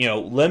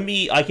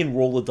 I can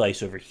roll the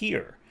dice over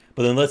here.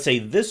 But then let's say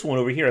this one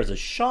over here has a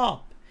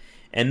shop,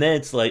 and then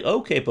it's like,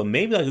 okay, but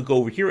maybe I could go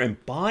over here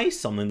and buy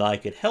something that I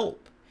could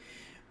help.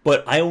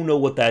 But I don't know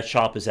what that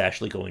shop is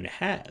actually going to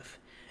have.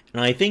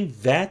 And I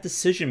think that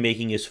decision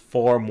making is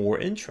far more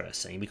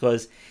interesting,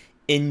 because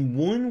in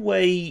one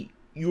way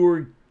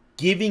you're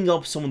giving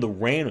up some of the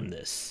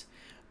randomness,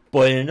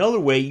 but in another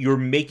way you're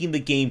making the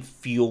game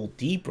feel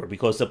deeper,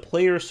 because the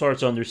player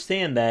starts to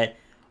understand that,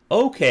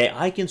 okay,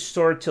 I can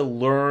start to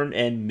learn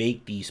and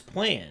make these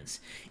plans.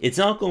 It's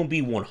not going to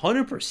be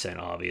 100%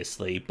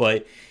 obviously,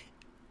 but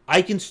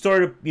I can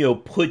start to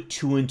put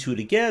 2 and 2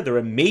 together,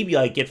 and maybe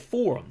I get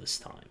 4 on this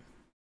time.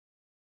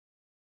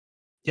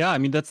 Yeah, I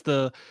mean that's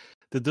the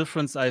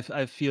difference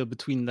I feel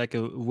between like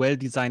a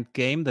well-designed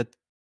game that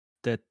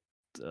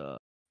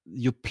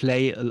you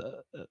play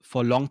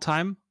for a long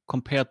time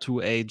compared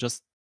to a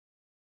just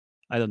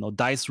I don't know,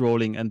 dice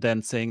rolling and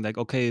then saying like,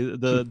 okay,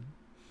 the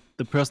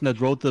person that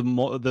rolled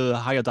the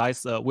higher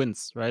dice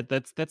wins, right?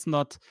 That's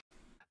not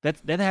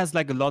that has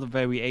like a lot of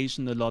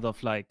variation, a lot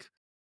of like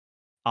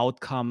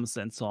outcomes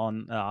and so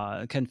on.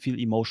 It can feel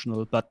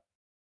emotional, but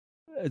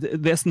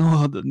there's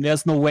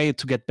no way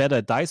to get better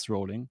at dice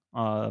rolling.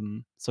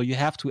 So you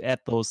have to add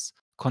those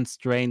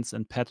constraints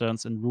and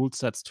patterns and rule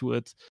sets to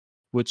it,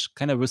 which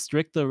kind of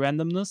restrict the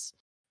randomness,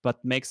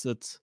 but makes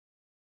it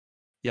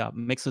a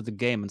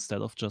game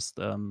instead of just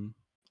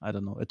I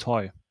don't know, a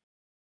toy.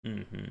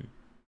 Mm-hmm.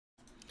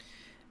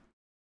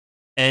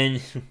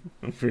 And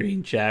I'm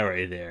reading chat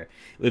right there.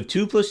 If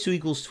 2 + 2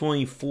 =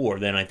 24,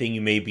 then I think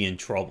you may be in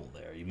trouble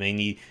there. You may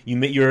need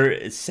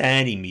your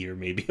sanity meter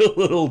may be a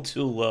little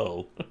too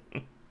low.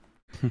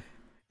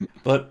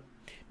 But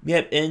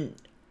yeah, and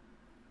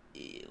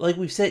like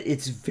we've said,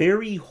 it's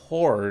very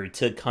hard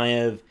to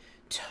kind of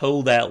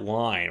toe that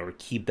line or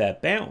keep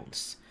that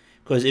balance.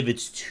 Because if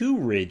it's too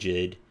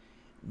rigid,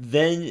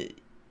 then,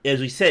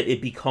 as we said,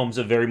 it becomes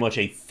a very much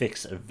a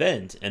fixed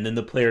event. And then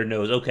the player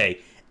knows, okay,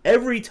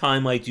 every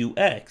time I do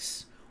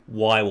X,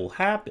 Y will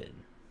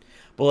happen.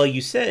 But like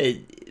you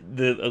said,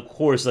 of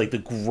course, like the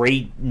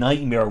great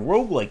nightmare of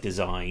roguelike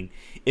design,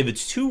 if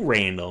it's too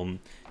random,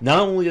 not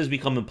only does it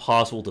become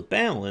impossible to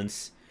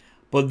balance,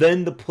 but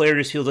then the player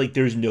just feels like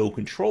there's no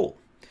control.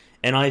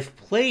 And I've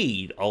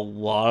played a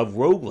lot of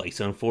roguelikes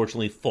and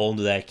unfortunately fall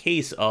into that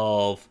case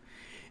of,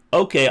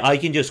 okay, I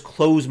can just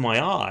close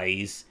my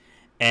eyes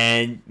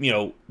and,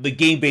 the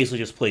game basically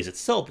just plays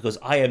itself because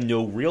I have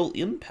no real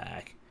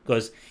impact.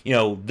 Because,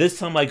 this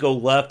time I go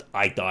left,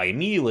 I die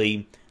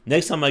immediately.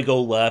 Next time I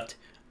go left,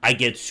 I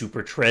get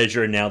super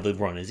treasure, and now the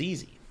run is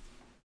easy.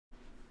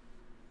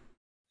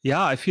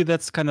 Yeah, I feel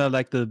that's kind of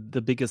like the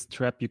biggest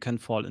trap you can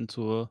fall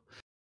into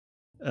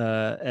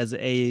as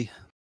a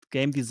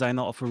game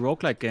designer of a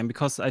roguelike game,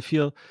 because I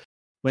feel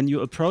when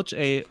you approach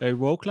a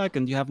roguelike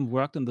and you haven't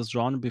worked in this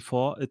genre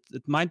before,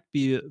 it might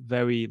be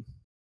very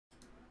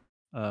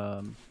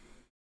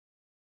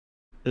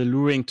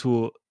alluring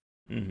to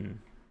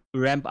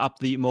ramp up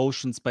the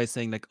emotions by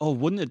saying like, oh,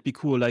 wouldn't it be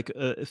cool like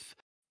if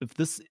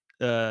this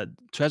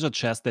treasure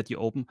chest that you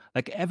open,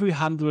 like every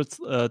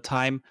 100th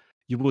time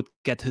you would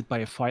get hit by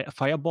a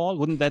fireball,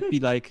 wouldn't that be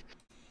like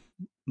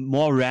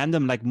more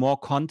random, like more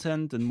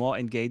content and more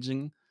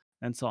engaging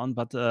and so on?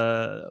 But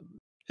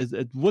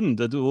it wouldn't.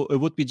 It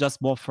would be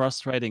just more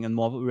frustrating and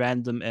more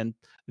random. And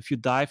if you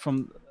die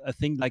from a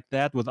thing like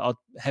that without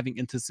having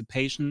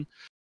anticipation,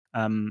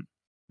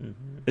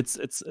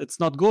 it's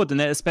not good.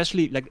 And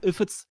especially like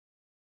if it's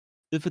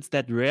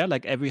that rare,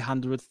 like every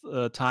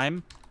 100th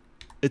time,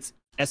 it's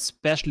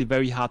especially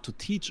very hard to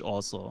teach.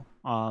 Also,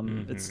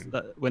 it's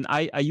when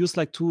I use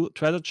like 2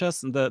 treasure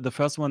chests, and the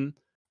first one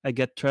I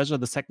get treasure,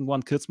 the second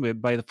one kills me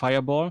by the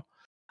fireball.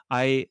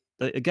 I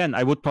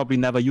would probably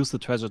never use the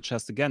treasure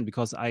chest again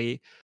because I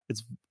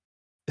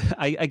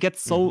get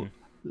so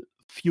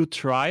few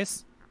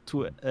tries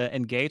to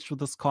engage with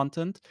this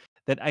content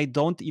that I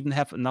don't even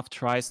have enough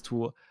tries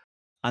to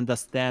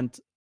understand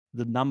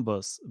the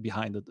numbers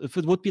behind it. If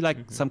it would be like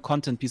some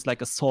content piece,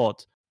 like a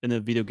sword in a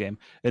video game,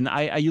 and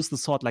I use the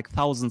sword like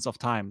thousands of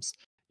times,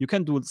 you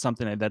can do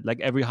something like that. Like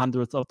every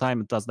 100th of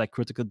time, it does like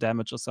critical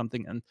damage or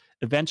something, and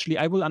eventually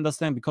I will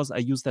understand because I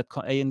use that.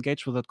 I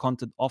engage with that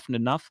content often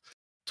enough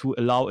to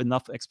allow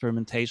enough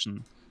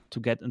experimentation to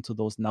get into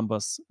those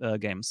numbers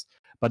games.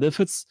 But if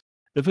it's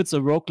a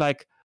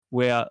roguelike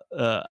where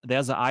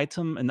there's an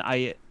item and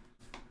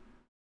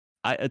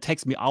it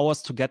takes me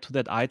hours to get to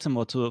that item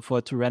or for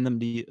it to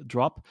randomly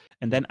drop,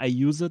 and then I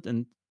use it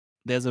and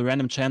there's a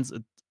random chance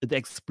it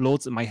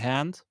explodes in my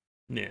hand.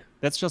 Yeah,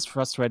 that's just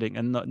frustrating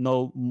and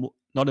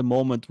not a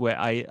moment where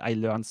I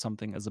learn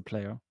something as a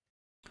player.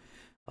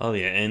 Oh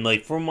yeah, and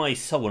like for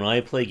myself, when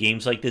I play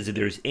games like this, if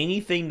there's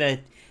anything that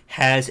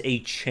has a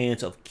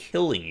chance of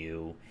killing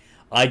you,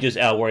 I just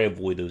outright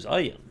avoid those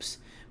items.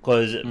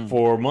 Because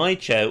for my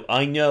chat,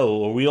 I know,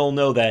 or we all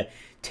know that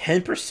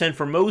 10%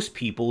 for most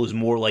people is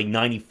more like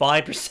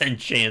 95%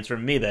 chance for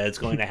me that it's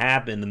going to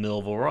happen in the middle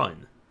of a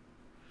run.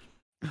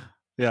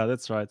 Yeah,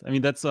 that's right. I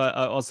mean, that's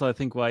also, I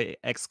think, why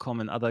XCOM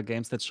and other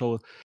games that show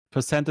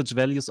percentage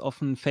values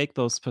often fake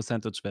those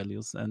percentage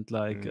values and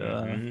like,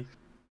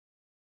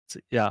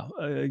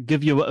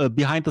 give you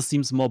behind the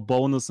scenes more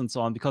bonus and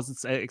so on, because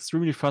it's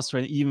extremely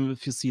frustrating, even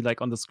if you see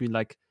like on the screen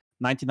like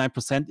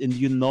 99%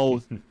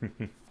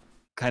 and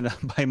kind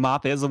of by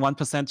math there's a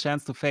 1%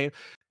 chance to fail.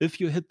 If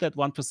you hit that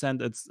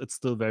 1%, it's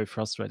still very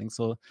frustrating.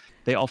 So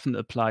they often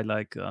apply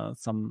like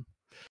some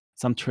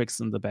tricks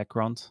in the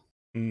background.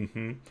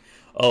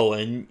 Oh,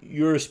 and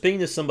you're speaking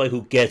to somebody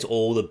who gets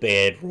all the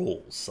bad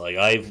rolls. Like,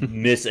 I've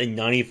missed a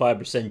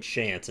 95%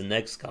 chance in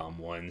XCOM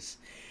once.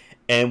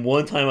 And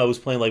one time I was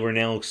playing like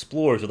Renowned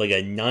Explorers with like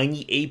a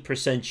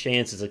 98%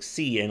 chance to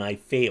succeed, and I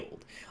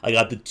failed. I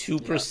got the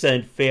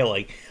 2% fail.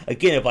 Like,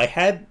 again, if I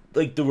had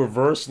like the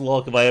reverse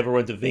luck, if I ever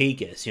went to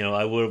Vegas,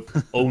 I would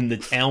have owned the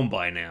town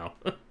by now.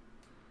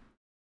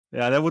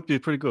 Yeah, that would be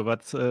pretty good,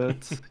 but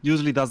it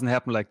usually doesn't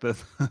happen like that.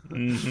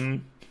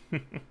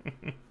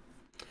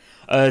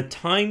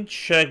 Time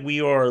check,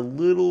 we are a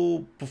little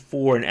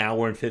before an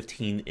hour and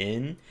 15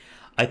 in.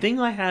 I think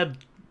I have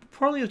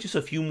probably just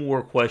a few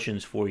more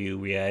questions for you,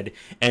 Riad.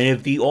 And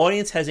if the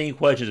audience has any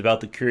questions about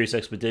the Curious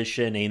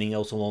Expedition, anything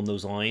else along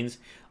those lines,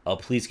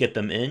 please get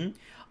them in.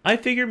 I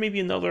figure maybe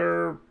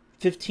another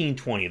 15,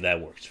 20 if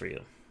that works for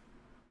you.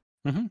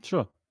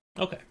 Sure.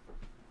 Okay.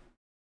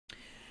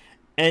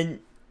 And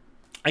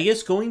I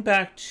guess going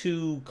back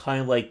to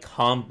kind of like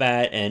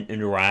combat and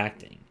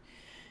interacting,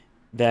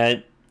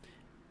 that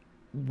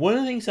one of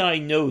the things that I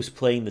noticed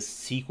playing the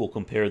sequel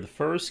compared to the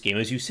first game,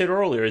 as you said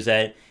earlier, is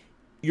that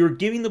you're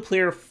giving the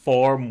player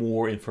far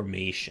more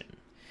information,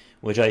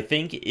 which I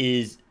think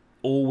is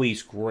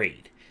always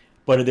great.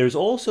 But there's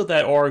also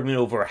that argument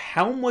over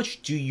how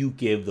much do you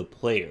give the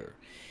player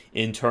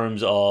in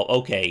terms of,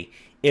 okay,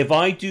 if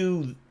I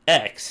do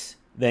X,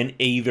 then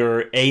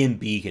either A and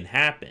B can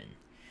happen.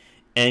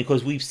 And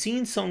because we've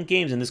seen some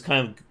games, and this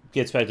kind of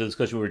gets back to the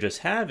discussion we were just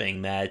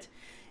having, that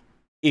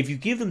if you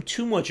give them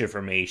too much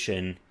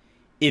information,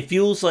 it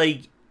feels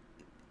like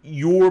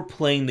you're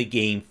playing the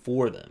game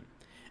for them.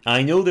 And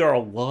I know there are a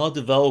lot of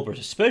developers,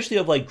 especially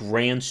of like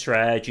grand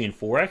strategy and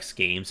 4X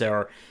games, that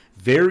are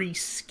very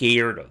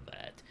scared of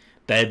that.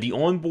 That if the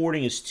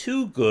onboarding is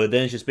too good,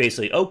 then it's just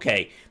basically,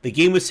 okay, the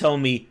game was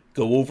telling me,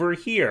 go over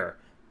here,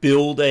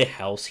 build a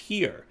house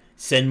here,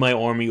 send my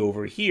army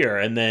over here,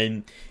 and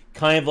then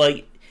kind of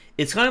like,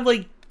 it's kind of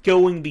like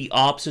going the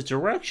opposite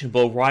direction,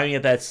 but arriving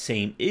at that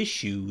same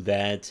issue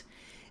that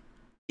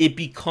it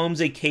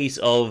becomes a case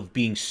of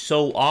being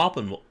so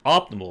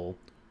optimal,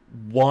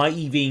 why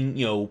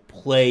even,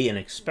 play and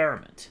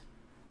experiment?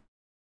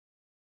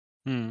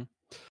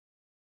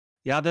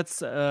 Yeah,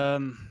 that's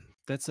a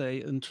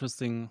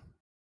interesting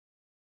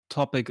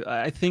topic.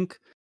 I think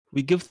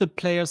we give the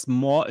players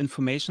more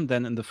information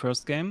than in the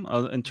first game,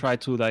 and try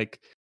to like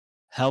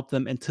help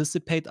them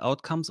anticipate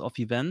outcomes of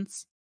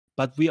events,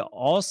 but we are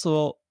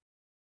also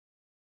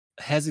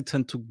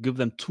hesitant to give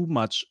them too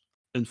much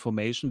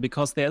information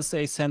because there's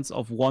a sense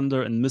of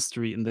wonder and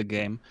mystery in the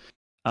game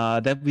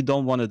that we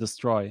don't want to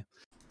destroy.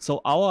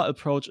 So our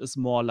approach is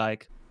more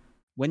like,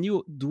 when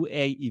you do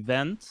a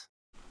event,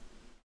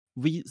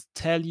 we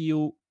tell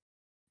you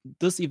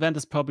this event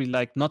is probably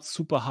like not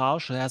super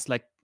harsh.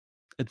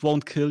 It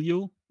won't kill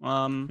you,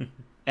 and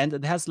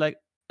it has like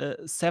a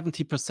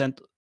 70%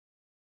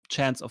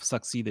 chance of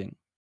succeeding.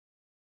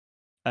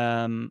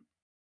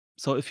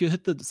 So if you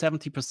hit the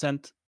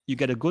 70%, you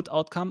get a good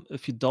outcome.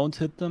 If you don't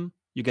hit them,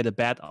 you get a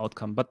bad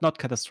outcome, but not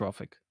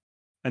catastrophic.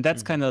 And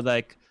that's kind of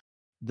like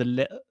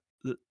the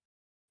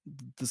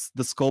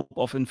scope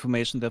of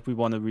information that we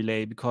want to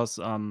relay, because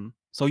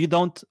so you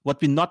don't,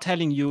 what we're not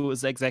telling you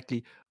is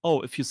exactly, oh,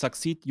 if you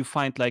succeed, you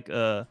find like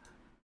a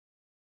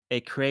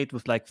crate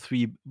with like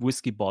 3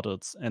 whiskey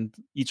bottles, and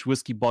each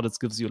whiskey bottle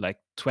gives you like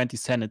 20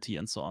 sanity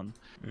and so on.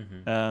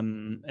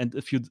 And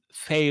if you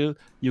fail,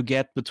 you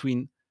get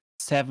between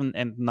 7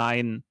 and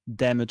 9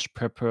 damage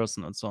per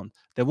person and so on.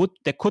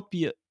 There could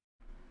be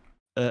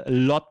a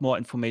lot more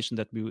information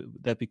that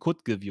we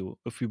could give you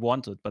if we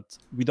wanted, but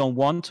we don't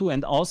want to.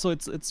 And also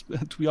it's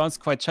to be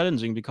honest quite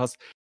challenging, because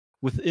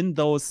within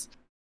those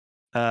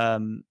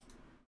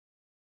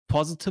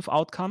positive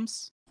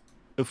outcomes,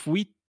 if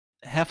we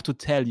have to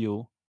tell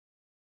you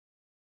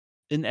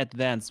in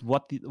advance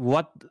what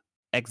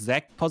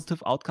exact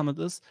positive outcome it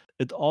is,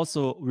 it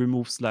also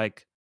removes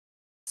like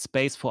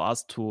space for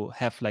us to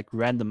have like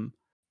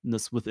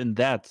randomness within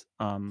that.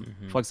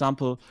 For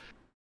example,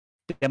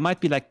 there might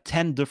be like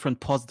 10 different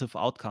positive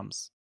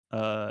outcomes.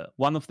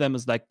 One of them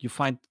is like you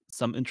find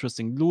some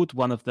interesting loot.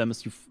 One of them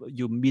is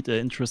you meet an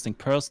interesting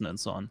person and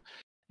so on.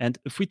 And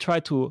if we try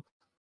to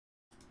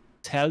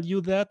tell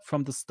you that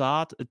from the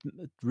start, it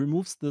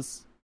removes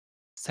this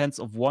sense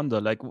of wonder.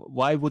 Like,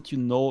 why would you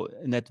know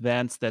in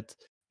advance that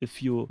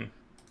if you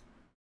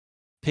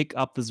pick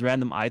up this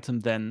random item,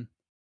 then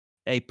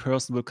a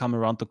person will come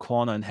around the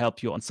corner and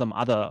help you on some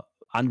other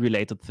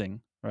unrelated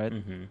thing, right?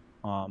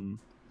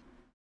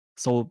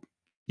 So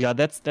yeah,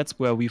 that's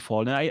where we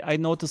fall. And I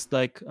noticed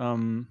like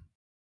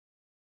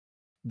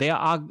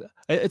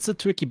it's a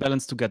tricky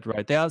balance to get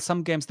right. There are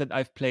some games that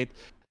I've played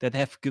that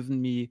have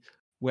given me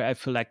where I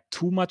feel like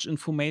too much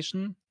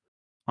information,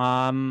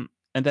 and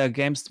there are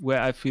games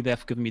where I feel they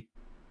have given me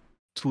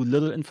too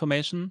little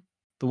information.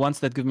 The ones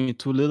that give me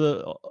too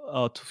little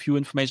or too few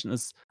information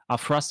are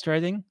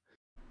frustrating.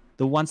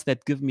 The ones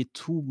that give me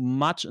too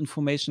much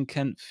information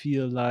can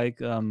feel like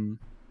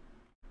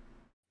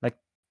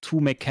too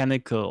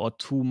mechanical or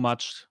too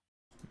much.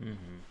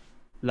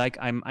 Like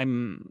I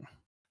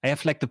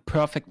have like the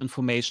perfect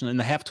information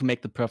and I have to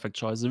make the perfect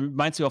choice. It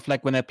reminds me of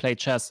like when I play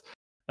chess.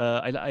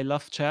 I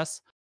love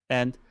chess,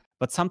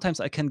 but sometimes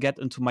I can get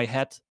into my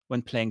head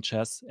when playing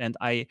chess, and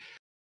I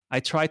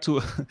try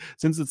to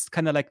since it's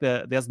kind of like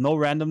there's no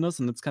randomness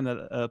and it's kind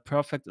of a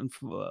perfect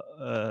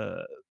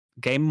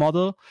game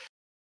model.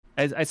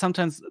 I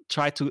sometimes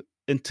try to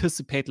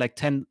anticipate like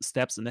 10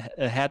 steps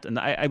ahead, and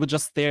I would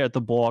just stare at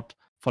the board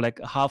for like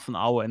half an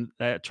hour and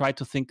try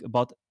to think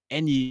about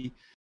any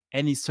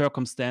any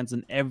circumstance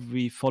in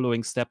every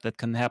following step that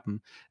can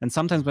happen. And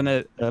sometimes when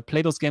I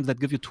play those games that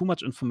give you too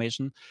much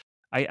information,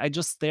 I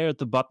just stare at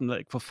the button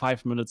like for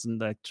 5 minutes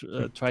and like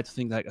try to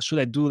think like, should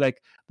I do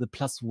like the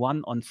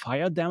 +1 on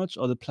fire damage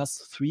or the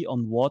 +3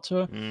 on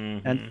water?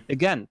 And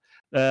again,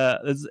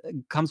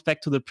 it comes back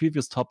to the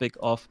previous topic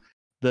of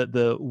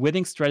the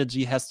winning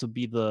strategy has to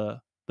be the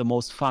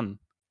most fun.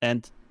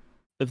 And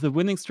if the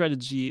winning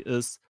strategy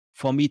is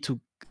for me to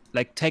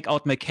like take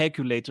out my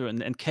calculator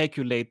and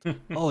calculate,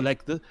 oh,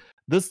 like the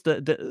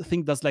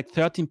thing does like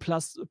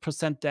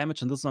 13+%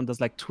 damage and this one does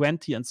like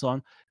 20 and so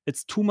on.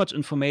 It's too much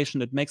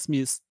information. It makes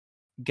me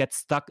get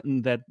stuck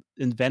in that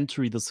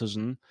inventory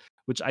decision,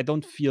 which I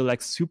don't feel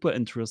like super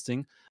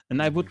interesting.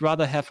 And I would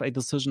rather have a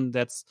decision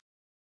that's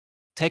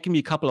taking me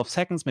a couple of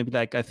seconds, maybe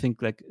like I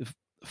think like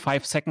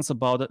 5 seconds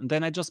about it, and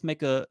then I just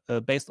make a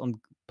based on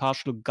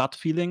partial gut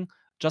feeling,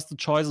 just a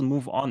choice and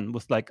move on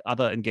with like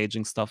other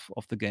engaging stuff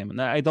of the game.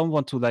 And I don't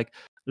want to like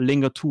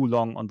linger too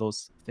long on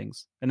those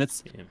things. And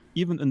it's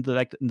even in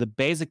the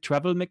basic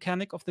travel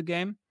mechanic of the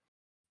game,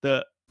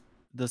 the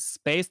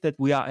space that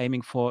we are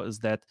aiming for is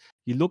that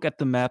you look at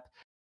the map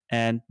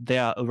and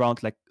there are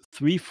around like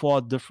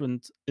 3-4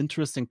 different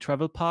interesting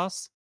travel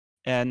paths,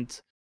 and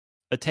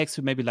it takes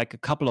you maybe like a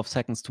couple of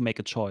seconds to make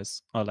a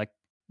choice, or like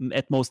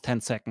at most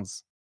 10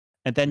 seconds,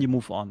 and then you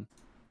move on.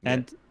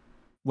 And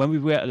when we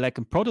were like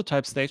in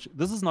prototype stage,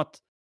 this is not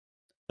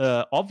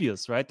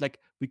obvious, right? Like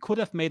we could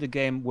have made a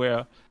game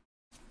where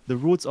the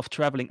rules of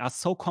traveling are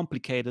so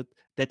complicated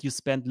that you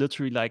spend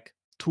literally like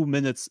 2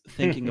 minutes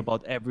thinking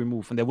about every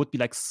move, and there would be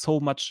like so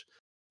much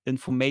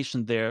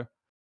information there.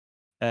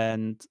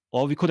 And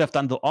or we could have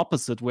done the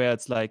opposite, where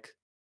it's like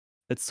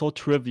it's so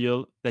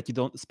trivial that you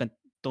don't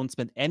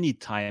spend any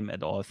time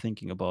at all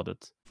thinking about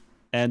it.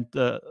 And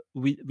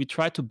we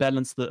try to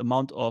balance the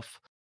amount of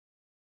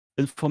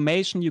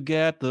information you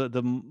get, the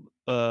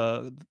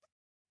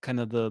kind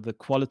of the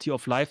quality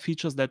of life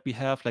features that we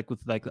have, like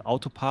with like the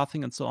auto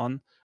pathing and so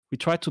on. We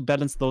try to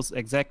balance those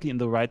exactly in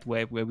the right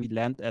way, where we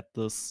land at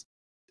this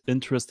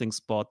interesting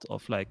spot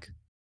of like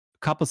a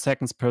couple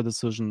seconds per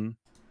decision,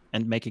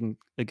 and making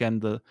again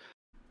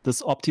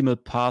this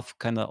optimal path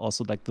kind of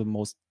also like the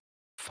most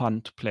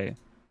fun to play.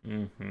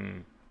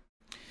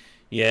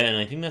 Yeah, and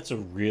I think that's a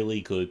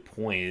really good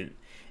point.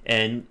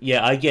 And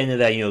yeah, I get into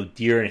that,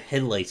 deer and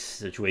headlights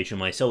situation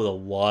myself with a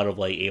lot of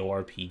like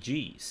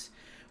ARPGs,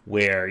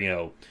 where,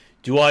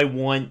 do I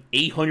want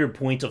 800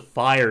 points of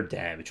fire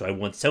damage? Do I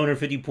want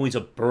 750 points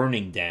of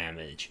burning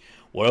damage?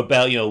 What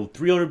about,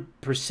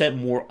 300%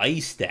 more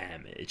ice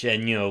damage?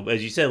 And,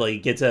 as you said, like,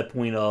 it gets to that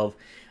point of,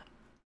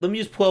 let me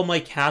just pull out my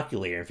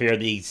calculator and figure out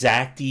the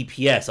exact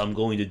DPS I'm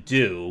going to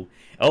do.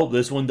 Oh,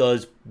 this one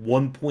does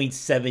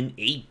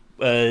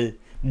 1.78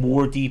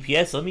 more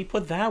DPS. Let me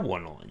put that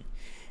one on.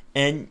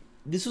 And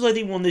this was, I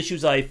think, one of the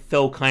issues I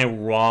felt kind of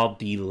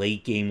robbed the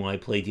late game when I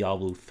played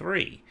Diablo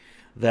 3.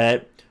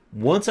 That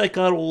once I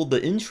got all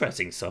the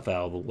interesting stuff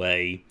out of the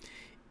way,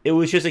 it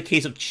was just a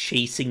case of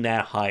chasing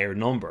that higher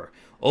number.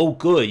 Oh,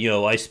 good,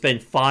 I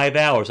spent 5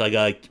 hours. I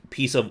got a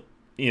piece of,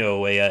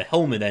 a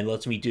helmet that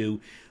lets me do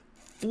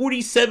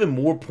 47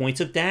 more points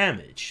of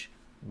damage.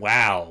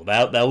 Wow,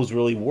 that was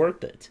really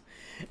worth it.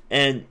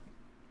 And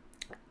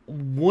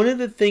one of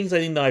the things I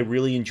think that I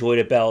really enjoyed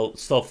about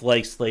stuff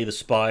like Slay the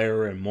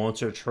Spire and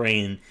Monster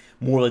Train,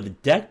 more like the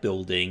deck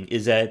building,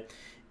 is that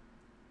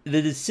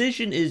the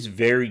decision is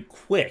very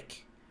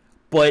quick,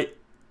 but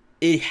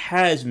it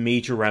has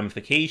major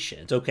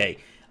ramifications. Okay,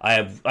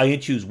 I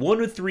can choose 1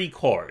 or 3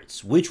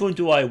 cards. Which one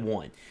do I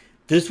want?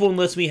 This one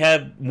lets me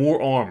have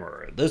more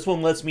armor. This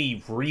one lets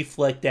me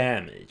reflect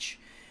damage.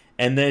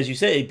 And then, as you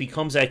said, it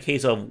becomes that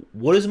case of,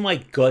 what does my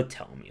gut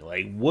tell me?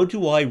 Like, what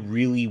do I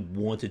really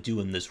want to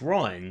do in this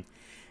run?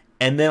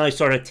 And then I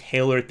start to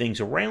tailor things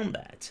around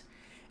that.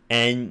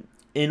 And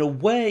in a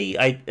way,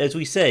 as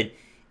we said,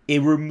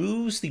 it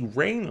removes the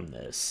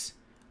randomness,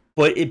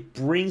 but it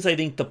brings, I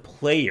think, the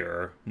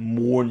player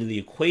more into the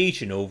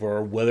equation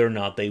over whether or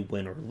not they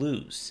win or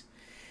lose.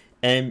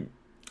 And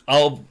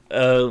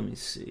let me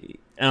see.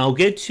 And I'll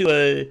get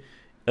to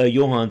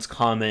Johan's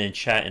comment in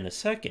chat in a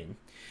second.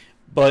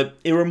 But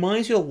it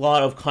reminds you a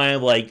lot of kind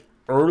of like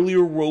earlier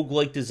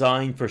roguelike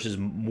design versus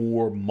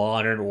more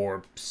modern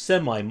or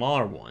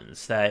semi-modern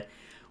ones. That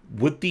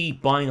with the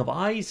Binding of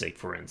Isaac,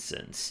 for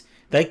instance,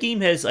 that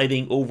game has, I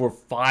think, over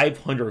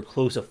 500,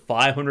 close to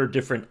 500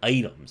 different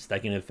items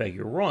that can affect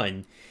your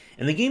run.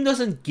 And the game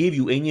doesn't give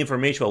you any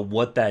information about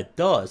what that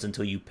does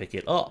until you pick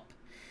it up.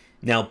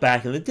 Now,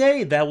 back in the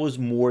day, that was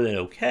more than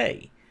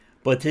okay.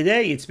 But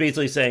today, it's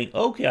basically saying,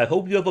 okay, I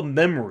hope you have a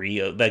memory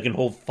that can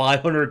hold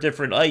 500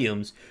 different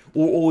items,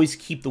 or always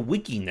keep the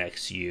wiki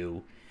next to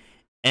you.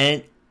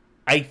 And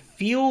I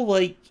feel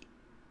like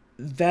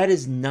that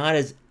is not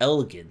as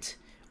elegant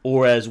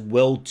or as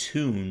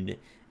well-tuned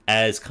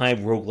as kind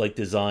of roguelike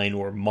design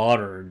or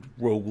modern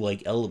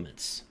roguelike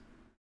elements.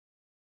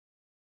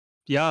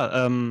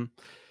 Yeah, and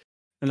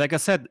like I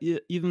said,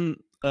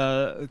 even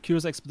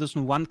Curious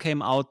Expedition 1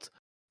 came out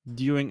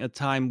during a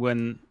time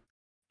when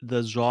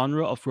the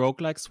genre of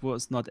roguelikes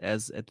was not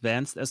as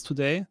advanced as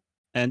today.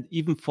 And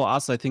even for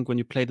us, I think when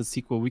you play the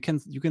sequel,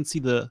 you can see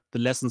the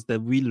lessons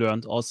that we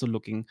learned also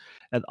looking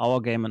at our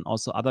game and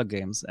also other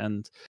games.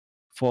 And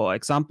for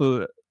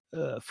example,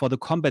 for the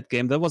combat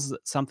game, that was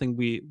something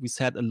we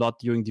said a lot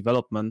during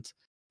development,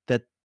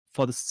 that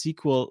for the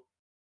sequel,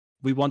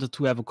 we wanted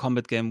to have a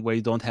combat game where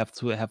you don't have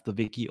to have the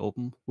wiki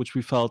open, which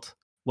we felt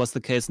was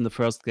the case in the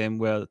first game,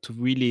 where to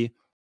really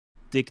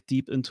dig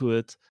deep into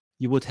it,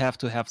 you would have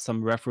to have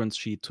some reference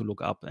sheet to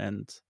look up.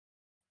 And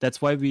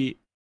that's why we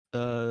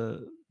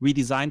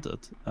redesigned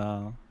it,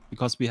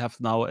 because we have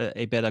now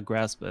a better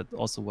grasp at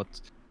also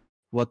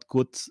what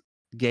good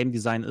game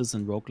design is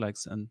in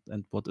roguelikes and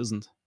what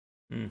isn't.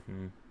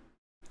 Mm-hmm.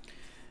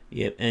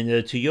 Yep,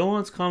 and to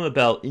Johan's comment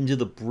about Into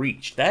the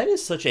Breach, that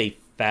is such a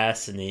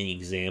fascinating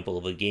example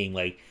of a game.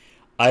 Like,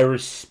 I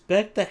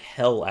respect the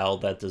hell out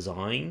of that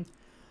design,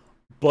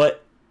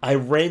 but I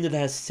ran into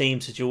that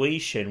same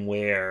situation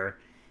where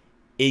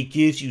it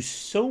gives you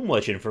so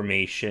much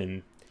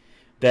information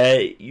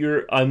that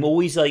I'm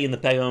always like in the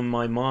back of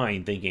my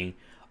mind thinking,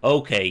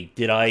 okay,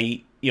 did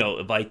I,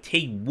 if I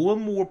take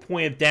one more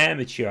point of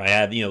damage here, I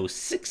have,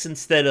 6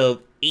 instead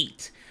of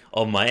 8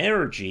 of my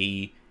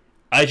energy,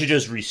 I should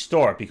just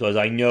restart because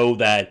I know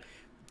that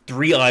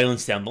 3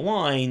 islands down the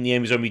line, the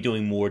enemy's going to be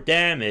doing more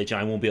damage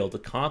and I won't be able to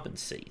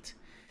compensate.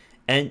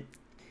 And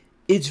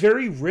it's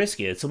very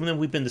risky. It's something that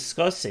we've been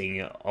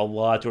discussing a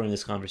lot during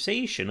this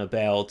conversation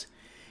about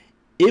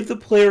if the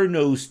player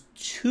knows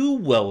too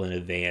well in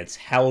advance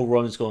how a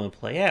run is going to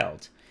play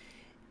out,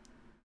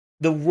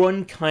 the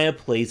run kind of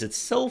plays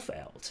itself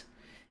out.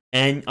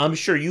 And I'm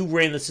sure you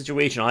ran the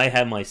situation I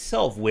had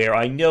myself where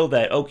I know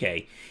that,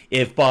 okay,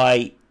 if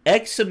by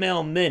X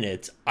amount of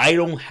minutes I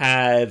don't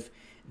have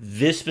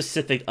this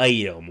specific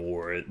item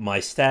or my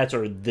stats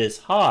are this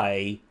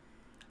high,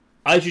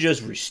 I should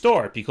just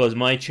restart because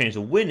my chance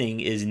of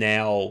winning is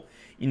now,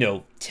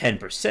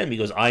 10%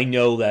 because I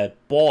know that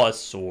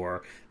boss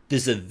or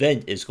this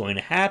event is going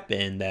to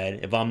happen,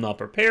 that if I'm not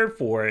prepared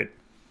for it,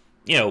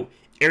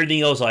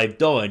 everything else I've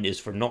done is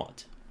for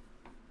naught.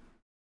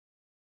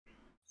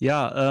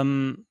 Yeah,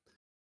 and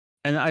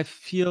I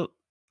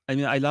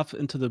I love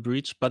Into the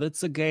Breach, but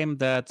it's a game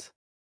that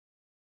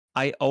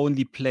I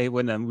only play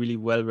when I'm really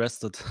well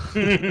rested.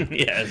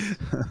 Yes.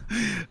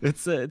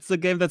 It's a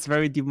game that's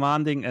very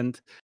demanding, and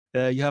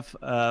you have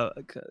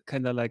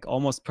kind of like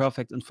almost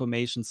perfect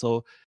information.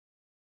 So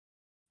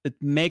it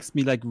makes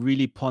me like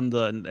really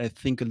ponder and I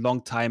think a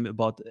long time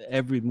about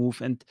every move.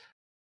 And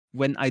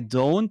when I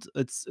don't,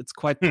 it's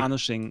quite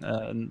punishing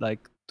and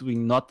like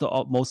doing not the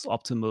most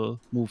optimal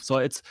move.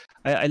 So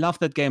I love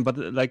that game, but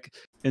like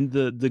in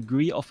the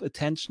degree of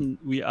attention,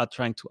 we are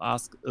trying to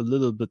ask a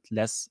little bit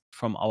less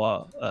from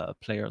our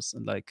players,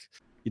 and like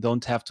you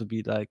don't have to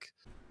be like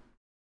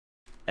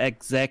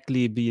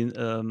exactly being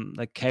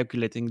like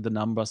calculating the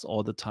numbers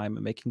all the time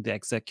and making the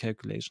exact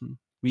calculation.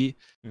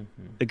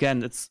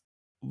 Again,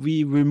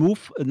 we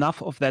remove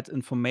enough of that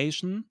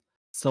information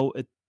so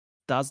it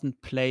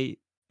doesn't play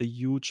a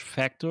huge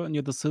factor in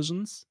your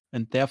decisions,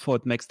 and therefore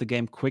it makes the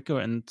game quicker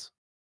and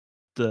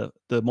the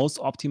most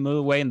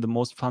optimal way and the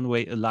most fun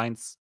way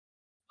aligns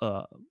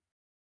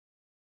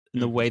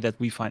in a way that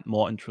we find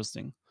more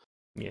interesting.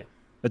 Yeah.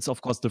 It's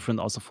of course different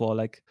also for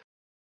like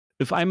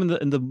if I'm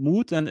in the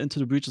mood, then Into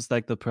the Breach is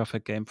like the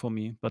perfect game for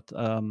me. But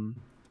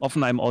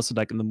often I'm also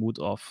like in the mood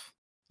of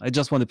I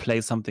just want to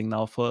play something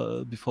now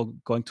for before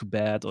going to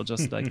bed or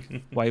just like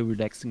while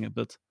relaxing a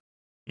bit.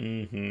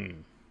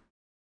 I'm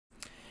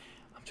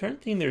trying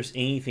to think if there's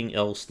anything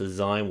else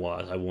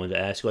design-wise I wanted to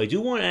ask you. I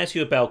do want to ask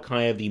you about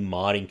kind of the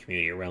modding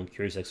community around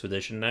Curious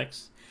Expedition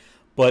next.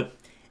 But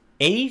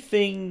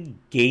anything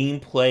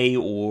gameplay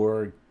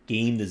or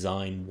game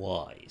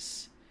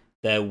design-wise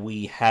that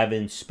we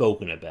haven't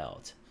spoken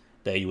about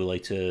that you would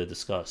like to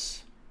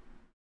discuss?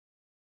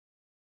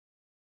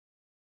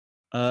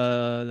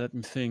 Let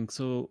me think.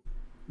 So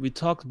we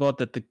talked about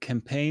that the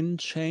campaign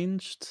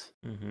changed.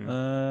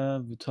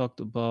 We talked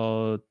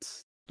about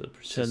The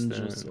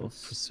challenges of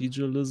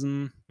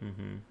proceduralism.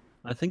 Mm-hmm.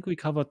 I think we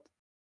covered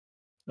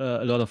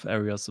a lot of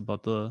areas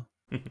about the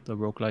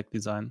roguelike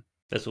design.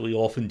 That's what we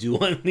often do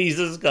on these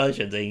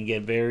discussions. They can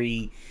get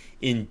very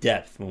in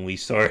depth when we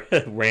start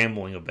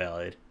rambling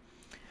about it.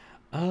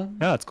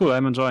 Yeah, it's cool.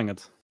 I'm enjoying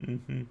it.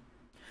 Mm-hmm.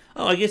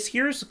 Oh, I guess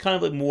here's kind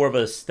of like more of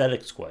an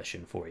aesthetics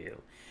question for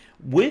you.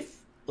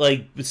 With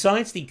like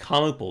besides the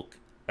comic book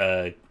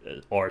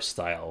art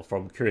style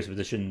from Curious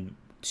Edition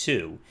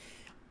 2,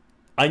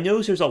 I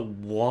notice there's a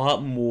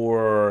lot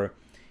more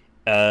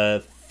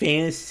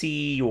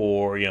fantasy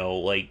or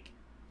like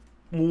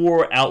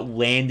more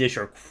outlandish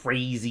or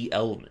crazy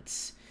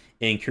elements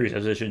in Curious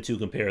Edition 2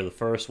 compared to the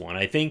first one.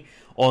 I think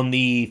on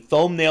the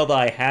thumbnail that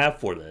I have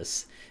for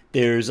this,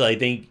 there's, I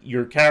think,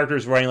 your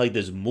character's riding like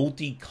this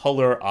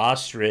multicolor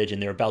ostrich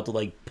and they're about to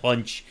like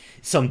punch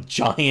some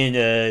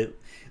giant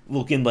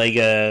looking like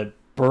a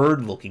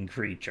bird looking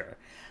creature.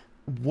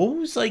 What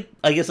was like,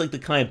 I guess, like the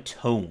kind of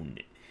tone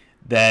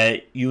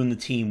that you and the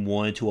team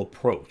wanted to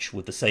approach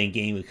with the second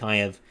game, with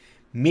kind of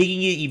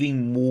making it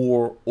even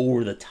more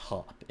over the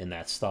top in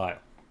that style?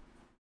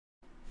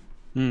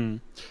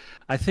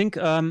 I think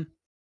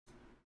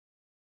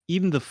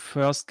even the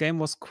first game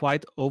was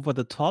quite over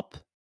the top,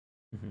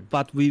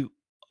 but we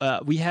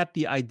had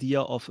the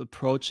idea of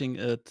approaching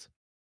it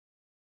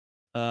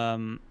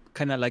kind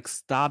of like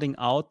starting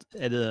out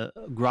at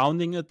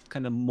grounding it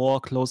kind of more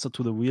closer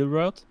to the real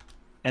world,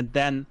 and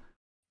then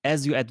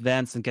as you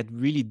advance and get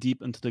really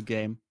deep into the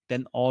game,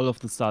 then all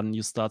of a sudden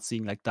you start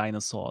seeing like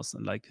dinosaurs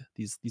and like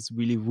these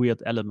really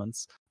weird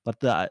elements. But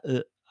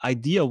the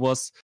idea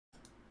was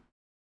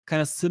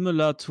kind of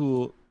similar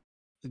to,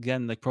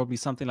 again, like probably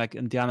something like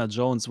Indiana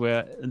Jones,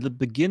 where in the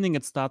beginning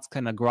it starts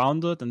kind of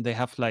grounded and they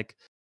have like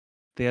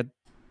they're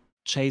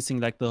chasing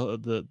like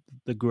the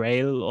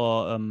Grail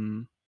or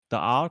the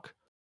Ark,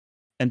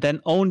 and then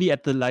only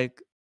at the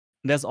like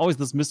there's always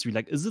this mystery,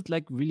 like is it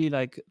like really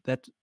like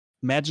that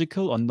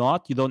magical or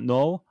not? You don't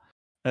know.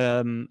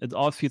 It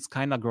all feels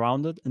kind of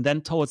grounded, and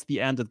then towards the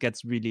end it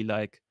gets really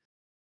like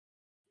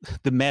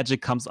the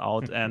magic comes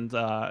out and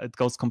it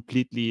goes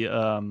completely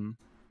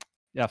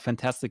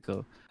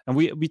fantastical. And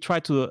we try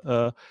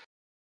to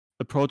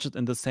approach it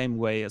in the same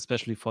way,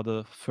 especially for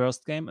the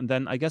first game. And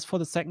then I guess for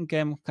the second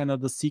game, kind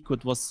of the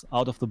secret was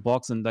out of the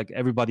box, and like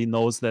everybody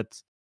knows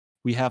that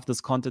we have this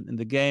content in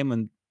the game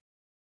and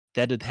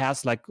that it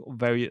has like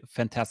very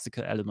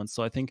fantastical elements.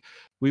 So I think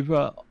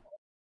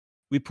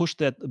we pushed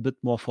that a bit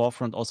more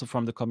forefront also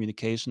from the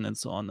communication and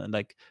so on, and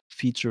like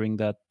featuring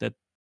that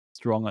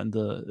stronger in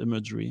the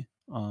imagery.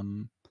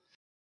 And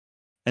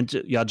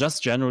yeah,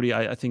 just generally,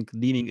 I think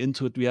leaning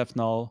into it, we have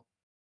now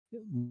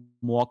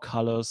more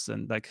colors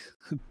and like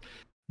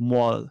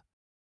more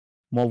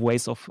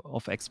ways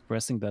of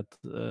expressing that,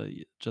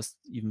 just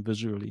even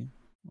visually.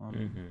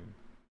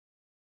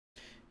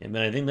 And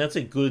then I think that's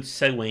a good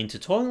segue into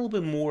talking a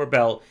little bit more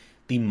about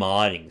the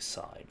modding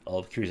side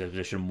of Curious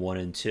Expedition 1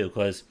 and 2,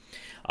 because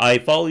I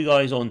follow you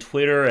guys on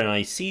Twitter and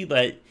I see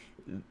that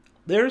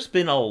there's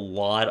been a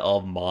lot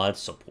of mod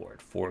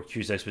support for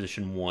Curious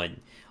Expedition 1.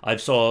 I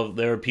saw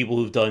there are people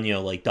who've done,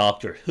 like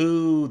Doctor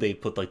Who, they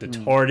put like the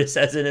TARDIS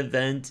as an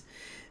event.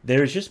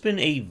 There's just been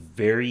a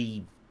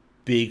very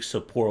big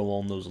support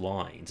along those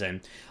lines.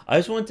 And I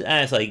just wanted to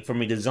ask, like,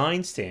 from a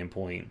design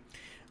standpoint,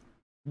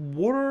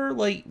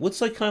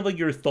 what's like kind of like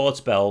your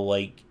thoughts about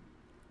like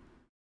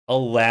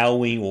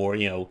allowing or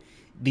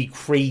the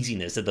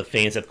craziness that the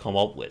fans have come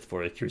up with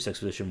for Curious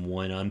Expedition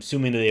 1? I'm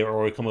assuming that they are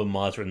already come up with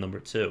mods for number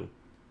 2.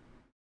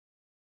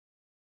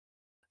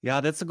 Yeah,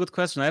 that's a good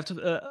question. I have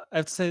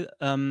to say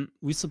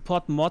we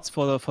support mods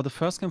for the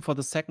first game. For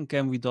the second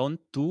game, we don't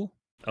do,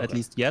 at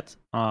least yet.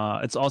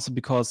 It's also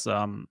because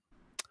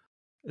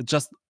it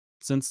just,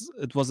 since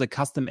it was a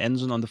custom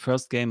engine on the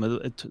first game,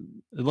 it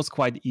was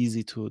quite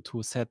easy to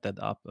set that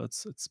up.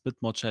 It's a bit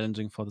more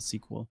challenging for the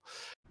sequel.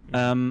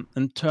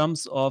 In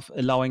terms of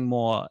allowing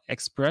more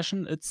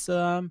expression, it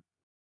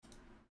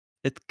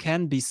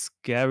can be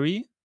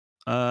scary.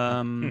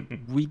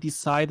 We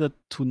decided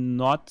to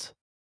not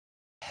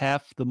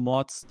have the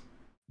mods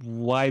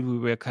while we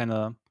were kind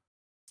of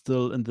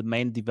still in the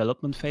main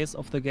development phase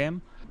of the game.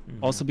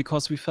 Also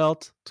because we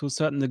felt, to a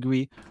certain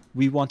degree,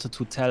 we wanted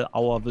to tell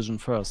our vision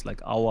first,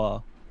 like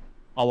our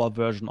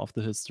version of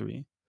the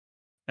history.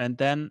 And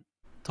then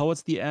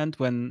towards the end,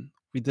 when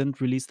we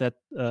didn't release that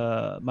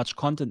much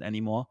content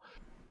anymore,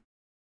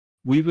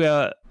 we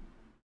were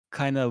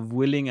kind of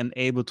willing and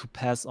able to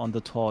pass on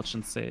the torch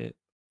and say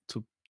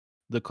to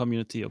the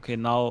community, okay,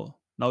 now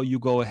you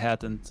go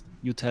ahead and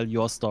you tell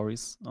your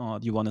stories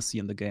you want to see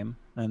in the game.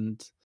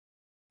 And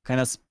kind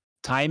of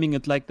timing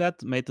it like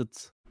that made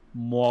it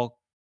more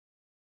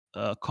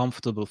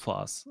comfortable for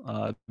us,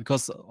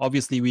 because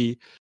obviously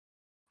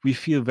we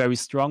feel very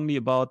strongly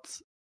about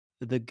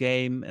the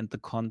game and the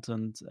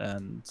content,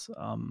 and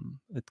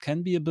it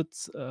can be a bit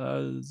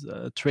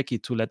tricky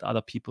to let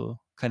other people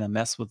kind of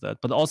mess with that,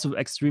 but also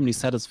extremely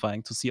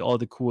satisfying to see all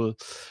the cool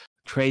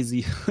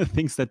crazy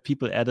things that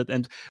people added.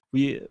 And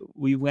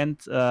we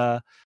went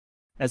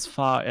as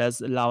far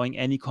as allowing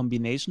any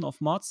combination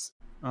of mods,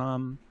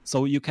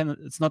 so you can,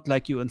 it's not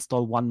like you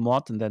install one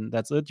mod and then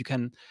that's it. You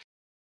can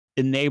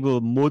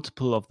enable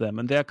multiple of them,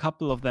 and there are a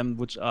couple of them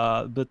which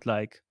are a bit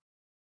like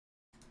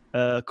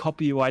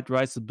copyright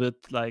rights a bit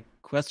like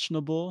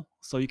questionable.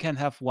 So you can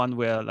have one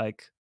where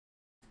like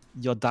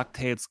your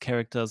DuckTales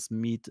characters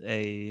meet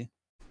a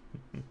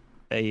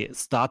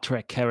Star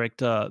Trek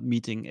character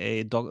meeting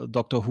a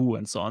Doctor Who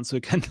and so on. So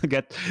you can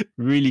get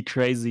really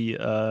crazy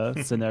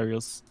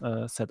scenarios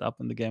set up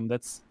in the game.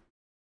 That's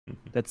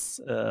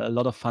a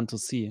lot of fun to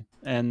see.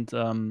 And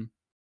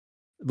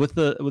with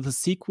the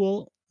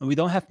sequel, we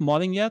don't have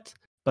modding yet,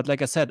 but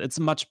like I said, it's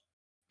a much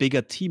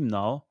bigger team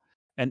now.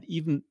 And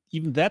even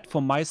that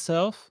for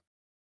myself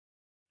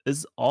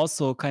is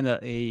also kind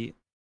of a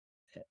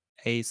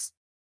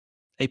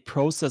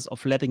process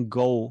of letting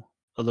go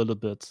a little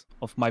bit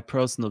of my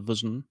personal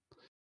vision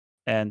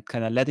and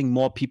kind of letting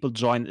more people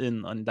join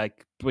in and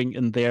like bring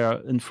in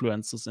their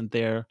influences and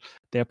their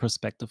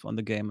perspective on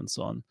the game and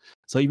so on.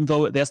 So even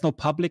though there's no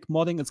public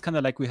modding, it's kind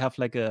of like we have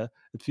like it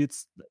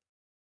feels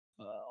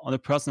on a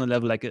personal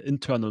level like an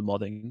internal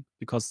modding,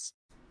 because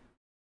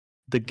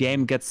the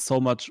game gets so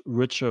much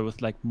richer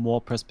with like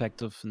more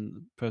perspectives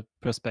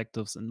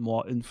and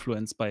more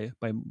influence by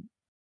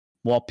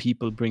more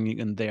people bringing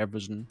in their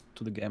vision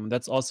to the game. And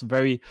that's also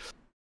very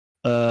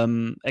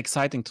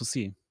exciting to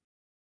see.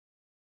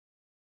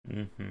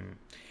 Mm-hmm.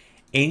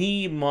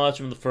 Any mods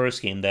from the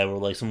first game that were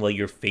like some of like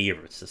your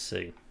favorites to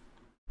see?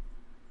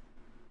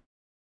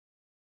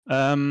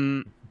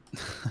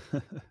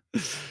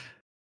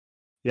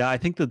 Yeah, I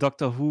think the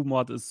Doctor Who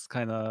mod is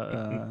kind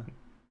of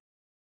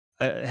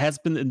has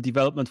been in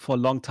development for a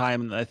long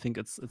time, and I think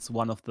it's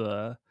one of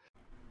the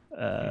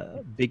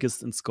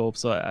biggest in scope.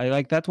 So I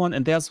like that one.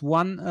 And there's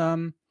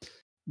one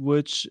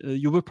which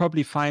you will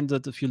probably find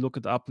it if you look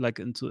it up, like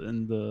in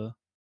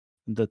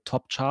the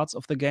top charts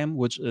of the game,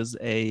 which is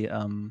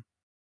an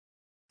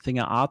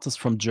artist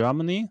from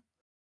Germany.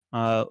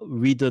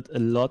 Redid a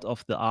lot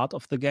of the art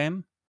of the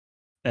game,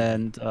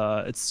 and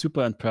it's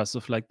super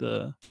impressive, like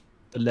the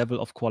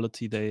level of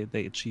quality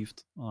they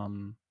achieved.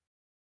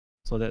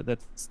 So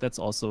that's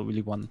also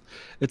really one.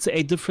 It's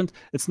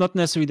not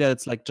necessarily that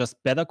it's like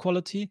just better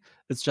quality.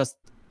 It's just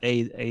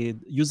a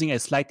using a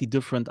slightly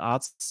different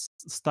art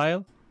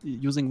style,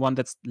 using one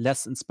that's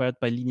less inspired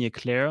by Linear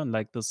Claire and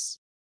like this,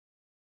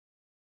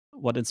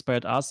 what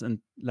inspired us, and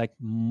like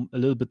a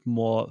little bit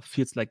more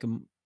feels like a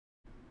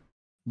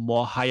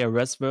more higher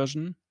res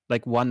version,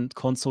 like one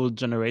console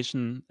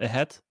generation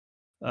ahead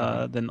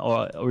than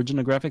our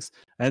original graphics.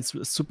 And it's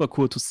super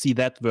cool to see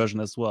that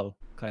version as well,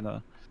 kind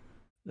of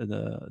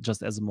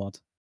just as a mod.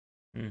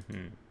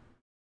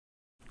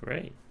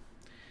 Great.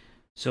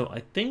 So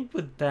I think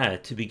with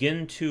that, to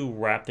begin to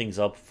wrap things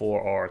up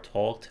for our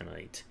talk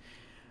tonight,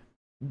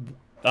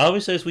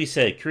 obviously, as we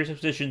said, Curious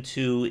Expedition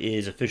 2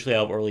 is officially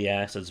out of early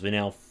access. It's been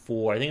out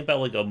for, I think, about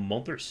like a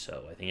month or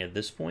so, I think, at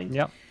this point.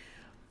 Yeah.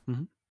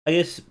 I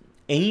guess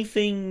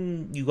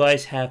anything you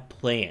guys have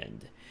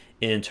planned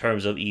in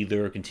terms of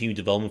either continued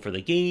development for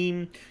the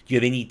game? Do you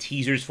have any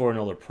teasers for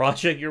another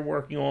project you're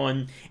working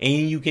on?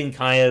 And you can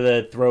kind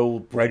of throw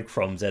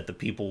breadcrumbs at the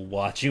people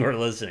watching or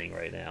listening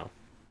right now.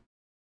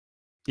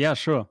 Yeah,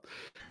 sure.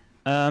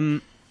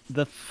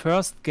 The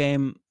first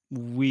game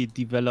we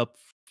developed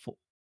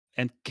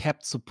and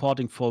kept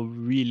supporting for a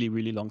really,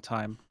 really long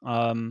time.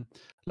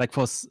 Like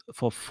for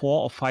 4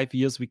 or 5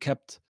 years, we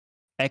kept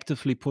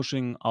actively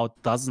pushing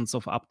out dozens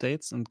of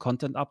updates and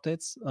content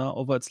updates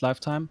over its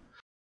lifetime.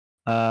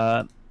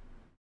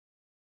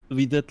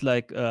 We did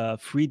like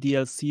free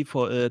DLC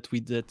for it. We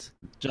did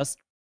just,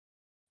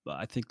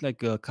 I think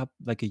like a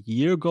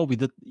year ago, we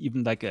did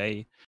even like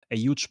a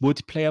huge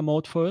multiplayer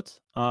mode for it.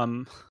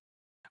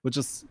 Which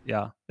is,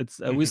 yeah, it's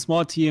we're a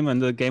small team and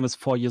the game is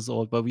 4 years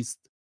old, but it's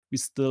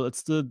still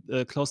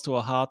close to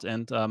our heart.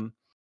 And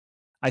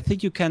I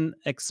think you can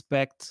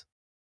expect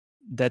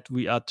that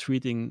we are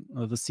treating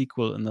the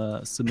sequel in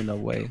a similar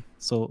way.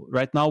 So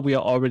right now we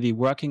are already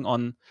working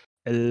on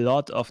a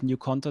lot of new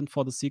content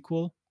for the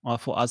sequel.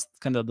 For us,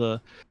 kind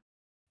of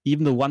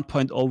even the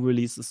 1.0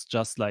 release is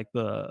just like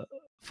the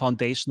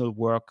foundational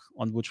work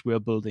on which we're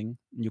building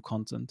new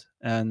content.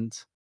 And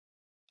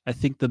I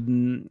think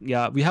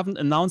we haven't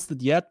announced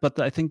it yet, but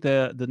I think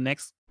the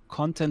next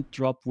content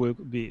drop will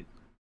be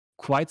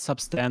quite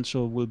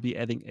substantial. We'll be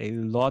adding a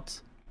lot,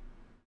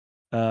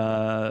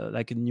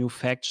 like a new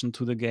faction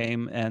to the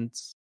game, and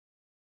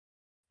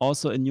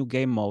also a new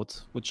game mode,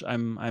 which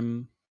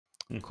I'm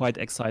quite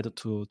excited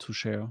to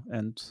share.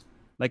 And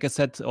like I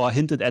said or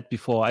hinted at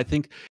before, I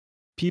think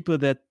people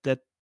that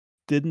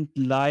didn't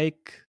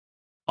like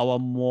our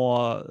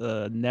more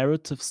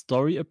narrative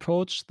story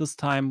approach this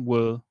time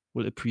will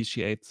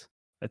appreciate,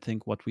 I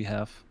think, what we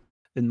have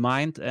in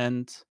mind.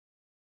 And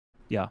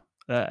yeah,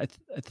 I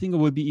think it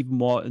will be even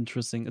more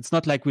interesting. It's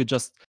not like we're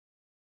just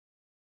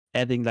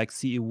adding like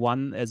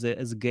CE1 as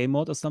a game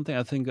mode or something.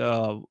 I think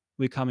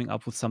we're coming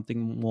up with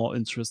something more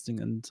interesting,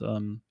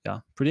 and yeah,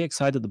 pretty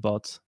excited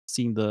about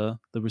seeing the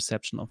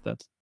reception of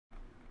that.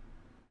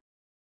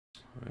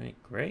 All right,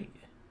 great.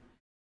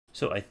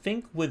 So I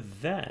think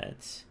with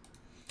that,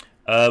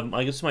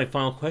 I guess my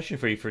final question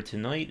for you for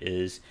tonight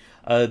is,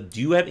 do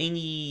you have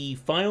any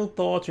final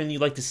thoughts or anything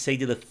you'd like to say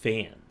to the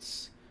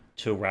fans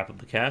to wrap up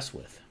the cast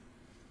with?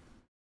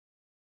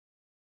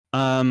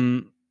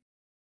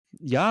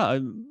 Yeah,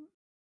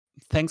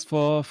 thanks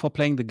for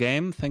playing the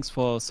game. Thanks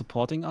for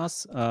supporting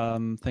us.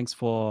 Thanks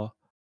for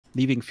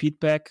leaving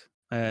feedback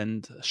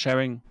and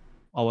sharing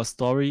our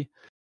story.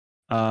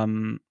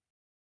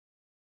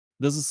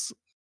 This is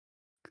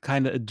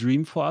kind of a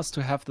dream for us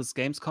to have this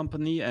games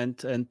company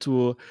and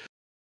to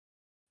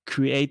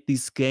create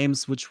these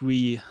games which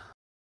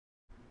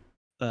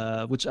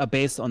are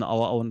based on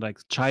our own like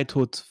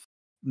childhood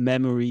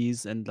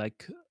memories and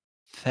like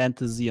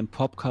fantasy and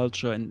pop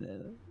culture and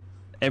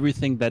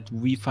everything that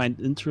we find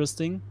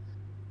interesting,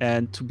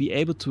 and to be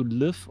able to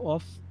live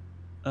off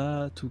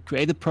to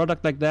create a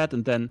product like that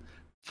and then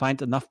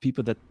find enough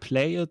people that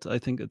play it, I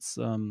think it's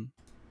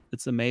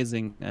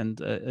amazing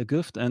and a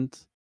gift, and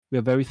we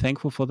are very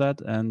thankful for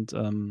that.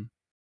 And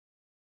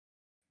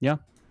yeah,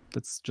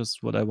 that's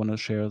just what I want to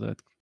share.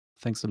 That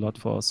thanks a lot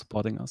for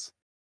supporting us.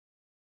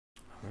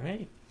 All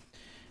right.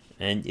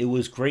 And it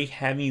was great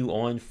having you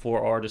on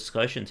for our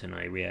discussion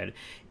tonight, Riad.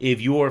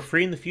 If you are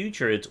free in the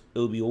future,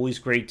 it'll be always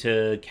great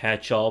to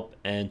catch up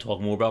and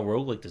talk more about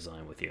roguelike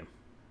design with you.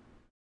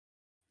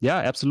 Yeah,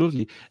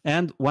 absolutely.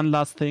 And one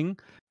last thing,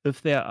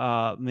 if there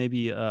are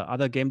maybe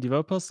other game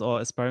developers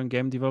or aspiring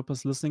game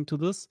developers listening to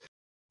this,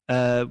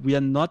 we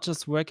are not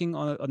just working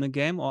on a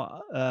game, or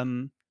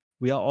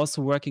we are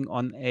also working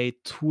on a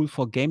tool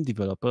for game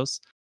developers,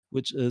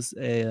 which is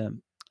a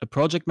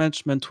project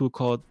management tool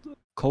called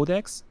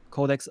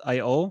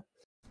Codex.io.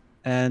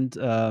 And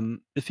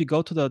if you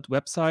go to that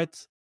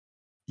website,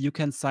 you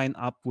can sign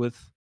up with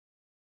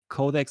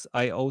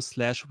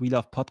Codex.io/We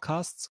Love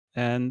Podcasts,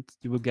 and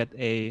you will get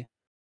a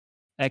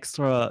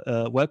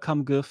extra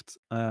welcome gift.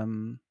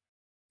 And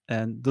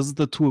this is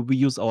the tool we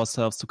use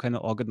ourselves to kind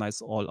of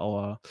organize all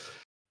our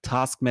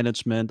task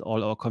management,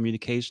 all our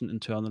communication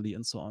internally,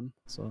 and so on.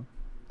 So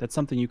that's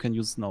something you can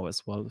use now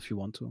as well if you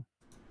want to.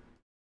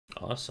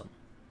 Awesome.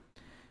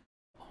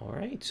 All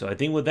right, so I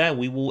think with that,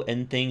 we will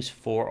end things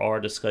for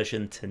our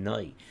discussion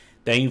tonight.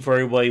 Thank you for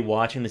everybody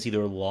watching this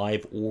either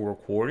live or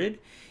recorded.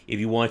 If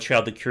you want to check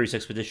out the Curious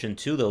Expedition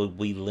 2, there will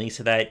be links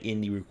to that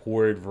in the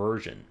recorded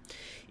version.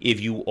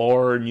 If you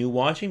are new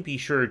watching, be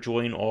sure to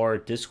join our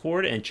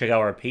Discord and check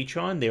out our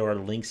Patreon. There are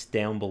links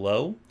down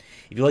below.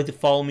 If you'd like to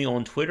follow me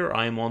on Twitter,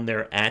 I am on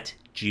there at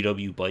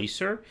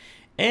GWBicer.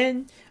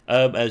 And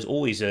as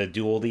always,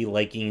 do all the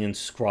liking and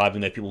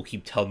subscribing that people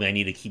keep telling me I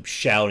need to keep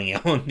shouting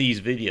out on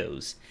these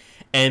videos.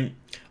 And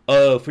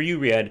for you,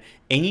 Riad,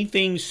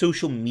 anything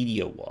social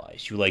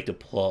media-wise you like to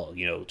plug?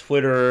 You know,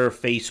 Twitter,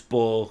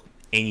 Facebook,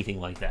 anything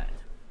like that?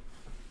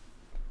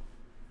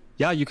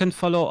 Yeah, you can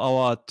follow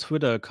our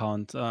Twitter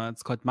account.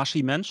 It's called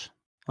Maschinen-Mensch.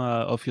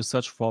 If you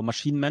search for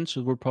Maschinen-Mensch,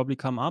 it will probably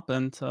come up.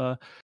 And I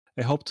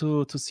hope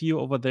to see you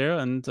over there.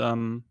 And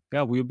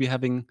yeah, we'll be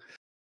having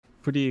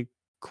pretty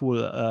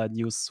cool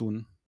news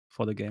soon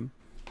for the game.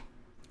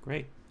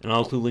 Great. And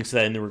I'll include links to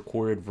that in the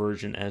recorded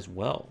version as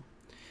well.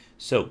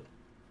 So,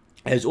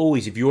 as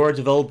always, if you are a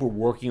developer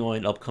working on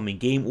an upcoming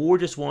game or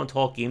just want to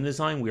talk game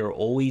design, we are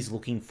always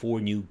looking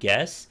for new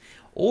guests.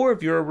 Or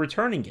if you're a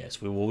returning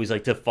guest, we will always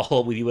like to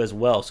follow up with you as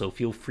well. So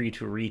feel free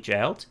to reach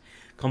out.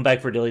 Come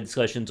back for daily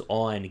discussions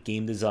on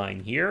game design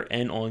here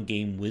and on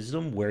game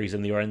wisdom, where he's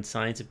in the art and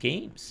science of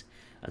games.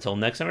 Until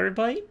next time,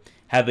 everybody,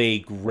 have a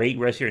great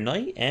rest of your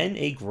night and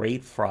a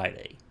great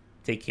Friday.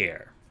 Take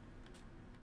care.